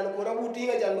bùi anh anh cô ra bùi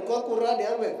nga chẳng có cô ra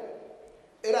để vậy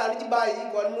era anh chỉ bài gì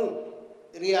còn mu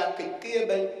ria cái kia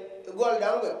bên gol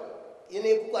đang vậy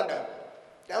ini aku kada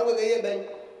đang vậy cái bên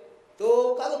to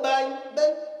các bạn bên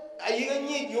ai cái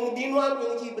gì dùng điện thoại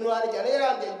dùng chi bên ngoài chẳng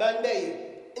era chẳng ban đây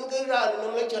in cái ra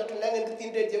nó lấy chặt lên cái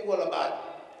tin để chơi qua bạn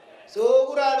so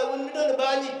kurala won don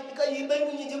bani ka yi ban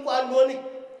ni ji kwa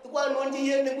non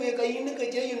ji yen ku ka yi ni ka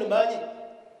je yin bani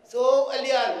so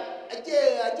alian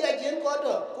aje jen ko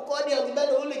to ko de ngi ban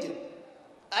uliji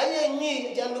aye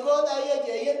ni jan ko da ye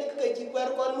je yen ka ji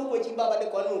kwar kon mu ko ji baba de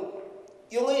kon mu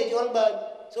yo ngi jol ban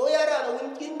so ya ra na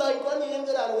won kin ban kon ni yen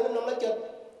ra na won no ma chat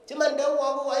ti man da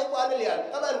wa ko ai kwa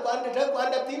alian ka ban kwan de ta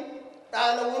kwan da tin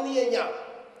ta na won ye nya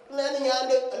me ni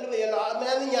nyande alu ye la me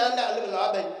ni nyanda alu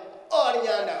la ban or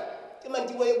nyanda cái mình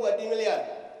chỉ quay qua đi liền,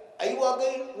 ai qua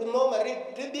cái nó mà đi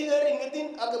đi cái ring cái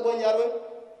tin, ác cái bọn nhà rồi,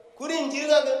 cứ ring chỉ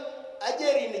cái ai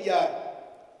chơi ring này giờ,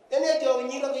 cái này cho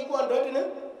nhiều cái quan đó thì nữa,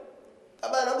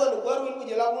 các bạn nó còn qua rồi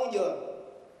cũng làm không giờ,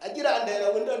 ai chỉ là anh đây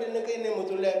là vấn đề thì cái này một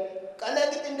chút lên, cái này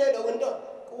cái tin đây là vấn đề,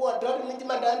 qua đó thì chỉ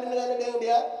mà đang đi cái này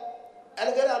dia,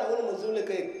 anh cái là vấn đề một chút lên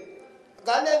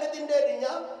cái này cái tin đây thì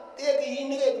nhá, cái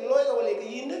gì cái lối cái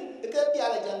gì nữa, cái bia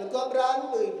là chẳng có brand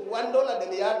 $1 để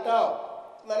bị ăn tao.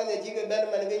 Mana ne jiga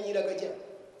ben mana ge nyira ka je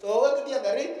so wa ka dia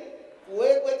gari we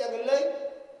ko ta gele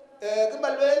ka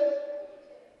balwe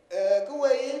ka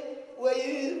we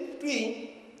tui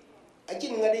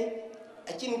achin ngadi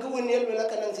achin ka won yel la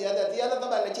kana siyada ta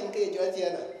ba na chin ke jo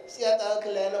siyada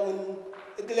kala na won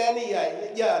kala ni ya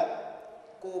ja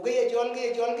ko ge jol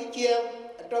ki che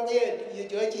to ge ye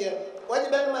jo che wa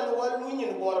ben man wa lu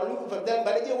nyin bo lu fa dan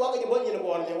ba je wa ge bo nyin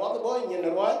bo ne wa ge bo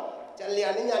nyin ro cha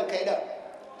lian ni nyan kai da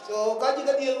so kaji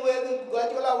ka dia we ga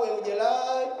chola we jela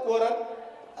koran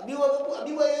abi we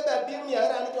ba bi mi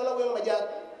ara ni chola we majat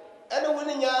ana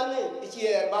woni nyane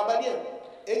tie baba dia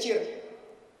e chir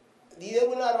dia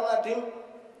wona ro atim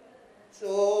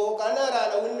so kana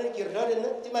ra na woni chir do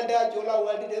den ti manda chola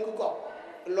we de ko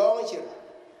lo ma chir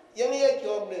yemi ye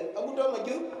job de abu do ma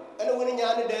ju ana woni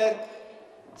nyane de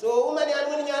so umani an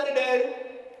woni nyane de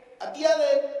apiale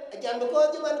ajan ko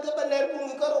ci man ka baner bu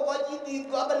ngi ko ko ci di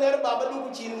ko baner baba du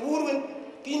ci wurun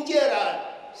tin cera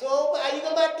so ba yi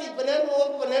ka batti baner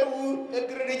mo baner wu e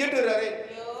kredi jeto rare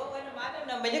yo wana mana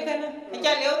na maje kana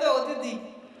ja lew do to di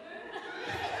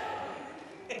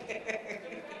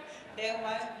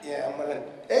dema ya malan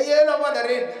e ye no ba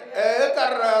dare e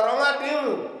kar roma tim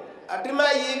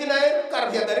atima yi gina kar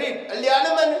ya dare aliana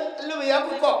man lu ya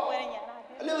ku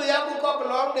ko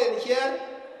long de share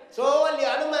so li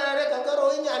anu mana kan ka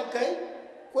roi nyan kai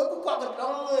ko ka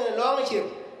tong lo ma chir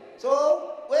so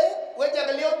we ja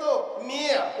ga leo to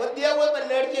mia ko dia we ban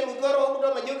ner ke mi ko ro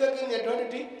do ma ju ka ki ne to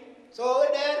ti so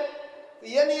der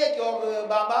yen ye jo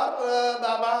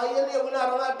baba yen ye una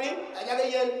ro ati aja ga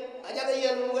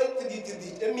yen we ti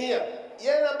di mia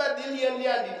yen ba dil yen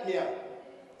ya di mia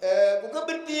ko ka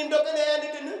bitin do ka ne ya di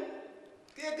ni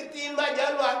ke tin ma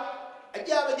jalwa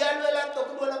aja ba jalwa la to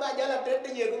ko na ba jala tete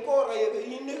ye ko ro ye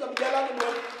indi ka jala ko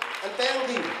and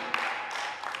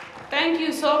thank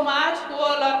you so much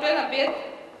for la pena bit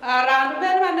around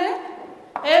ben mane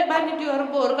e bani dior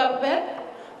bor ka ben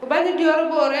ko bani dior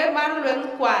bor e man len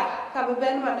kwa ka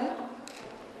ben mane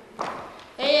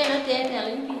e na te ne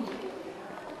alin bi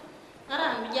ara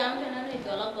mi jam te na ni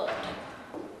to la ko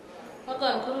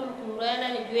ko re na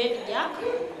ni jwe ti jak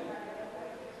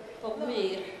ko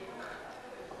mir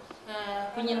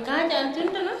kunyin ka jan tin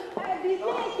na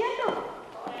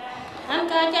an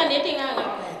ka jan ne tinga ga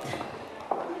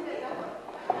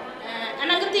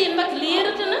ana ga tin ba clear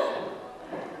tana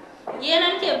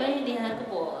yenan ke ban di har ko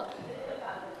bo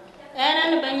ana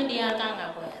ne ban di har ka ga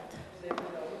ko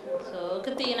so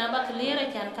ka tin ba clear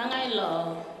jan ka ngai lo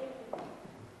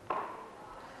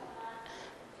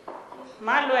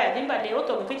ma loe din ba de o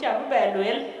to ke cha ba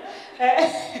loel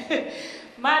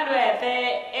ma loe te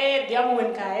e diam wen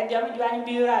kai diam jwan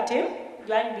biura tim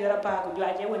jwan biura pa ko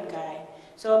jwan je wen kai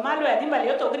so ma loe din ba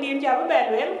le to ke din cha ba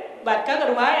loel ba ka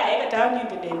ga ma ai ka ta ni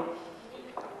te den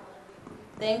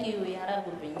thank you ya ra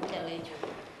gu bin cha le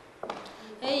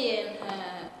Hey,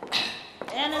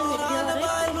 and I'm with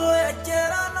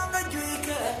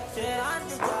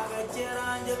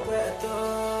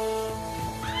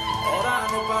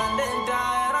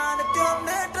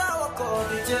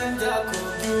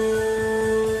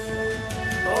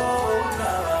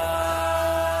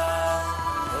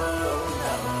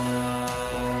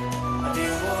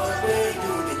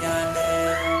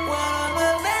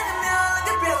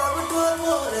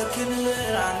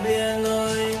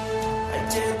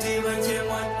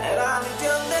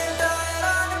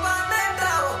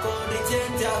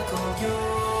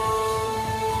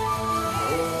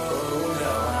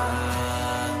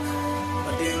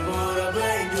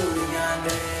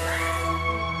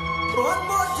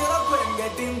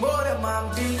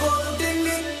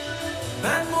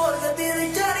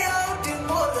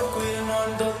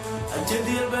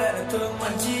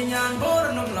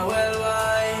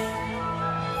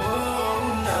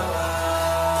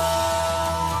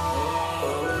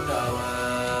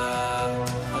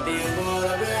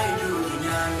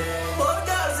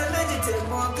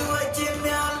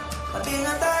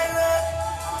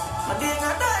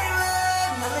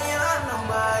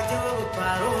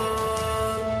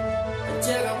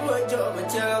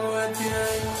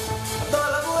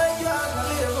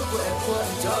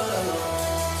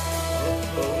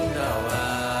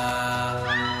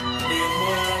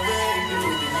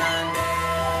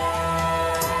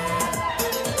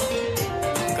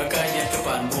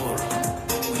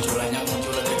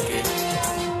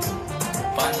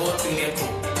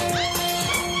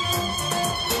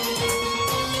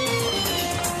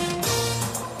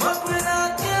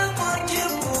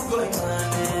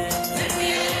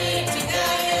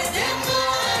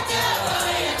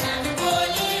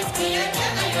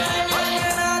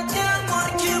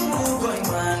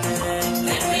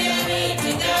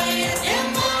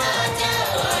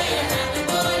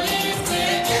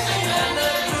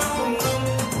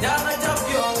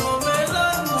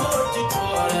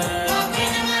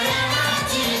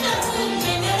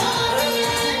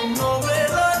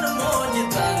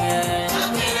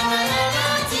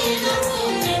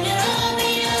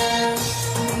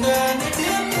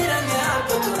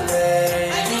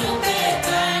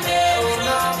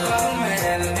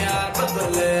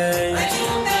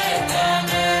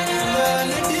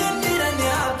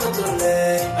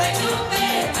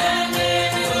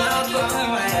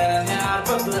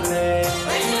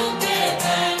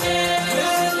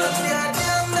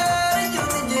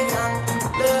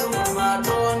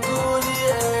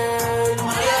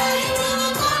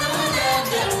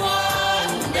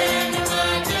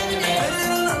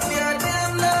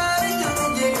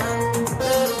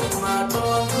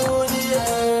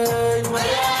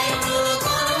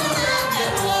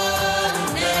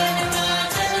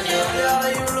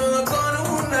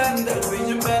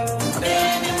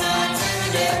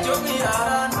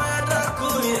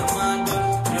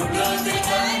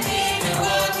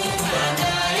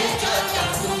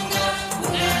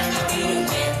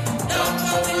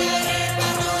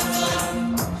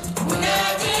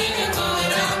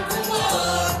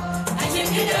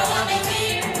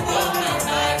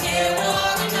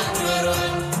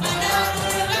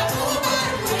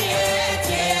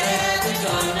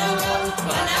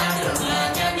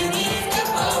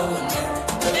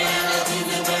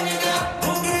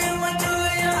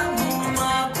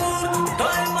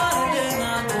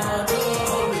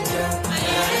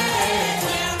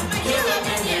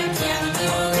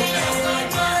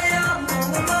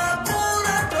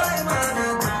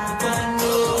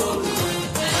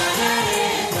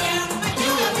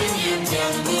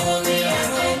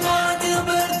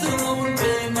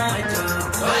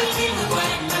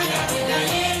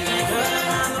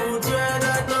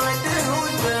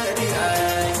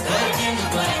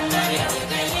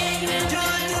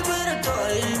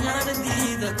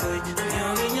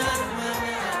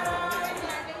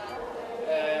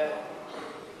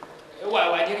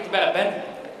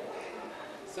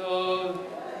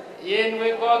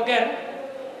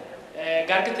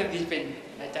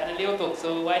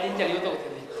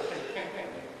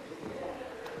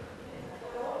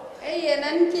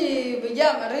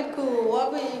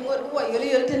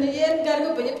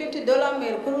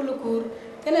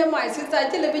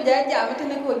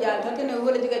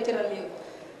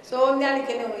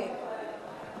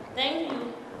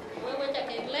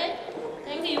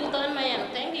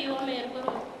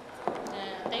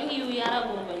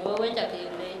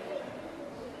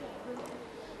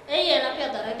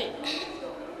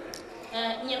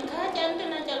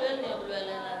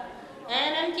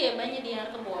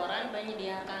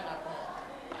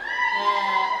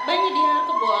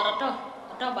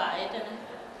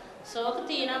So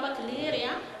kati na ba clear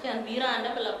ya chan bira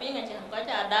anda bala pinga chan ka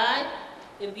cha dai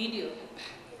e video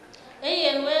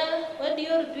yen we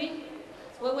dior tui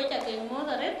we cha ke mo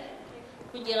tare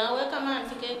ku jela we kaman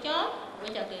fi ke cho we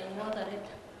cha ke mo tare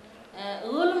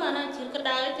ul mana chir ka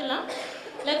dai tila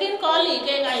lakin ko li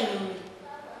ke gai lu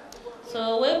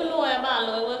so we blu ya ba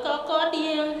lo we ko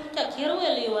dien cha chir we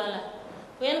li wala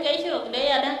wen ke chok de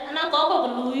ya da ana ko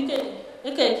lu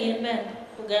ke kin ben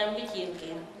ku gam ke chin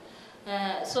kin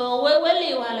so we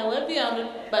li wala we beyond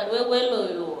but we lo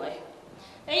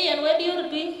yen we dior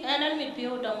tui anan mi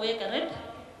piu dong we karet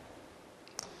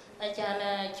achana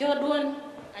chodun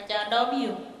acha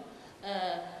dobiu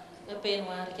e pen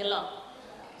war ke lo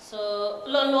so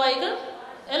lon loy ka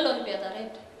elon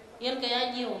petaret yen ka ya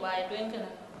jiu bai tuen kana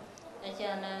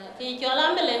achana ki chola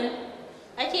melen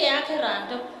achi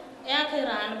akhiran to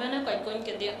akhiran bena ko kon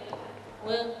ke dia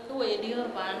we ko we dior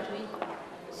ban tui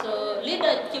so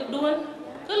leadership duon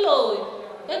ke loy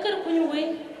e ker kunyu we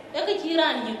e ka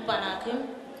chiran yip panakem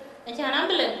achana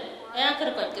melen e akhir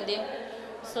ko ke dia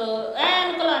so en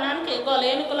kolonan ke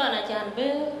golen kolona chan be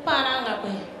pana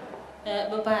ngape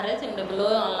be pare sing de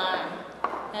blow online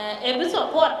e be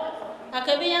support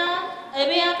akabia e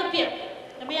be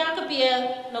akapie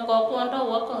no ko kwonto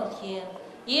wo ko chien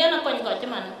yena kon ko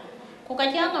chman ku ka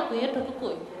changa ku yeto ku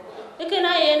e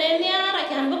kena yene niara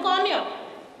chan be konyo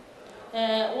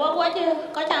wo waje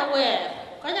ka cha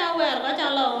wer ka cha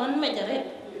lo on mejaret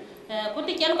ku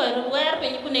ti chen ko wer pe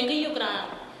ku nengi yukra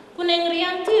ku neng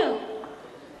rian tio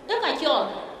ka chol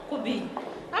ku bi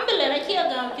ambele na chia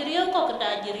ga kiriyo ko ka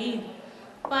jiri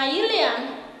pa Lian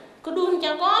ku dun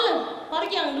cha kole par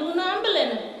jang dun ambele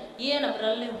yena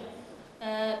bralle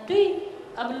tui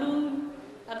ablu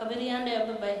akabiriande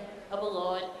abai abugo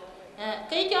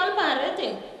ke chol pare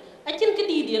tin achin ke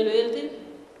di de leltin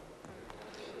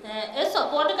e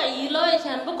support ka yilo e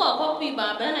chan bu ko pi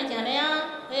ba be na chan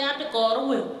ya te kor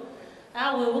we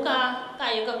a we ka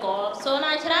yo ka kor so na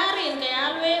chrarin ke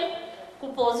alwel ku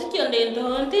position den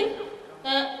tontin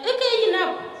e ke yina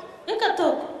e ka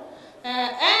tok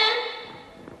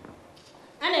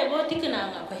ane bo tikina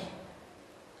ngape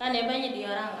kane banyi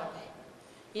diora ngape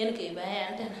yen ke ba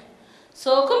antena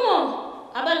so como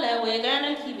abale we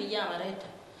ganan ki bi jamaret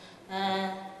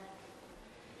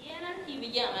yenan ki bi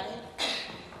jamaret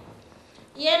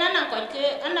yenan ko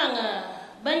ke anang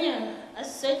banya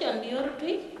association dior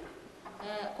tui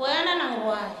ko anang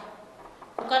wai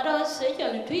ko kato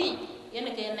association tui yen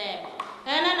ke ne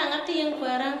ana na ngati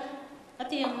kwara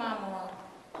ati mamo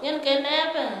yen ke ne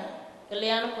pe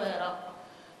Lian kwara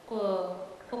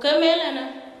ko kemela na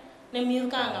ne mi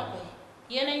ka ngape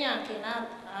yen nya ke na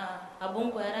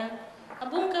abung kwara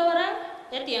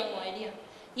eti mo dia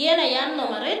yen yan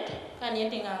no maret kan yen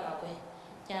tinga ngape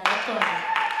jana ko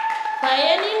pa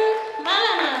yenin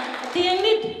malana tieng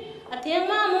nit atieng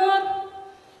mamo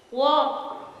wo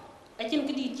achin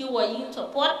kidi ti wa yin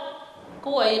support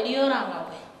ko wa dio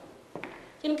rangape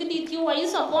chin kidi ti wa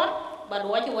support bad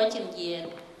wa chin yen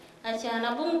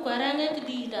achana bung kwaranga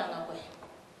kidi danga ko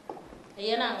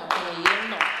yena ngape yen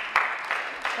no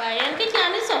pa yen ke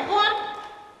chani support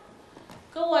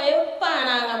ko wa pa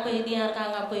na ngape dia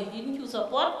ka ngape din chu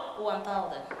support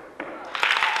 1000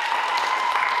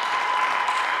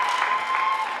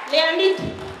 leandit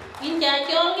in ja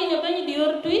chol ki nyobani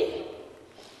dior tui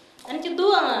an ci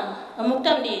dua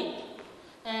amuktam di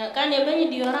kan ya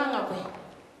bani diorang apa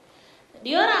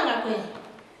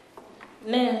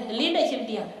ne leadership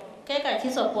dia kayak ka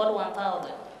ci support 1000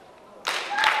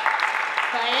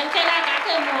 kayan kayak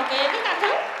ka mo ke ka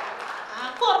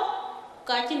akor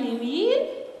ka ci ni mi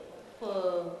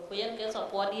ko yan ke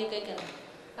support dia kayak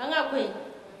kan apa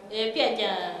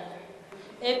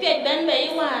pia ben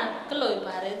be wa keloi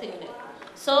pare ting de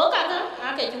so kaka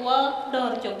ake chuo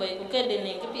dor chobe ku ke de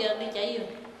ne ke pia di chayo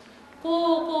ku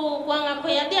wanga ko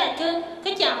ya dia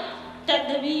ke cham tat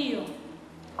de biyo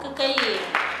ke kai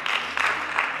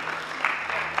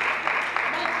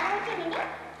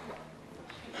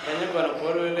banyak orang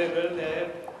poro le belde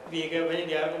biga banyak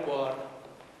dia ko bor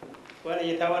wala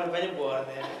yitawan banyak bor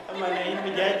ne amane in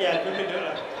bijaja ko ke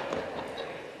dola.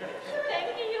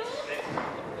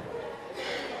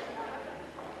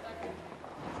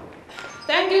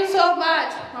 Thank you so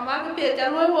much. Mama ke pia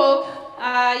chan wo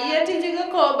ye ti ji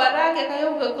ko bara ke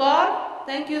kayo ke kor.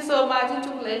 Thank you so much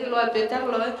chung le lo pe ta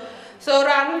lo. So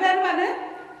ran ben mane.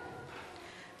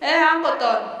 Ang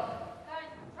koton.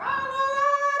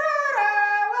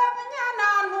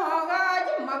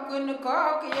 Makun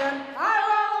ko kian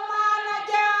awang mana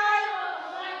jai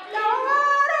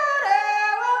jawara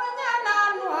wang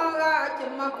nyanan waga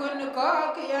makun ko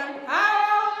kian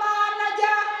awang mana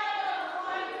jai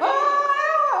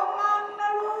oh mana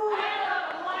lu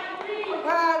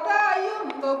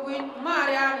to queen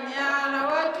Mariam Yana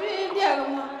wa tri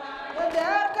diagma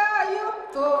da ka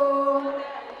yuto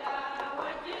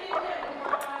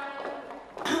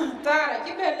tara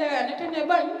ci bele ne tene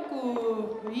bañ ku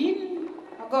yin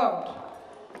god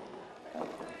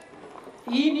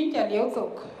yin ci lew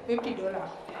tok $50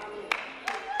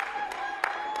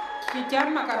 ci jam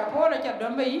makara polo ca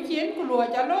dombe yi cien ku lo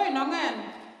ca loy no ngen